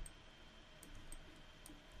this.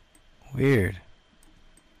 Weird.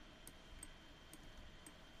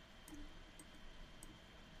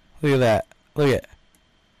 Look at that. Look at it.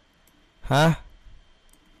 Huh?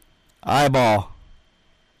 Eyeball.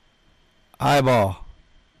 Eyeball.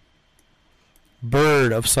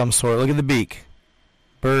 Bird of some sort. Look at the beak.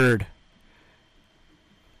 Bird.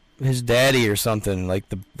 His daddy or something, like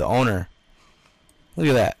the owner. Look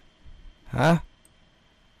at that. Huh?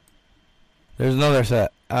 There's another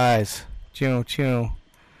set. Eyes. Choo, choo.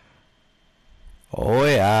 Oh,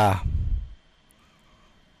 yeah.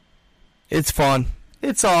 It's fun.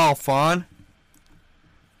 It's all fun.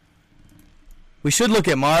 We should look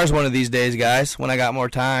at Mars one of these days, guys, when I got more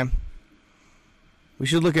time. We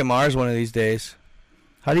should look at Mars one of these days.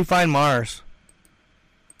 How do you find Mars?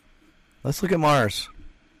 Let's look at Mars.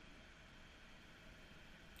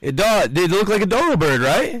 It does. It look like a dodo bird,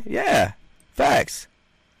 right? Yeah. Facts.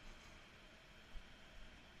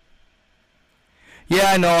 Yeah,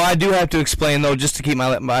 I know. I do have to explain, though, just to keep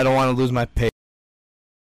I don't want to lose my pay.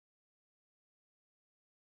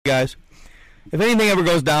 Guys, if anything ever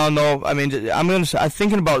goes down, though, I mean, I'm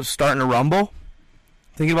thinking about starting a Rumble.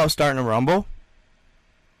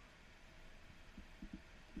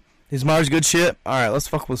 Is Mars good shit? Alright, let's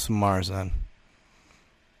fuck with some Mars, then.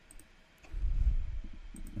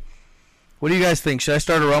 What do you guys think? Should I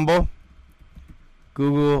start a Rumble?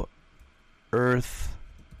 Google Earth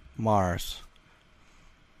Mars.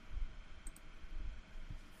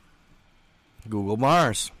 Google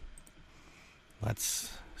Mars.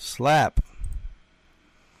 Let's slap.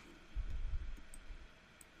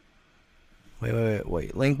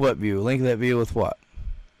 Wait. Link what view? Link that view with what?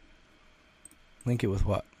 Link it with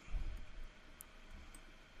what?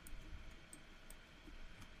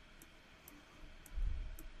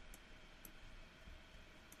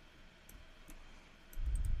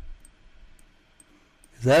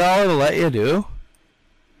 Is that all it'll let you do?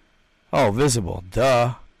 Oh, visible.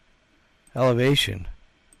 Duh. Elevation.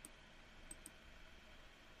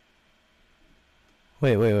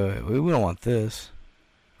 Wait. We don't want this.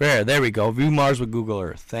 There we go. View Mars with Google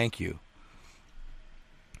Earth. Thank you.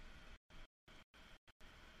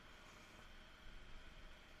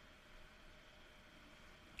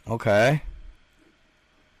 Okay.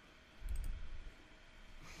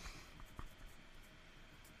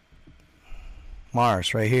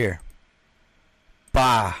 Mars, right here.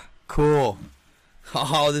 Bah. Cool.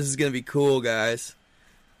 Oh, this is going to be cool, guys.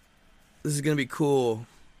 This is going to be cool.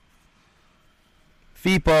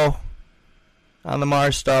 FIPO on the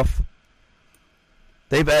Mars stuff.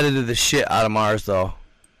 They've edited the shit out of Mars, though.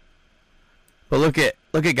 But look at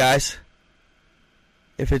guys.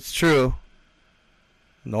 If it's true.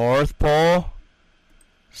 North Pole.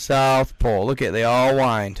 South Pole. Look at, they all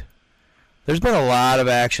wind. There's been a lot of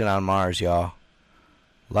action on Mars, y'all.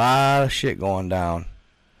 A lot of shit going down.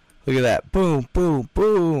 Look at that. Boom, boom,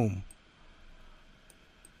 boom.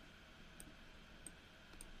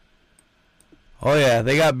 Oh, yeah.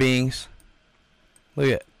 They got beings.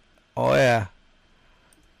 Look at. Oh, yeah.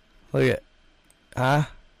 Look at. Huh?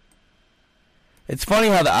 It's funny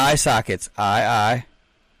how the eye sockets. Eye.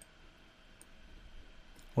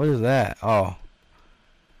 What is that? Oh.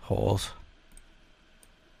 Holes.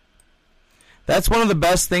 That's one of the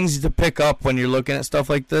best things to pick up when you're looking at stuff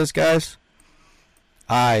like this, guys.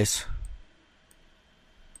 Eyes.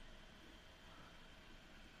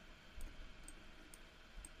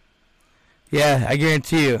 Yeah, I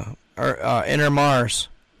guarantee you. Inner Mars.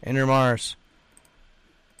 Inner Mars.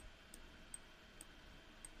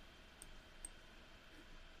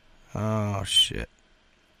 Oh, shit.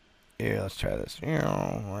 Yeah, let's try this.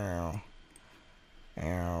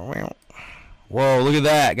 Whoa, look at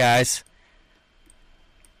that, guys.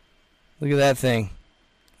 Look at that thing.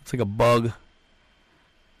 It's like a bug.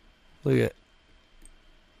 Look at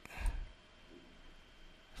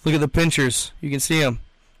the pinchers. You can see them.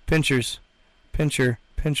 Pinchers. Pincher.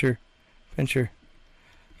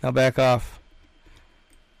 Now back off.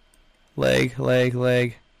 Leg.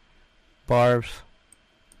 Barbs.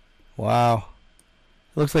 Wow.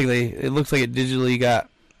 It looks like it digitally got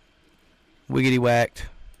wiggity whacked.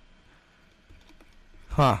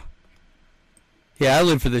 Huh. Yeah, I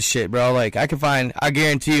live for this shit, bro. Like, I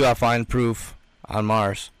guarantee you I'll find proof on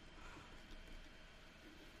Mars.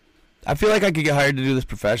 I feel like I could get hired to do this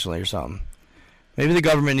professionally or something. Maybe the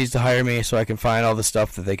government needs to hire me so I can find all the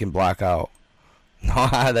stuff that they can block out. No,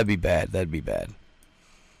 that'd be bad. That'd be bad.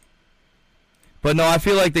 But no, I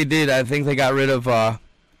feel like they did. I think they got rid of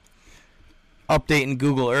updating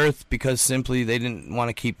Google Earth because simply they didn't want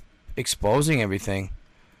to keep exposing everything.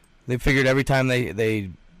 They figured every time they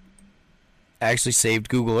actually saved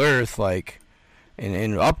Google Earth, like, and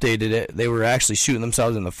updated it, they were actually shooting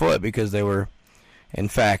themselves in the foot because they were, in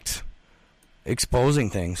fact, exposing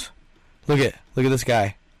things. Look at this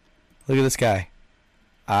guy. Look at this guy.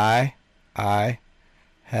 Eye,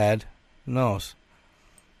 head, nose.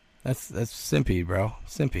 That's Simpy, bro.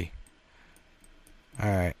 Simpy.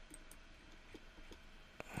 Alright.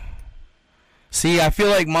 See, I feel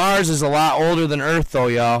like Mars is a lot older than Earth, though,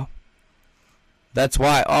 y'all. That's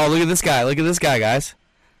why. Oh, look at this guy. Look at this guy, guys.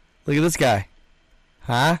 Look at this guy.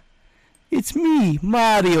 Huh? It's me,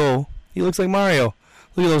 Mario. He looks like Mario.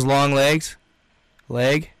 Look at those long legs.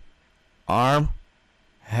 Leg. Arm.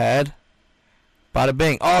 Head. Bada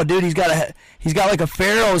bing. Oh, dude, he's got like a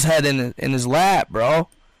pharaoh's head in his lap, bro.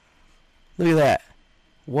 Look at that.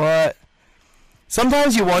 What?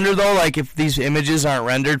 Sometimes you wonder, though, like, if these images aren't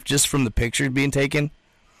rendered just from the picture being taken.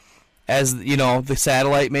 As, you know, the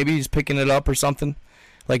satellite maybe is picking it up or something.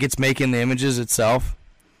 Like it's making the images itself.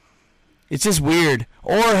 It's just weird.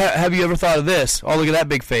 Or have you ever thought of this? Oh, look at that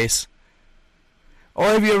big face. Or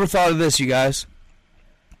have you ever thought of this, you guys?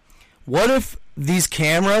 What if these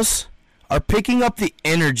cameras are picking up the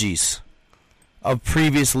energies of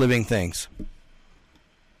previous living things?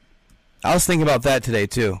 I was thinking about that today,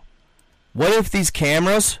 too. What if these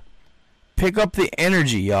cameras pick up the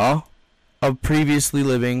energy, y'all, of previously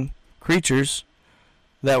living creatures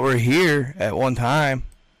that were here at one time,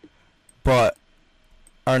 but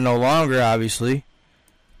are no longer, obviously,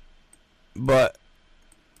 but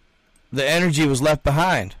the energy was left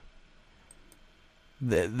behind.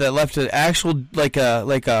 That left an actual, it'd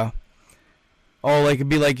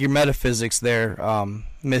be like your metaphysics there,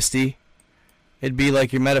 Misty. It'd be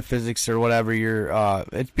like your metaphysics or whatever.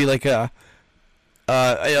 It'd be like a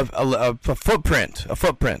footprint.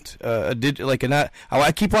 I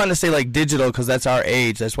keep wanting to say like digital because that's our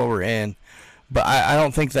age. That's what we're in. But I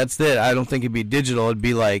don't think that's it. I don't think it'd be digital. It'd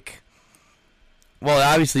be like, well, it'd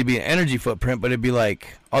obviously be an energy footprint, but it'd be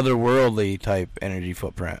like otherworldly type energy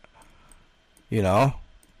footprint. You know?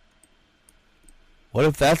 What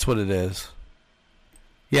if that's what it is?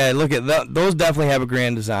 Yeah, look at that. Those definitely have a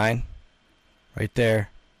grand design. Right there.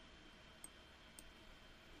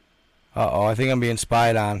 Uh-oh, I think I'm being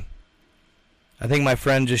spied on. I think my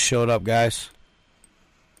friend just showed up, guys.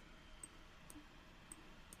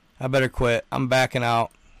 I better quit. I'm backing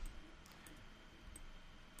out.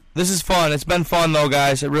 This is fun. It's been fun, though,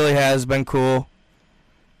 guys. It really has been cool.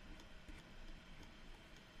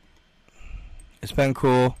 It's been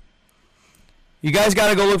cool. You guys got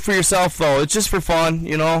to go look for yourself, though. It's just for fun,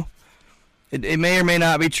 you know. It may or may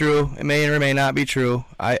not be true. It may or may not be true.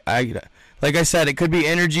 Like I said, it could be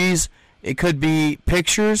energies. It could be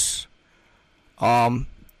pictures.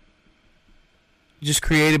 Just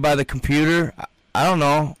created by the computer. I don't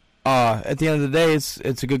know. At the end of the day,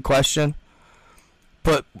 it's a good question.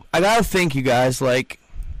 But I gotta think, you guys, like,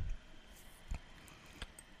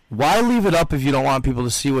 why leave it up if you don't want people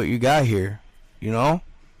to see what you got here? You know?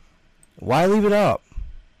 Why leave it up?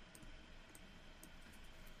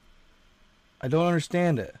 I don't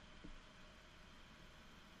understand it.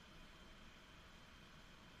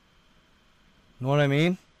 Know what I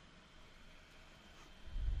mean?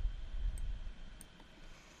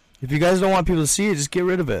 If you guys don't want people to see it, just get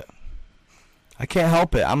rid of it. I can't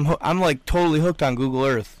help it. I'm like totally hooked on Google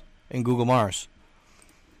Earth and Google Mars.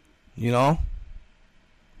 You know?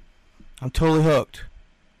 I'm totally hooked.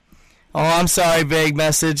 Oh, I'm sorry, vague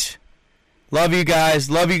message. Love you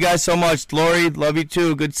guys. Love you guys so much. Lori, love you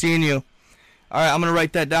too. Good seeing you. Alright, I'm going to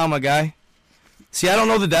write that down, my guy. See, I don't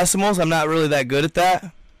know the decimals. I'm not really that good at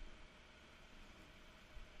that.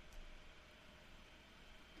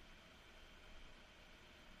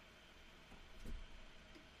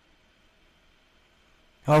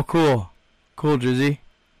 Oh, cool. Cool, Drizzy.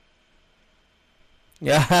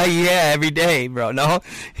 Yeah, yeah, every day, bro. No?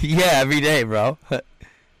 Yeah, every day, bro. What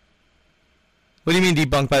do you mean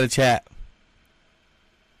debunked by the chat?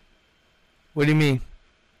 What do you mean?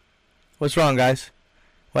 What's wrong, guys?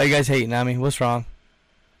 Why are you guys hating on me? What's wrong?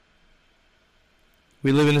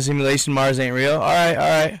 We live in a simulation. Mars ain't real. All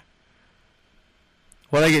right.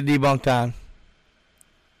 What'd I get debunked on?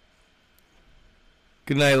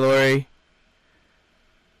 Good night, Lori.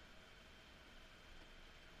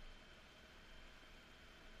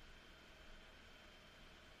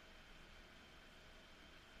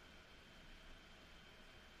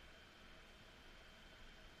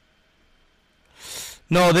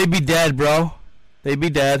 No, they'd be dead, bro. They'd be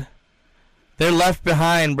dead. They're left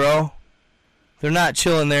behind, bro. They're not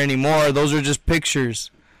chilling there anymore. Those are just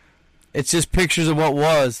pictures. It's just pictures of what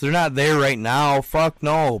was. They're not there right now. Fuck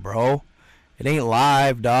no, bro. It ain't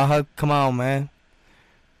live, dog. Come on, man.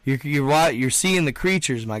 You're seeing the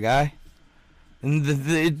creatures, my guy. And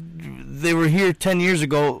they were here 10 years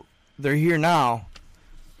ago. They're here now.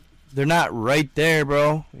 They're not right there,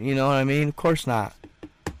 bro. You know what I mean? Of course not.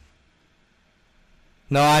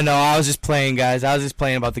 No, I know. I was just playing, guys. I was just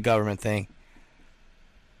playing about the government thing.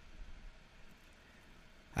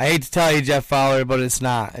 I hate to tell you, Jeff Fowler, but it's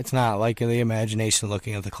not. It's not like the imagination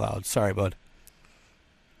looking at the clouds. Sorry, bud.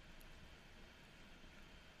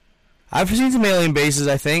 I've seen some alien bases,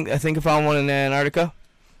 I think. I think I found one in Antarctica.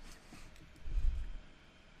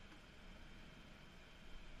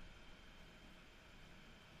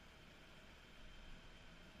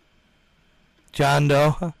 John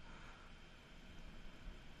Doe.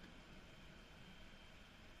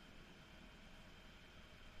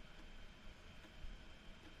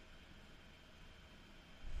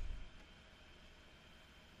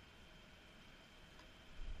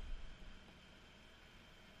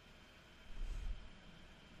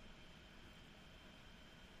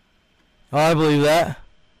 Oh, I believe that.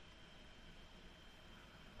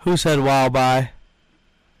 Who said wow bye?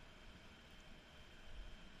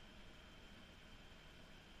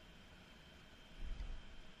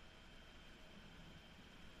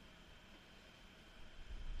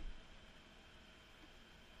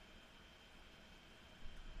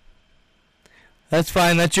 That's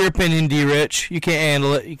fine. That's your opinion, D. Rich. You can't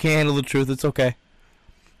handle it. You can't handle the truth. It's okay.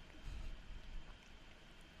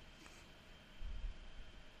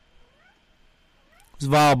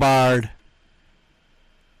 Svalbard.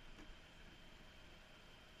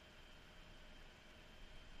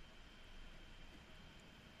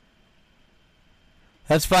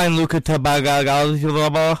 That's fine, Luca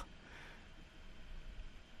Tabaga.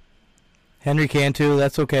 Henry Cantu,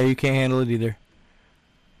 that's okay. You can't handle it either.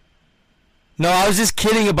 No, I was just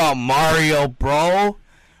kidding about Mario, bro.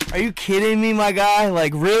 Are you kidding me, my guy?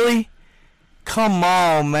 Like, really? Come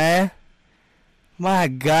on, man. My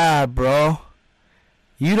God, bro.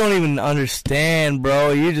 You don't even understand,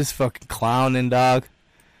 bro. You're just fucking clowning, dog.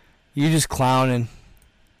 You're just clowning.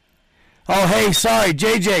 Oh, hey, sorry,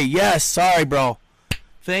 JJ. Yes, sorry, bro.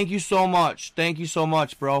 Thank you so much. Thank you so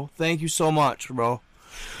much, bro. Thank you so much, bro.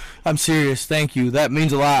 I'm serious. Thank you. That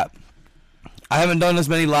means a lot. I haven't done as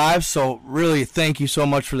many lives, so really, thank you so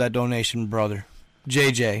much for that donation, brother.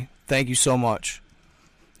 JJ, thank you so much.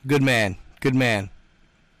 Good man. Good man.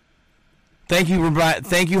 Thank you,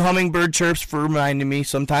 Hummingbird Chirps, for reminding me.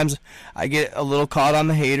 Sometimes I get a little caught on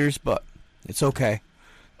the haters, but it's okay.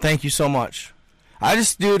 Thank you so much.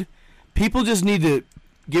 Dude, people just need to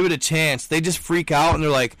give it a chance. They just freak out and they're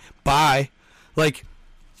like, bye. Like,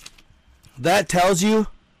 that tells you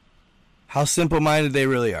how simple-minded they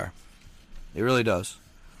really are. It really does.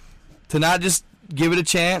 To not just give it a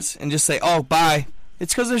chance and just say, oh, bye,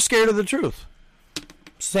 it's because they're scared of the truth.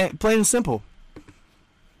 Plain and simple.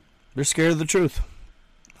 They're scared of the truth.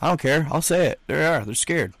 I don't care. I'll say it. They are. They're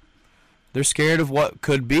scared. They're scared of what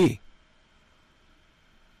could be.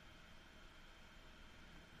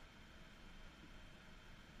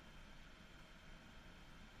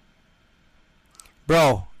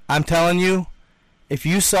 Bro, I'm telling you, if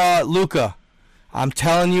you saw Luca, I'm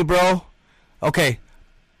telling you, bro. Okay.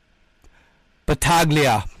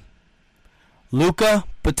 Battaglia. Luca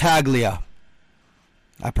Battaglia.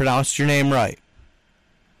 I pronounced your name right.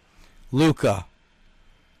 Luca.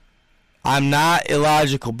 I'm not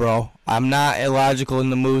illogical, bro. I'm not illogical in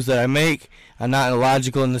the moves that I make. I'm not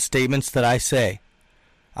illogical in the statements that I say.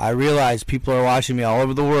 I realize people are watching me all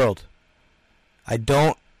over the world. I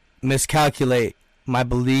don't miscalculate my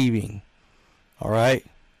believing. Alright?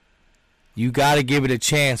 You gotta give it a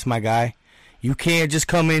chance, my guy. You can't just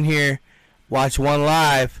come in here, watch one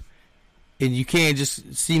live, and you can't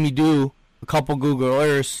just see me do a couple Google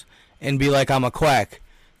Earths and be like I'm a quack.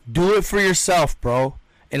 Do it for yourself, bro,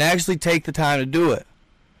 and actually take the time to do it,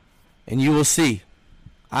 and you will see.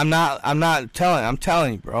 I'm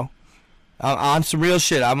telling you, bro. On some real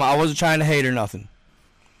shit. I wasn't trying to hate or nothing.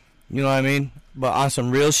 You know what I mean? But on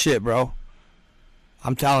some real shit, bro.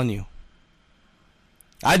 I'm telling you.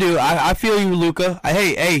 I do. I feel you, Luca.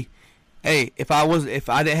 Hey, if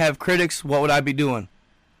I didn't have critics, what would I be doing?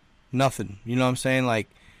 Nothing. You know what I'm saying? Like,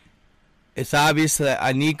 it's obvious that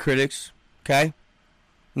I need critics. Okay?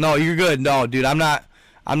 No, you're good. No, dude, I'm not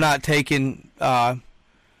taking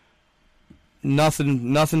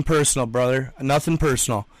nothing personal, brother. Nothing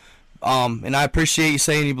personal. And I appreciate you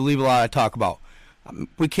saying you believe a lot I talk about.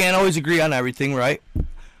 We can't always agree on everything, right?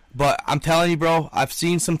 But I'm telling you, bro, I've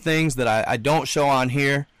seen some things that I don't show on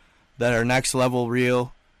here that are next level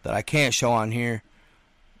real that I can't show on here,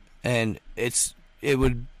 and it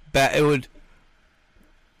would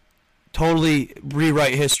totally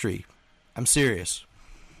rewrite history. I'm serious.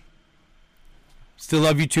 Still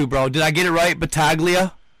love you too, bro. Did I get it right?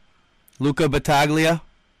 Battaglia? Luca Battaglia?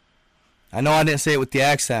 I know I didn't say it with the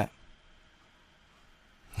accent.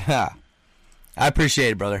 Ha. I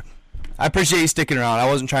appreciate it, brother. I appreciate you sticking around. I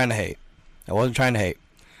wasn't trying to hate.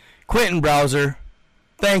 Quentin Browser.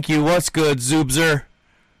 Thank you. What's good, Zoobzer?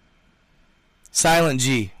 Silent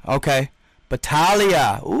G. Okay.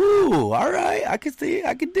 Battaglia. Ooh, alright. I can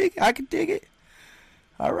dig it.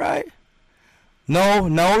 Alright.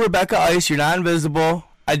 No, Rebecca Ice, you're not invisible.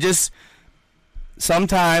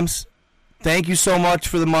 Sometimes, thank you so much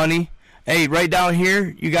for the money. Hey, right down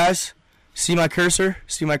here, you guys, see my cursor?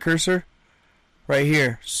 Right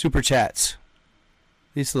here, super chats.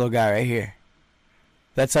 This little guy right here.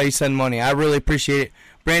 That's how you send money. I really appreciate it.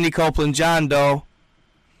 Brandy Copeland, John Doe.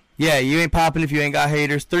 Yeah, you ain't popping if you ain't got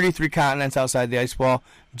haters. 33 continents outside the ice wall.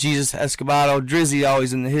 Jesus Escobedo. Drizzy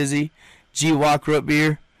always in the hizzy. G-Walk Root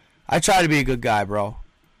Beer. I try to be a good guy, bro.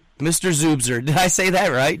 Mr. Zoobzer. Did I say that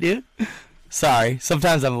right, dude? Sorry.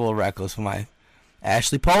 Sometimes I'm a little reckless with my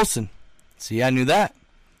Ashley Paulson. See, I knew that.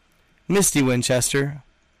 Misty Winchester.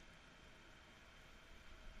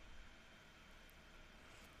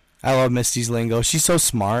 I love Misty's lingo. She's so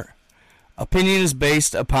smart. Opinion is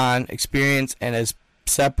based upon experience and as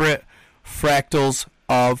separate fractals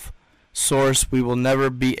of source, we will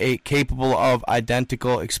never be capable of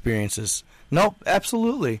identical experiences. Nope,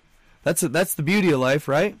 absolutely. That's the beauty of life,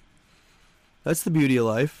 right? That's the beauty of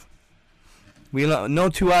life. We no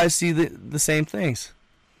two eyes see the same things.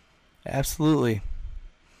 Absolutely.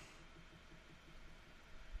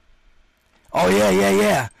 Oh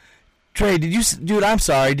yeah. Trey, dude, I'm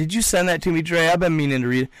sorry. Did you send that to me, Trey? I've been meaning to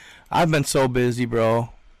read it. I've been so busy, bro.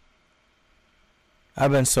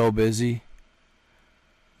 I've been so busy.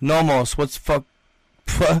 Nomos, what's fuck?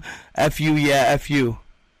 F-U, yeah, F-U.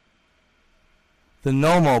 The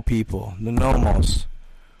Nomo people. The Nomos.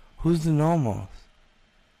 Who's the Nomos?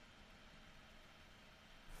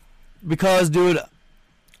 Because, dude,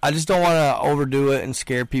 I just don't want to overdo it and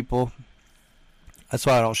scare people. That's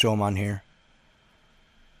why I don't show them on here.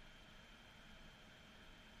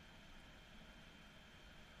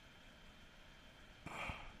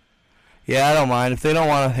 Yeah, I don't mind. If they don't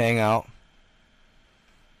want to hang out,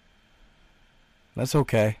 that's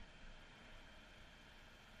okay.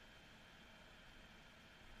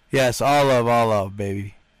 Yes, all love,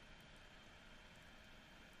 baby.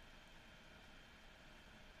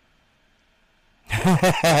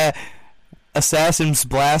 Assassins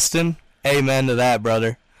blasting. Amen to that,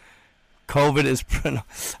 brother. COVID is...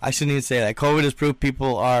 I shouldn't even say that. COVID is proof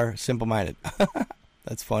people are simple-minded.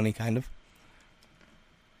 That's funny, kind of.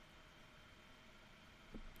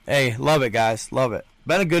 Hey, love it, guys. Love it.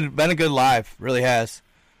 Been a good live. Really has.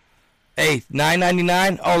 Hey,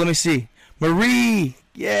 $9.99. Oh, let me see. Marie.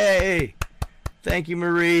 Yay. Thank you,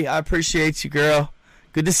 Marie. I appreciate you, girl.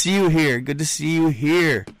 Good to see you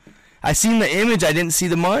here. I seen the image. I didn't see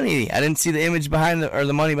the money. I didn't see the image behind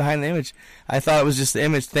the money behind the image. I thought it was just the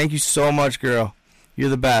image. Thank you so much, girl. You're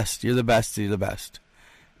the best. You're the best.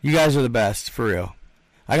 You guys are the best, for real.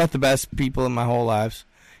 I got the best people in my whole lives.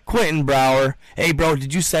 Quentin Brower. Hey, bro,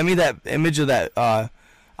 did you send me that image of that? I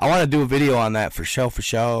want to do a video on that for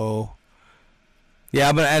show. Yeah,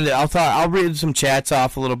 I'm gonna end it. I'll read some chats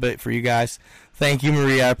off a little bit for you guys. Thank you,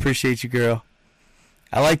 Maria. I appreciate you, girl.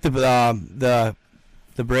 I like the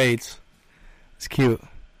braids. It's cute.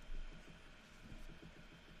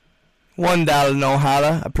 $1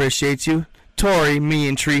 Nohada. Appreciate you. Tori, me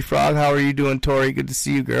and Tree Frog. How are you doing, Tori? Good to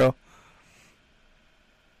see you, girl.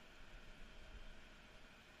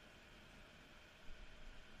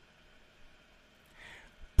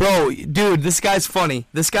 Bro, dude, this guy's funny.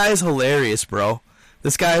 This guy is hilarious, bro.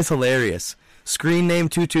 This guy is hilarious. Screen name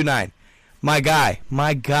 229. My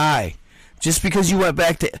guy. Just because you went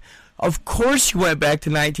back to... Of course you went back to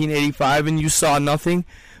 1985 and you saw nothing.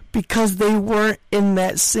 Because they weren't in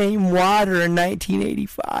that same water in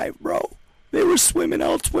 1985, bro. They were swimming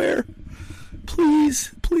elsewhere.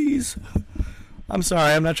 Please. I'm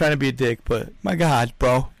sorry, I'm not trying to be a dick, but my God,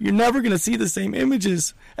 bro, you're never going to see the same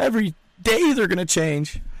images. Every day they're going to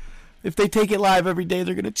change. If they take it live every day,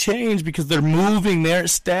 they're going to change because they're moving there,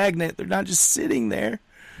 stagnant. They're not just sitting there.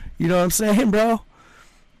 You know what I'm saying, bro?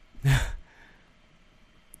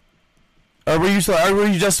 Or were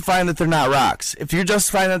you justifying that they're not rocks? If you're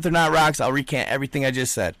justifying that they're not rocks, I'll recant everything I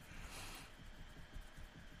just said.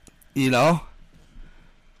 You know?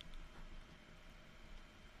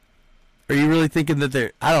 Are you really thinking that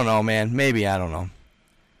they're... I don't know, man. Maybe, I don't know.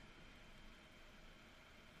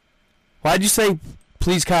 Why'd you say,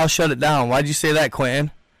 please, Kyle, shut it down? Why'd you say that,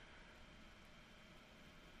 Quentin?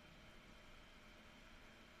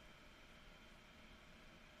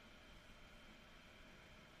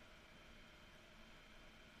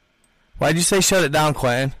 Why'd you say shut it down,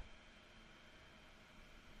 Quentin?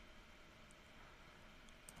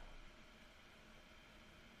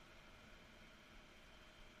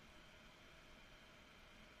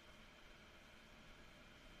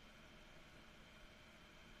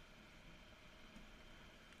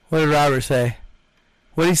 What did Robert say?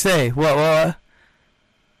 What did he say? What?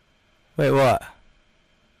 Wait, what?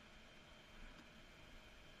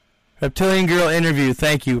 Reptilian Girl interview.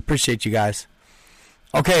 Thank you. Appreciate you guys.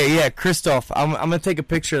 Okay, yeah, Christoph. I'm going to take a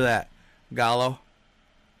picture of that. Gallo.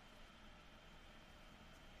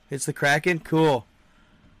 It's the Kraken? Cool.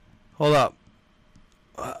 Hold up.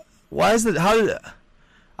 Why is it... How did...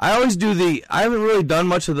 I always do the... I haven't really done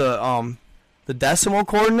much of the decimal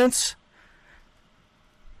coordinates.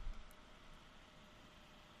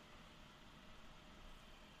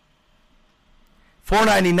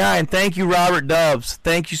 $4.99. Thank you, Robert Dubs.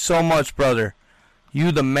 Thank you so much, brother.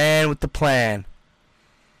 You the man with the plan.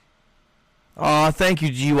 Aw, thank you,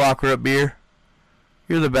 G-Walker up beer.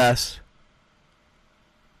 You're the best.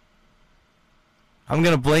 I'm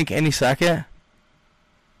going to blink any second.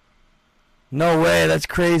 No way, that's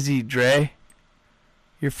crazy, Dre.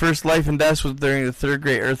 Your first life and death was during the Third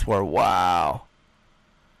Great Earth War. Wow.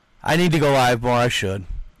 I need to go live more, I should.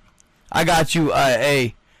 I got you,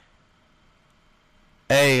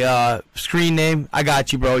 screen name. I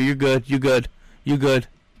got you, bro. You're good. You good. You good.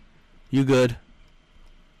 You good.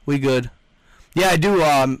 We good. Yeah, I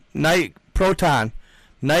do. Night Proton.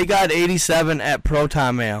 Night God 87 at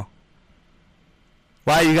Proton Mail.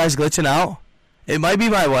 Why are you guys glitching out? It might be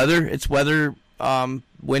my weather. It's weather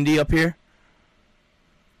windy up here.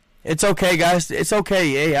 It's okay, guys. It's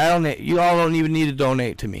okay. Hey, you all don't even need to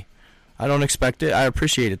donate to me. I don't expect it. I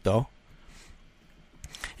appreciate it though.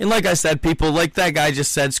 And like I said, people, like that guy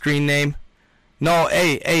just said, screen name. No,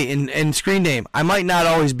 in screen name, I might not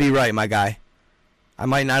always be right, my guy. I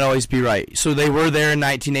might not always be right. So they were there in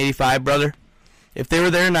 1985, brother. If they were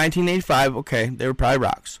there in 1985, okay, they were probably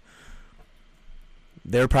rocks.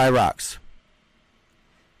 They were probably rocks.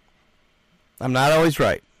 I'm not always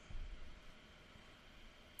right.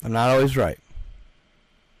 I'm not always right.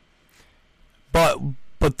 But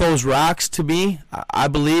those rocks, to me, I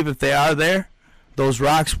believe if they are there, those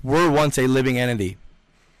rocks were once a living entity.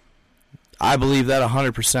 I believe that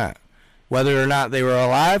 100%. Whether or not they were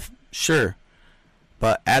alive, sure.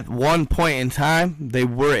 But at one point in time, they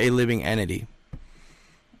were a living entity.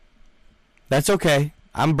 That's okay.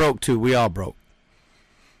 I'm broke too. We all broke.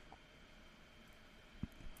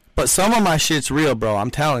 But some of my shit's real, bro.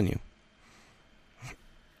 I'm telling you.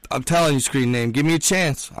 I'm telling you, screen name. Give me a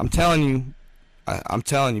chance. I'm telling you. I'm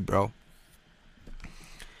telling you, bro.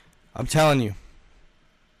 I'm telling you.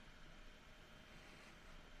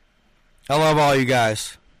 I love all you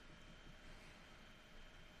guys.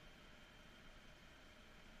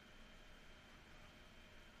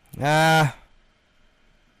 Yeah,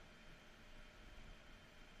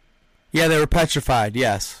 they were petrified.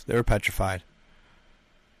 Yes, they were petrified.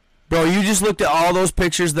 Bro, you just looked at all those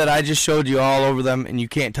pictures that I just showed you all over them, and you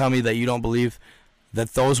can't tell me that you don't believe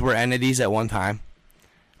that those were entities at one time.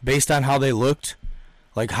 Based on how they looked.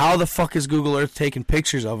 Like, how the fuck is Google Earth taking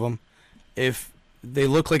pictures of them if they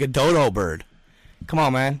look like a dodo bird? Come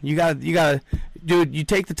on, man. You gotta, dude, you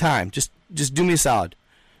take the time. Just do me a solid.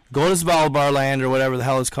 Go to Svalbard land or whatever the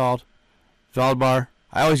hell it's called. Svalbard.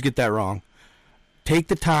 I always get that wrong. Take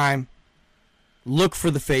the time. Look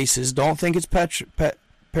for the faces. Don't think it's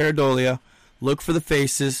pareidolia. Look for the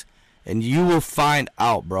faces, and you will find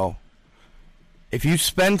out, bro. If you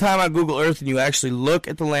spend time on Google Earth and you actually look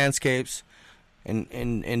at the landscapes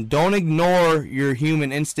and don't ignore your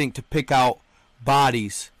human instinct to pick out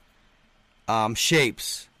bodies,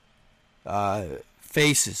 shapes,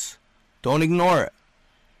 faces. Don't ignore it.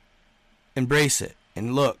 Embrace it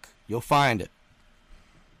and look. You'll find it.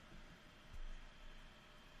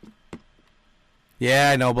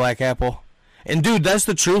 Yeah, I know, Black Apple. And dude, that's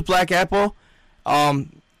the truth, Black Apple.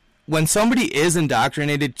 when somebody is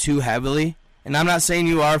indoctrinated too heavily, and I'm not saying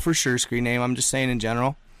you are for sure, Screen Name, I'm just saying in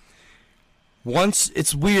general, once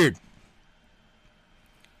it's weird.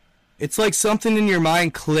 It's like something in your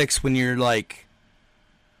mind clicks when you're like,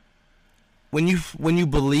 when you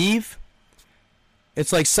believe,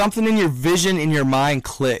 it's like something in your vision in your mind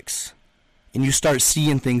clicks, and you start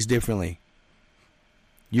seeing things differently.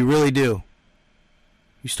 You really do.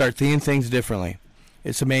 You start seeing things differently.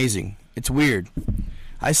 It's amazing. It's weird.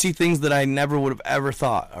 I see things that I never would have ever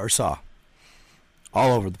thought or saw.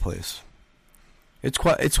 All over the place. It's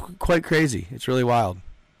quite crazy. It's really wild.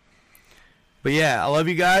 But yeah, I love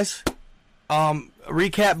you guys.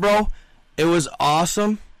 Recap, bro. It was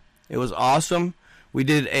awesome. It was awesome. We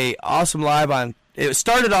did a awesome live on. It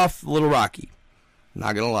started off a little rocky.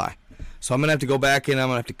 Not gonna lie. So I'm gonna have to go back in. I'm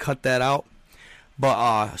gonna have to cut that out.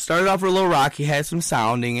 But started off a little rocky. Had some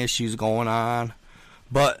sounding issues going on.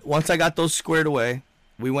 But once I got those squared away,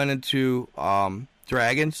 we went into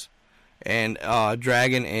Dragons and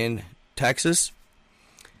Dragon in Texas.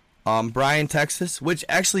 Bryan, Texas. Which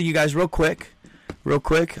actually, you guys, real quick,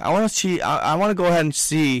 I want to see. I want to go ahead and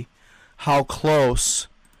see how close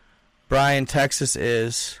Bryan, Texas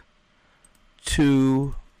is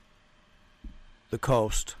to the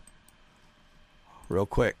coast. Real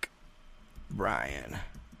quick. Bryan,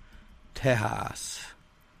 Texas.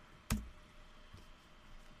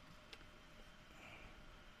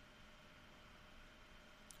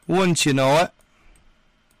 Wouldn't you know it?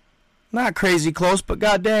 Not crazy close, but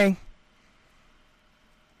god dang.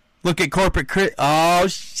 Look at Corpus Christi. Oh,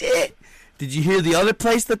 shit. Did you hear the other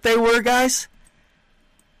place that they were, guys?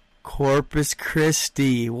 Corpus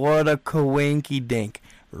Christi. What a coinky dink.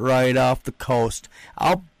 Right off the coast.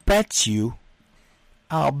 I'll bet you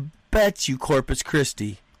Corpus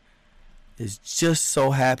Christi is just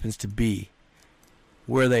so happens to be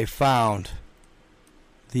where they found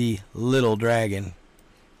the little dragon.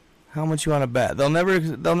 How much you want to bet? They'll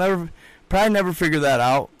probably never figure that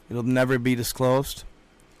out. It'll never be disclosed.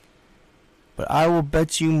 But I will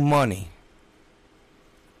bet you money.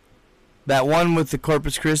 That one with the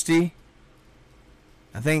Corpus Christi,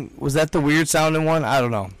 I think, was that the weird sounding one? I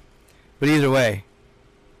don't know. But either way,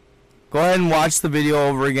 go ahead and watch the video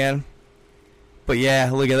over again. But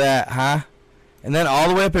yeah, look at that, huh? And then all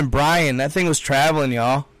the way up in Bryan, that thing was traveling,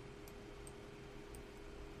 y'all.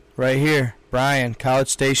 Right here, Bryan, College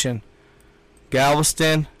Station,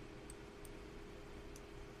 Galveston.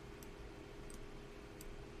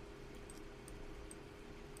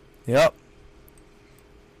 Yep.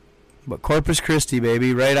 But Corpus Christi,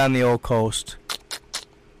 baby, right on the old coast.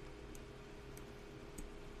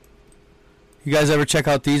 You guys ever check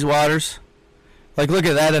out these waters? Like, look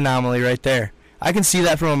at that anomaly right there. I can see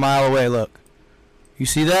that from a mile away, look. You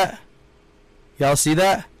see that? Y'all see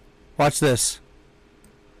that? Watch this.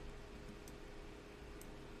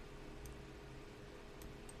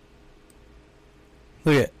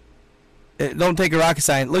 Look at it. Don't take a rocket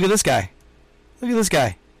science. Look at this guy. Look at this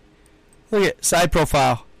guy. Look at side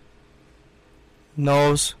profile.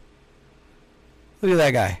 Nose. Look at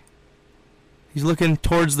that guy. He's looking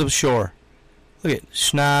towards the shore. Look at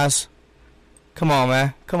schnoz. Come on,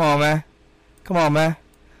 man. Come on, man. Come on, man.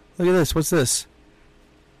 Look at this. What's this?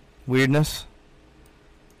 Weirdness.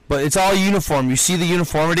 But it's all uniform. You see the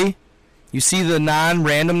uniformity? You see the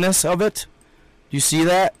non-randomness of it? You see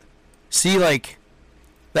that? See, like,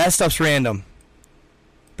 that stuff's random.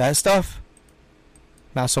 That stuff?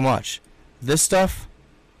 Not so much. This stuff?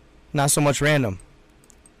 Not so much random.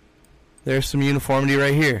 There's some uniformity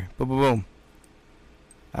right here. Boom, boom, boom.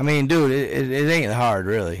 I mean, dude, it ain't hard,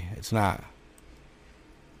 really. It's not.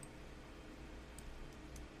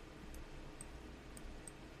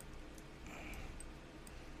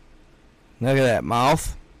 Look at that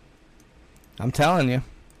mouth. I'm telling you.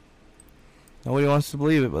 Nobody wants to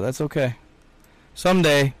believe it, but that's okay.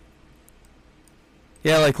 Someday.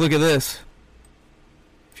 Yeah, like, look at this.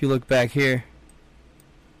 If you look back here.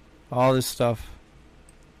 All this stuff.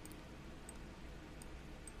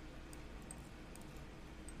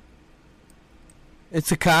 It's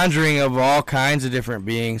a conjuring of all kinds of different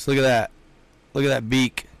beings. Look at that. Look at that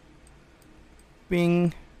beak.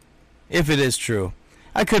 Bing. If it is true.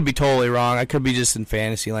 I could be totally wrong. I could be just in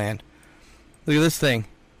fantasy land. Look at this thing.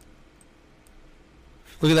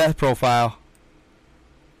 Look at that profile.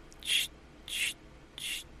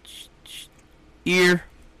 Ear.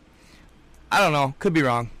 I don't know. Could be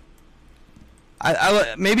wrong.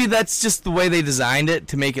 Maybe that's just the way they designed it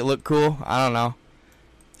to make it look cool. I don't know.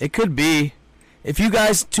 It could be. If you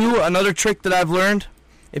guys, too, another trick that I've learned,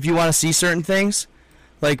 if you want to see certain things,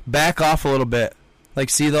 like back off a little bit. Like,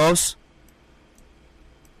 see those?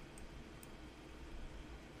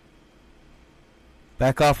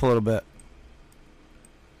 Back off a little bit.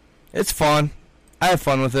 It's fun. I have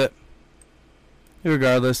fun with it.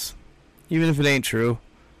 Regardless. Even if it ain't true.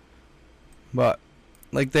 But,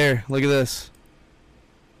 like there, look at this.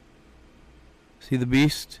 See the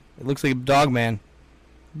beast? It looks like a dog man.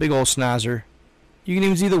 Big old snazzer. You can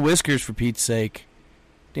even see the whiskers, for Pete's sake.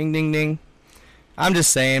 Ding, ding, ding. I'm just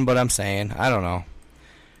saying, but I'm saying. I don't know.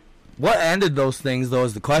 What ended those things, though,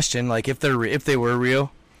 is the question. Like, if they were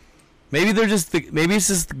real. Maybe they're just maybe it's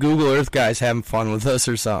just the Google Earth guys having fun with us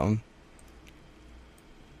or something.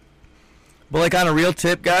 But like on a real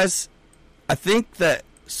tip, guys, I think that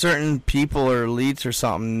certain people or elites or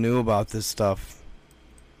something knew about this stuff.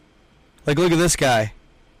 Like, look at this guy,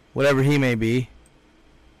 whatever he may be.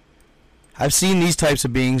 I've seen these types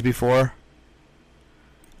of beings before.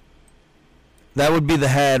 That would be the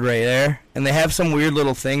head right there, and they have some weird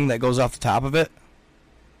little thing that goes off the top of it.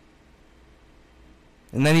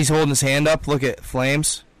 And then he's holding his hand up. Look at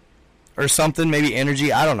flames. Or something. Maybe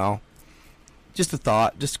energy. I don't know. Just a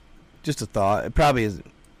thought. Just a thought. It probably is.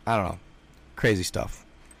 I don't know. Crazy stuff.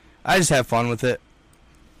 I just have fun with it.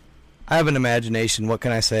 I have an imagination. What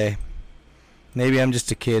can I say? Maybe I'm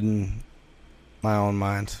just a kid in my own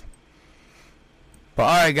mind. But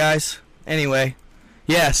alright, guys. Anyway.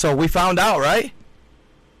 Yeah, so we found out, right?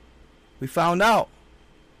 We found out.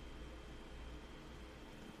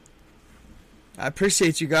 I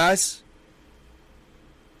appreciate you guys.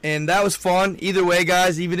 And that was fun. Either way,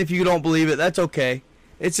 guys, even if you don't believe it, that's okay.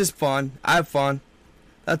 It's just fun. I have fun.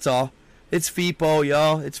 That's all. It's FIPO,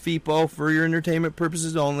 y'all. It's FIPO for your entertainment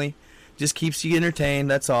purposes only. Just keeps you entertained.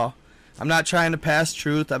 That's all. I'm not trying to pass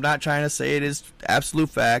truth. I'm not trying to say it is absolute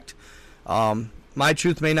fact. My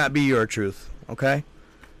truth may not be your truth. Okay?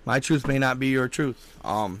 My truth may not be your truth.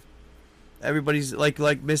 Everybody's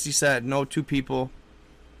like Misty said, no two people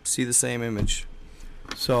see the same image.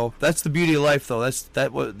 So that's the beauty of life, though.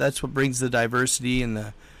 That's what brings the diversity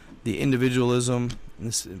and the individualism. And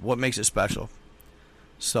this is what makes it special.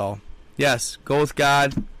 So yes, go with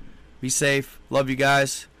God. Be safe. Love you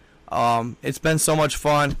guys. It's been so much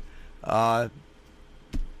fun.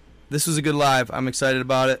 This was a good live. I'm excited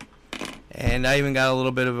about it, and I even got a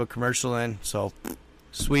little bit of a commercial in. So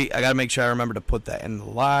sweet. I gotta make sure I remember to put that in the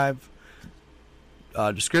live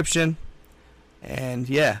description. And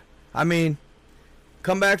yeah, I mean,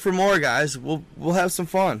 come back for more, guys. We'll have some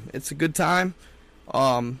fun. It's a good time.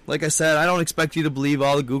 Like I said, I don't expect you to believe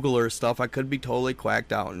all the Google Earth stuff. I could be totally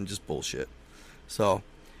quacked out and just bullshit. So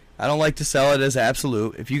I don't like to sell it as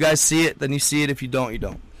absolute. If you guys see it, then you see it. If you don't, you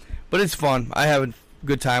don't. But it's fun. I have a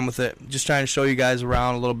good time with it. Just trying to show you guys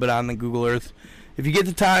around a little bit on the Google Earth. If you get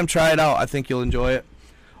the time, try it out. I think you'll enjoy it.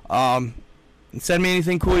 And send me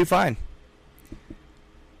anything cool you find.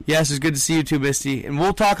 Yes, it's good to see you too, Misty. And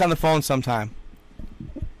we'll talk on the phone sometime.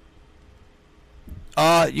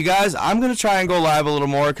 You guys, I'm going to try and go live a little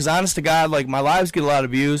more. Because honest to God, like, my lives get a lot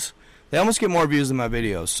of views. They almost get more views than my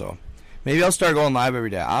videos. So maybe I'll start going live every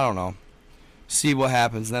day. I don't know. See what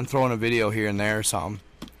happens. And then throw in a video here and there or something.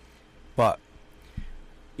 But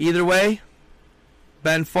either way,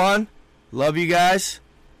 been fun. Love you guys.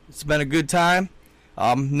 It's been a good time.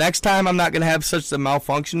 Next time, I'm not going to have such a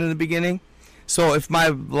malfunction in the beginning. So if my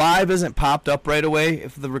live isn't popped up right away,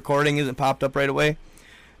 if the recording isn't popped up right away,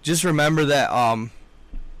 just remember that I'm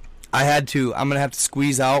going to have to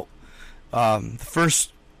squeeze out the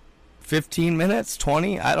first 15 minutes,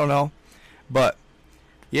 20, I don't know. But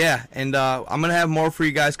yeah, and I'm going to have more for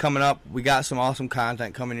you guys coming up. We got some awesome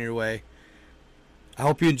content coming your way. I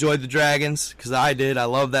hope you enjoyed the Dragons, because I did. I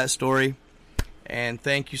love that story. And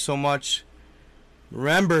thank you so much.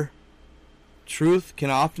 Remember, truth can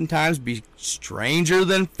oftentimes be stranger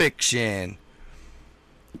than fiction.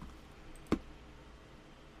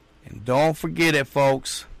 And don't forget it,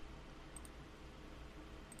 folks.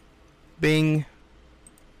 Bing.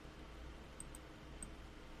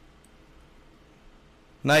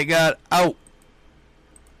 Night God out.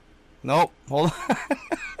 Nope. Hold on.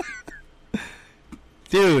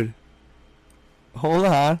 Dude. Hold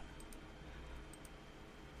on.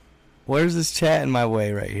 Where's this chat in my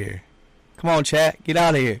way right here? Come on, chat. Get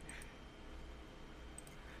out of here.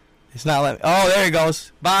 It's not letting me. Oh, there it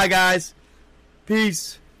goes. Bye, guys.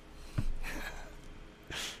 Peace.